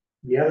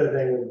the other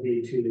thing would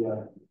be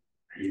to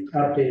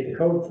update the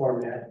code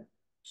format,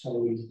 so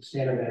we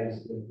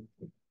standardize the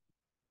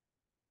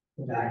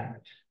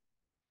document.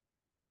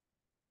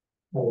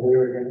 Well,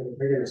 we're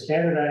gonna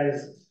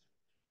standardize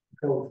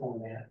the code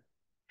format.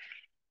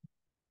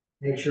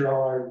 Make sure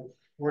all our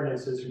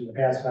ordinances from the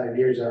past 5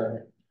 years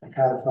are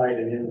codified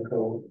and in the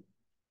code.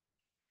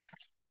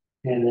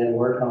 And then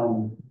work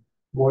on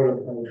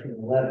boilerplate from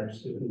the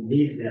letters if we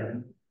need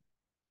them.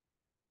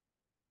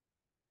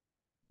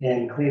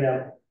 And clean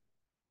up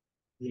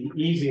the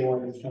easy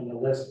ones from the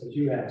list that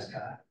you have,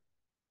 Scott.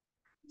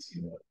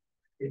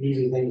 The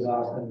easy things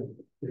off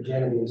the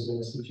Genevieve's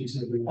list, which you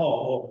said we.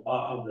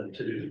 Of the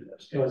to-do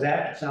list. So does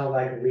that sound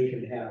like we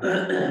can have?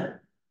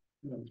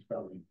 It's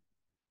probably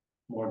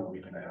more than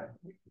we can have.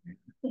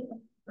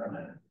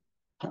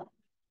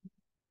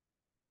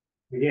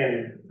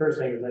 Again, first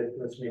thing is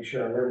let's make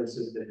sure our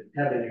ordinances that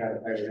have been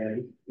codified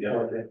already. Yeah.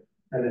 Or that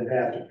have been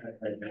passed or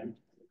codified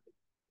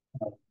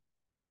now.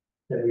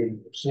 That we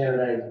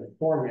standardize the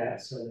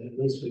format, so that at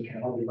least we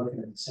can all be looking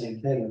at the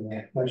same thing and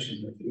have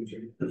questions in the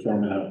future. The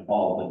format of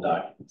all the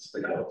documents,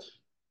 the codes.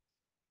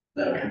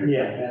 That-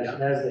 Yeah,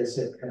 as they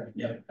sit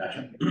currently. Yep,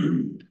 gotcha.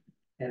 And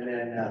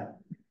then,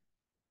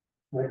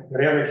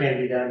 whatever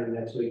can be done in the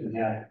next week and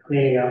have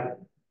cleaning up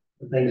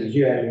the things that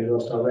you have in your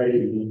list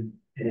already, and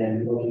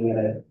then looking at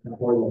it in a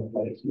formal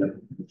place.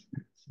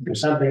 There's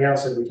something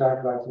else that we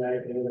talked about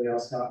tonight, anybody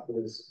else thought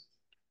was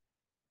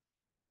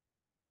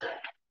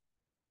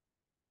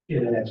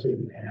in the next week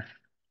and a half.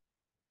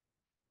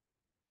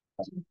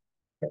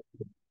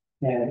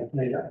 And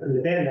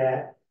within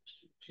that,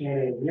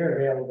 Shannon, if you're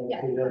available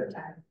Yeah, to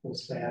the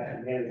staff,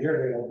 and then if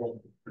you're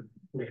available,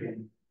 we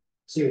can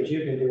see what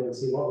you can do and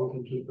see what we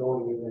can keep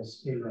going in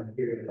this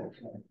period of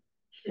time.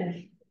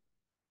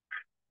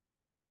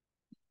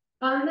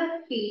 On the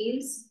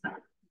fees,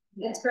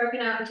 it's broken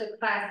out into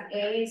class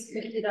A is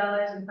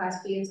 $50 and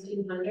class B is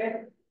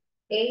 $200.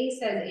 A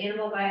says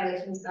animal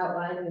violations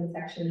outlined in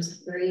sections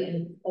 3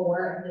 and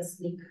 4 of the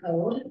city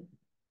code.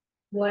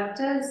 What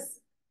does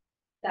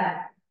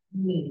that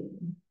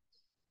mean?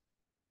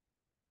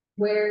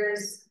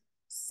 Where's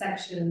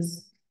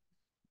sections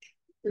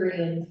 3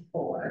 and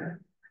 4?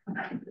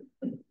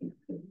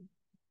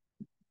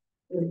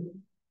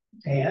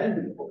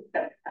 And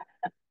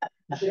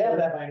you should have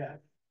that by now.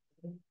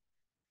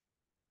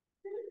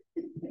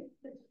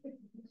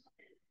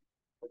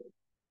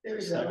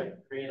 There's a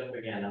bring it up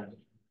again.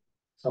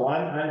 So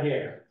I'm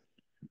here.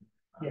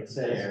 It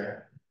says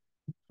There.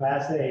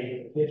 class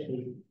A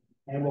 50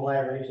 animal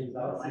violations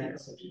outlined.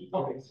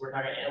 Oh, we're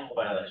talking animal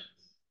violations.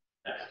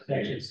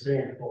 Sections 3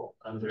 and 4.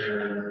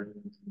 Under.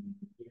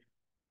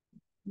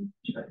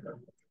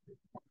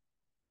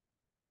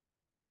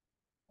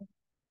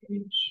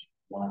 Page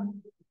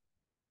 1.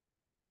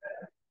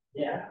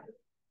 Yeah.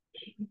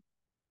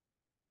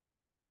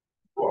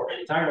 Or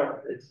it's talking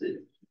about,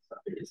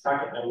 it's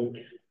talking, I'm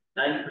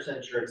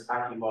 90% sure it's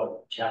talking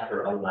about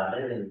chapter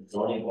 11 in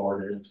zoning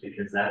ordinance,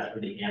 because that's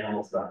where the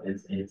animal stuff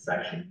is in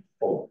section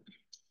 4.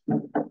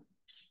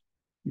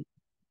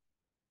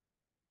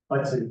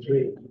 What's in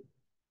 3?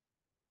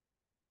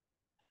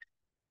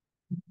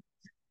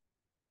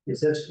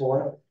 Is this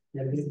 4?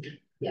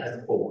 Yeah,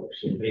 4.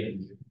 So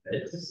maybe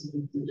it's supposed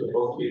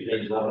to be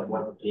page 11,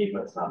 1 page,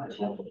 but it's not page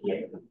 1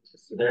 page.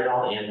 So they're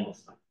all the animal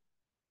stuff.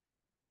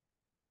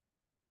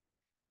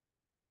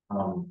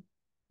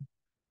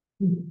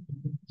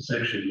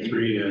 Section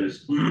 3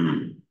 is.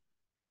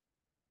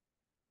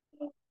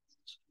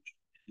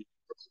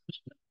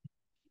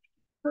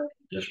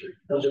 District.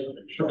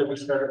 Should we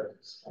start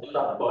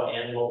talk about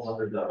animals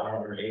under the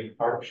RA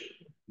part?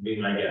 Be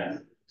my guess.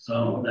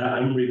 So that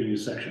I'm reading you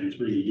section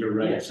 3, you're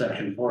right, Yeah.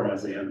 section 4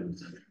 has the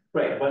animals in it.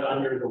 Right, but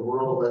under the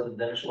rural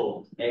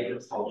residential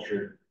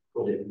agriculture,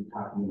 could it be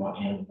talking about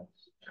animals?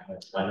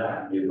 Let's find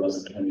out. It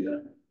wasn't telling me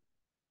that.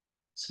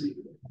 See.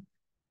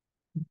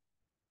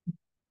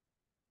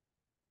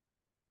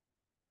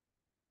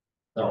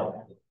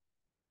 So.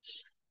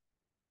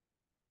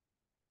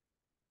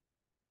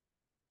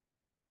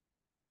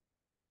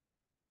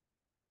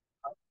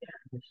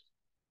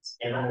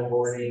 Animal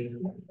boarding,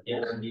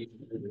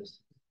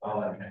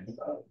 all that kind of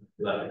stuff.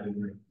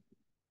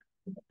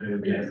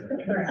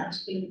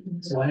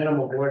 So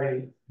animal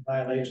boarding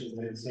violations,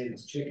 they say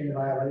it's chicken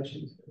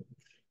violations.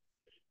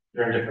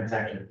 They're in different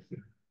sections.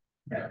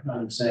 Yeah,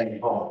 I'm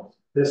saying, Oh,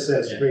 this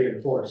says 3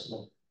 and 4,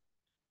 so.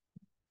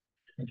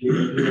 If you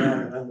have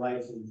an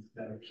unlicensed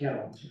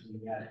kennel,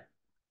 you got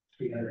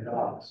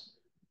 $300.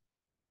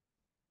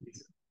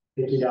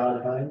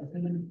 $50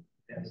 fine?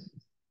 Yes.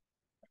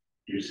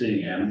 You're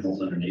seeing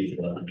animals underneath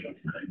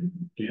 1129.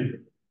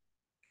 Jim?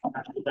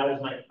 that was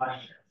my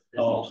question.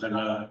 Oh, and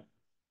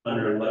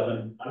under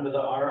 11, Under the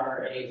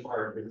RRA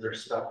part, is there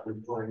stuff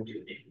referring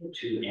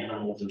to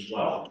animals as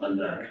well? And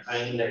the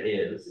kind that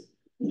is.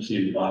 you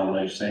see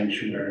wildlife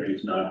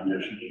sanctuaries, not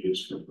conditional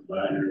use for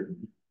provider.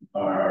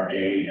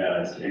 RRA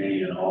has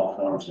any and all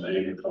forms of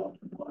agriculture.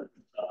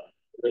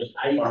 There's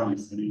Farming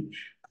footage.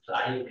 the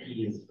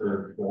IEP is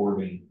for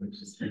boarding,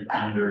 which is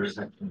under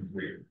section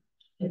 3.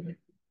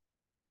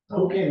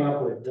 Who came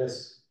up with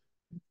this?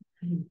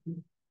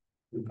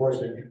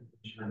 Enforcement.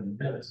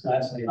 It's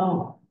last name.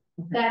 Oh.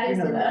 That is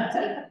in that.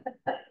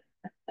 the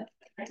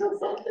I told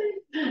something.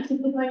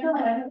 Oh my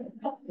God.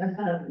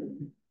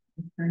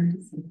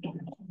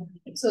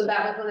 So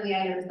that was one of the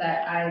items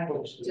that I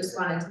just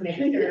wanted to make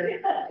sure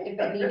if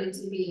it needed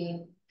to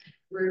be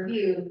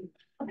reviewed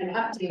and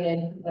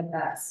updated, that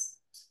that's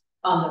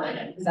on the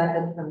right, because that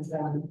then comes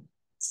down.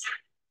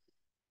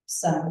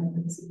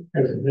 Some.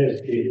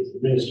 There's the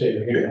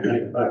administrator here,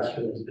 $90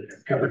 for the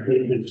covered the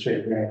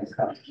administrator grant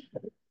cost.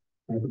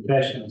 And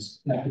professionals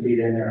have to be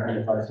there,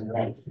 $100 an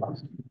hour.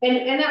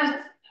 And that was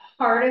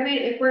part of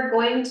it. If we're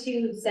going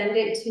to send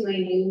it to a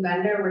new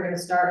vendor, we're gonna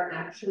start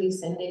actually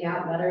sending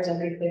out letters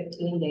every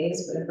 15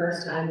 days for the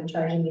first time and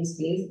charging these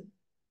fees.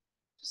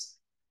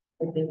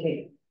 I think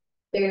it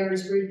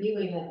bears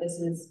reviewing that this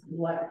is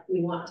what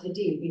we want to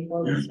do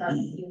before we start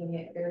doing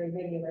it very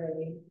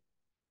regularly.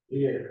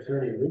 Yeah,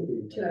 attorney would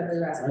be. To every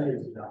resident.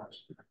 Hundreds of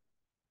dollars.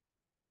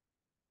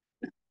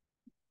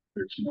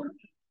 Hurts more.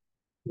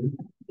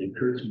 It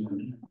hurts more.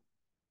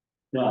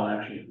 Well,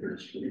 actually, it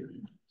hurts for you.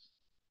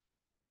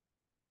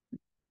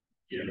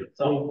 Yeah,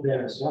 So,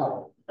 there as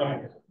well.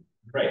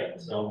 Right,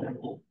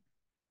 so.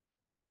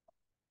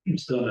 I'm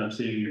still not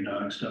seeing your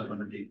dog stuff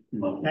underneath.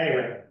 Level.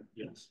 Anyway,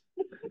 Yes.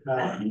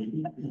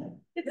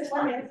 It's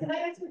for me, can I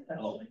ask you a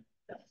Oh, question?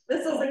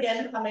 This is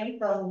again coming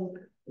from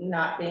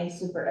not being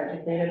super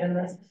educated in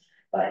this,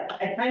 but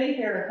I kind of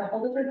hear a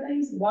couple different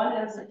things. One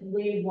is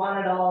we want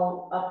it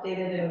all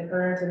updated and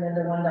current and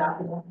into one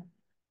document.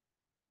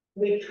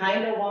 We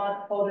kind of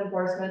want code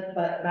enforcement,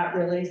 but not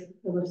really,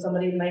 because if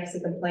somebody makes a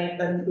complaint,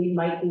 then we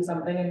might do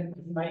something and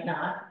we might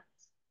not.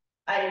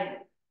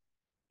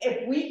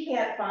 If we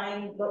can't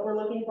find what we're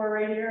looking for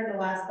right here in the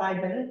last 5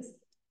 minutes,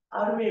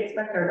 how do we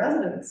expect our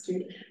residents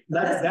to?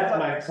 that's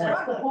my point.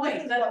 That's the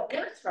point, that's what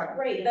we're struggling.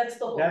 Right, that's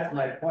the whole. That's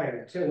my point,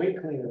 until we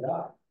clean it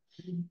up.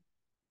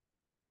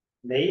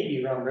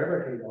 Maybe Rum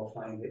River can go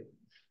find it,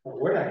 but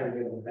we're not gonna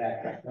be able to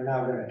back up, we're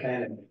not gonna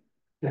kind of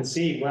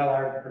concede, well,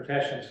 our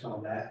professionals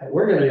found that, but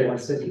we're gonna be the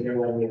ones sitting here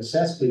when we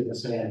assess people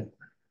saying,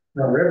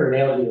 Rum River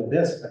nailed you with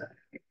this, but.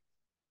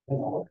 You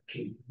know,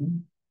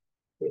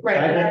 Right,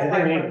 and that's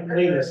why I we're- think we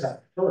clean this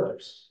up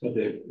first. But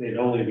they'd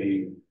only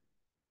be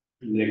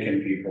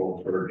nicking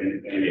people for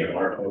any of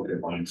our code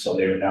compliance, so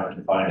they would have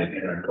to find it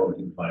in our code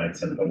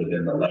compliance and put it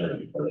in the letter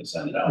before they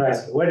send it out. Right,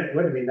 wouldn't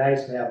it be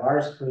nice to have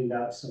ours cleaned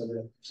up so that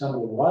if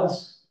somebody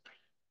was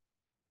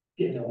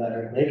getting a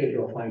letter, they could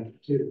go find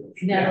it too.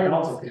 Yeah,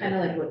 also it's could- kind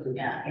of like what,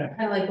 yeah,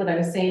 kind of like what I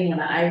was saying when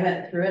I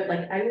went through it,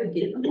 like I would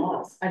get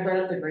lost. I brought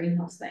up the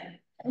greenhouse thing.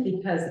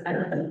 Because I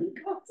don't know.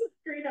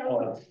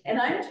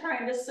 And I'm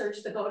trying to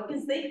search the code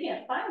because they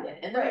can't find it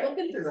and they're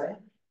looking through it.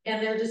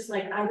 And they're just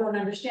like, I don't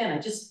understand. I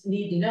just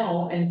need to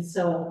know. And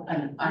so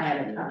I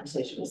had a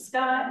conversation with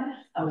Scott.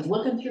 I was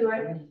looking through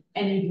it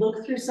and you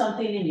look through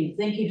something and you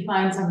think you'd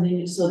find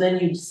something. So then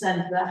you'd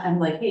send that. I'm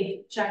like,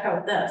 hey, check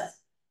out this.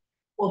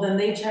 Well, then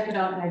they check it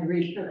out and I'd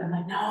read through it. I'm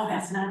like, no,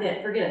 that's not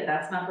it. Forget it.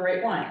 That's not the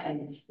right one.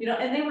 And, you know,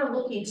 and they were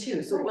looking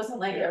too. So it wasn't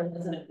like I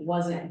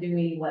wasn't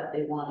doing what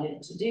they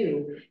wanted to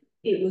do.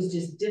 It was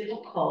just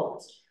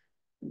difficult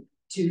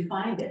to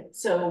find it.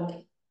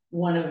 So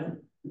one of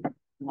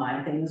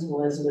my things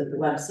was with the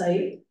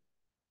website.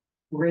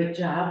 Great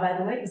job, by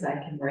the way, because I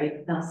can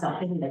write down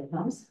something that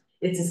comes.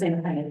 It's the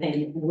same kind of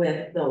thing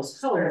with those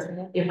colors.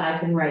 If I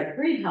can write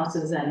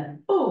greenhouses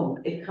and boom,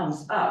 it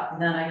comes up,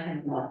 then I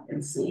can look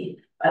and see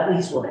at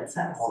least what it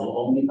says.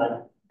 Only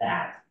like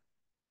that.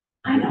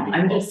 I know,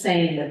 I'm just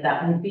saying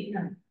that would be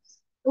nice.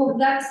 Well,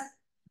 that's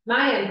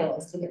my end goal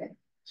is to get it.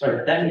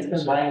 Sorry, that means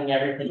combining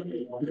everything.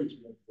 We wanted to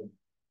make them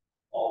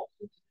all.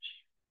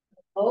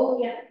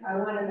 Oh, yeah, I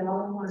want it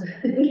all in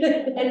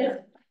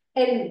one.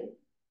 And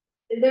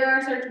there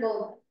are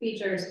searchable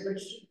features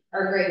which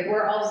are great.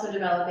 We're also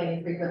developing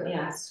a frequently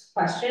asked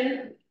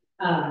question,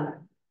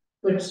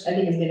 which I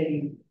think is gonna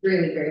be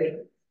really great.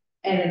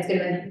 And it's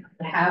gonna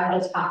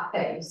have the top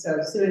thing. So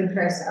Sue and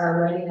Chris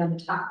are writing on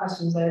the top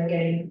questions that are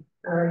getting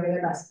on a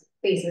regular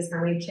basis.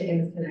 How many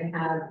chickens can I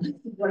have?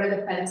 What are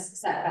the fence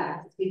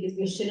setbacks? Because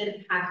we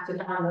shouldn't have to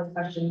find those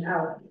questions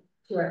out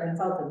to our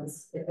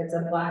consultants if it's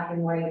a black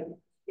and white.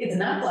 It's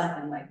not black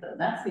and white though,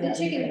 that's the The other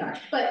chicken thing. are,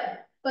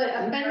 but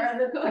a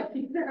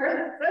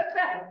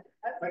fence.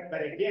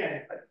 But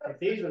again, if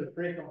these are the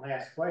frequently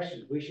asked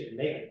questions, we should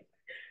make it.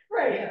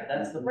 Right, Yeah,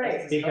 that's the.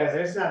 Right. Because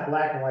it's not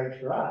black and white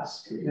for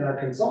us, you know, our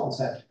consultants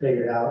have to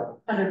figure it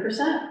out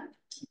 100%.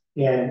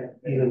 and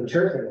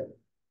interpret it.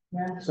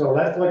 Yeah. So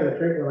let's look at the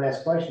frequently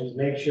asked questions,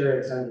 make sure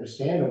it's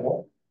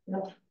understandable.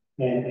 Yep.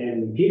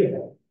 And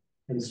repeatable,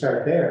 and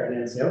start there, and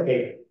then say,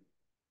 okay.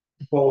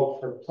 Both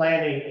for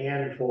planning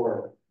and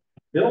for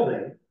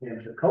building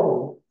and for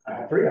code,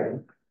 all three of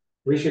them,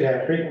 we should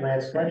have frequently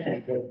asked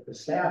questions that the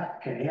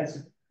staff can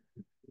answer.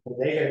 If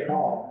they get a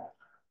call,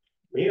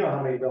 we know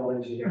how many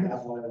buildings you can have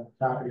on a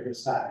property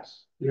this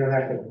size. You don't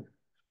have to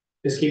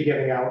just keep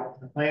giving out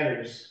the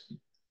planners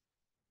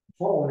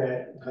phone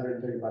at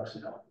 $130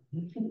 an hour.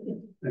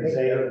 They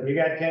say, "Look, you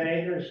got 10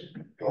 acres,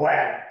 go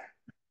at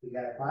it. You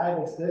got 5,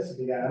 it's this, if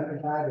you got under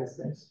 5, it's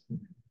this."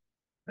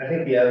 I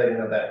think the other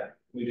thing that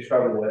we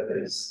struggle with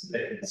is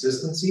the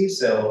consistency,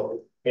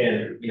 so,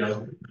 and, you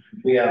know,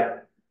 we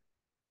have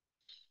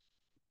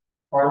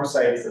farm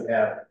sites that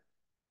have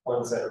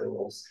one set of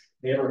rules,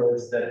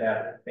 neighborhoods that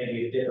have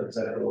maybe a different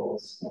set of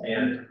rules,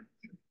 and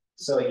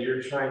so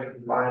you're trying to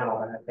combine all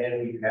that,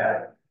 and we've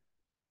had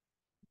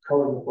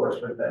code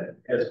enforcement that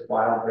has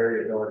wild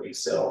variability,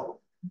 so.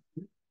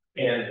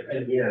 And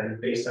again,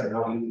 based on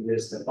how easy it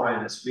is to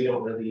find this, we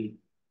don't really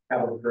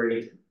have a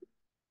great.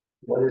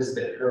 What is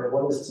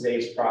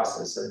today's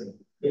process? And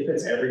if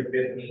it's every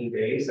 15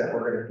 days that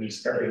we're gonna be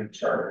starting to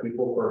charge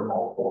people for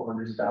multiple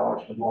hundreds of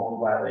dollars for multiple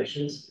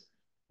violations,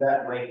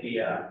 that might be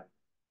a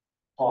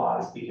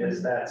pause,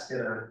 because that's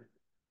gonna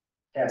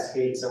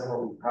cascade somewhere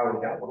we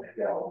probably don't want to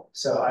go.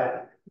 So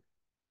I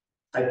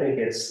think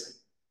it's,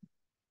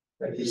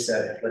 like you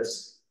said,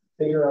 let's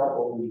figure out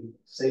what we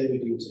say we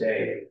do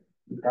today.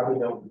 We probably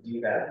don't do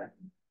that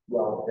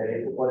well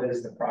today, but what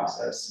is the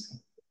process?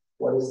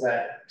 What is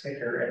that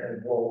ticker, and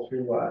then roll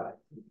through, all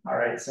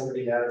right,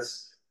 somebody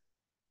has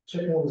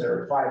chickens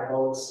or 5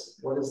 goats,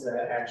 what is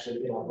that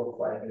actually gonna look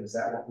like, and is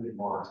that what we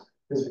want?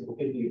 Because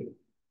if you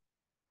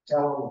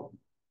tell them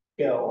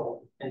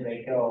go, and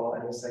they go,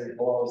 and this thing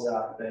blows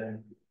up,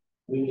 then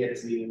we get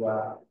to,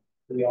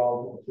 we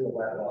all feel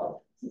that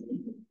love.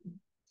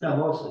 No,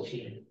 mostly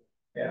cheating.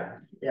 Yeah,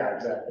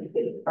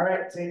 exactly. All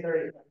right, it's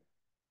 8:30.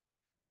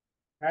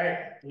 All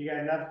right, you got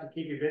enough to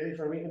keep you busy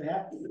for a week and a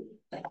half?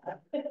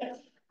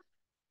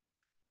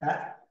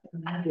 Yeah.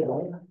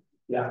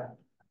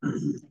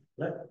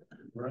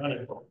 We're on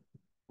it.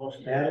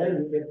 Most badly,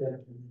 we get to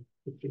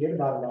forget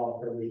about it all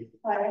for a week.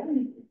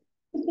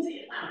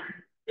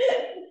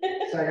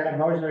 So I got a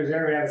motion to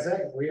reserve, we have a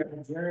second, we are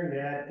adjourned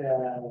at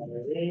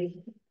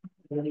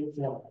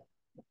 8:24.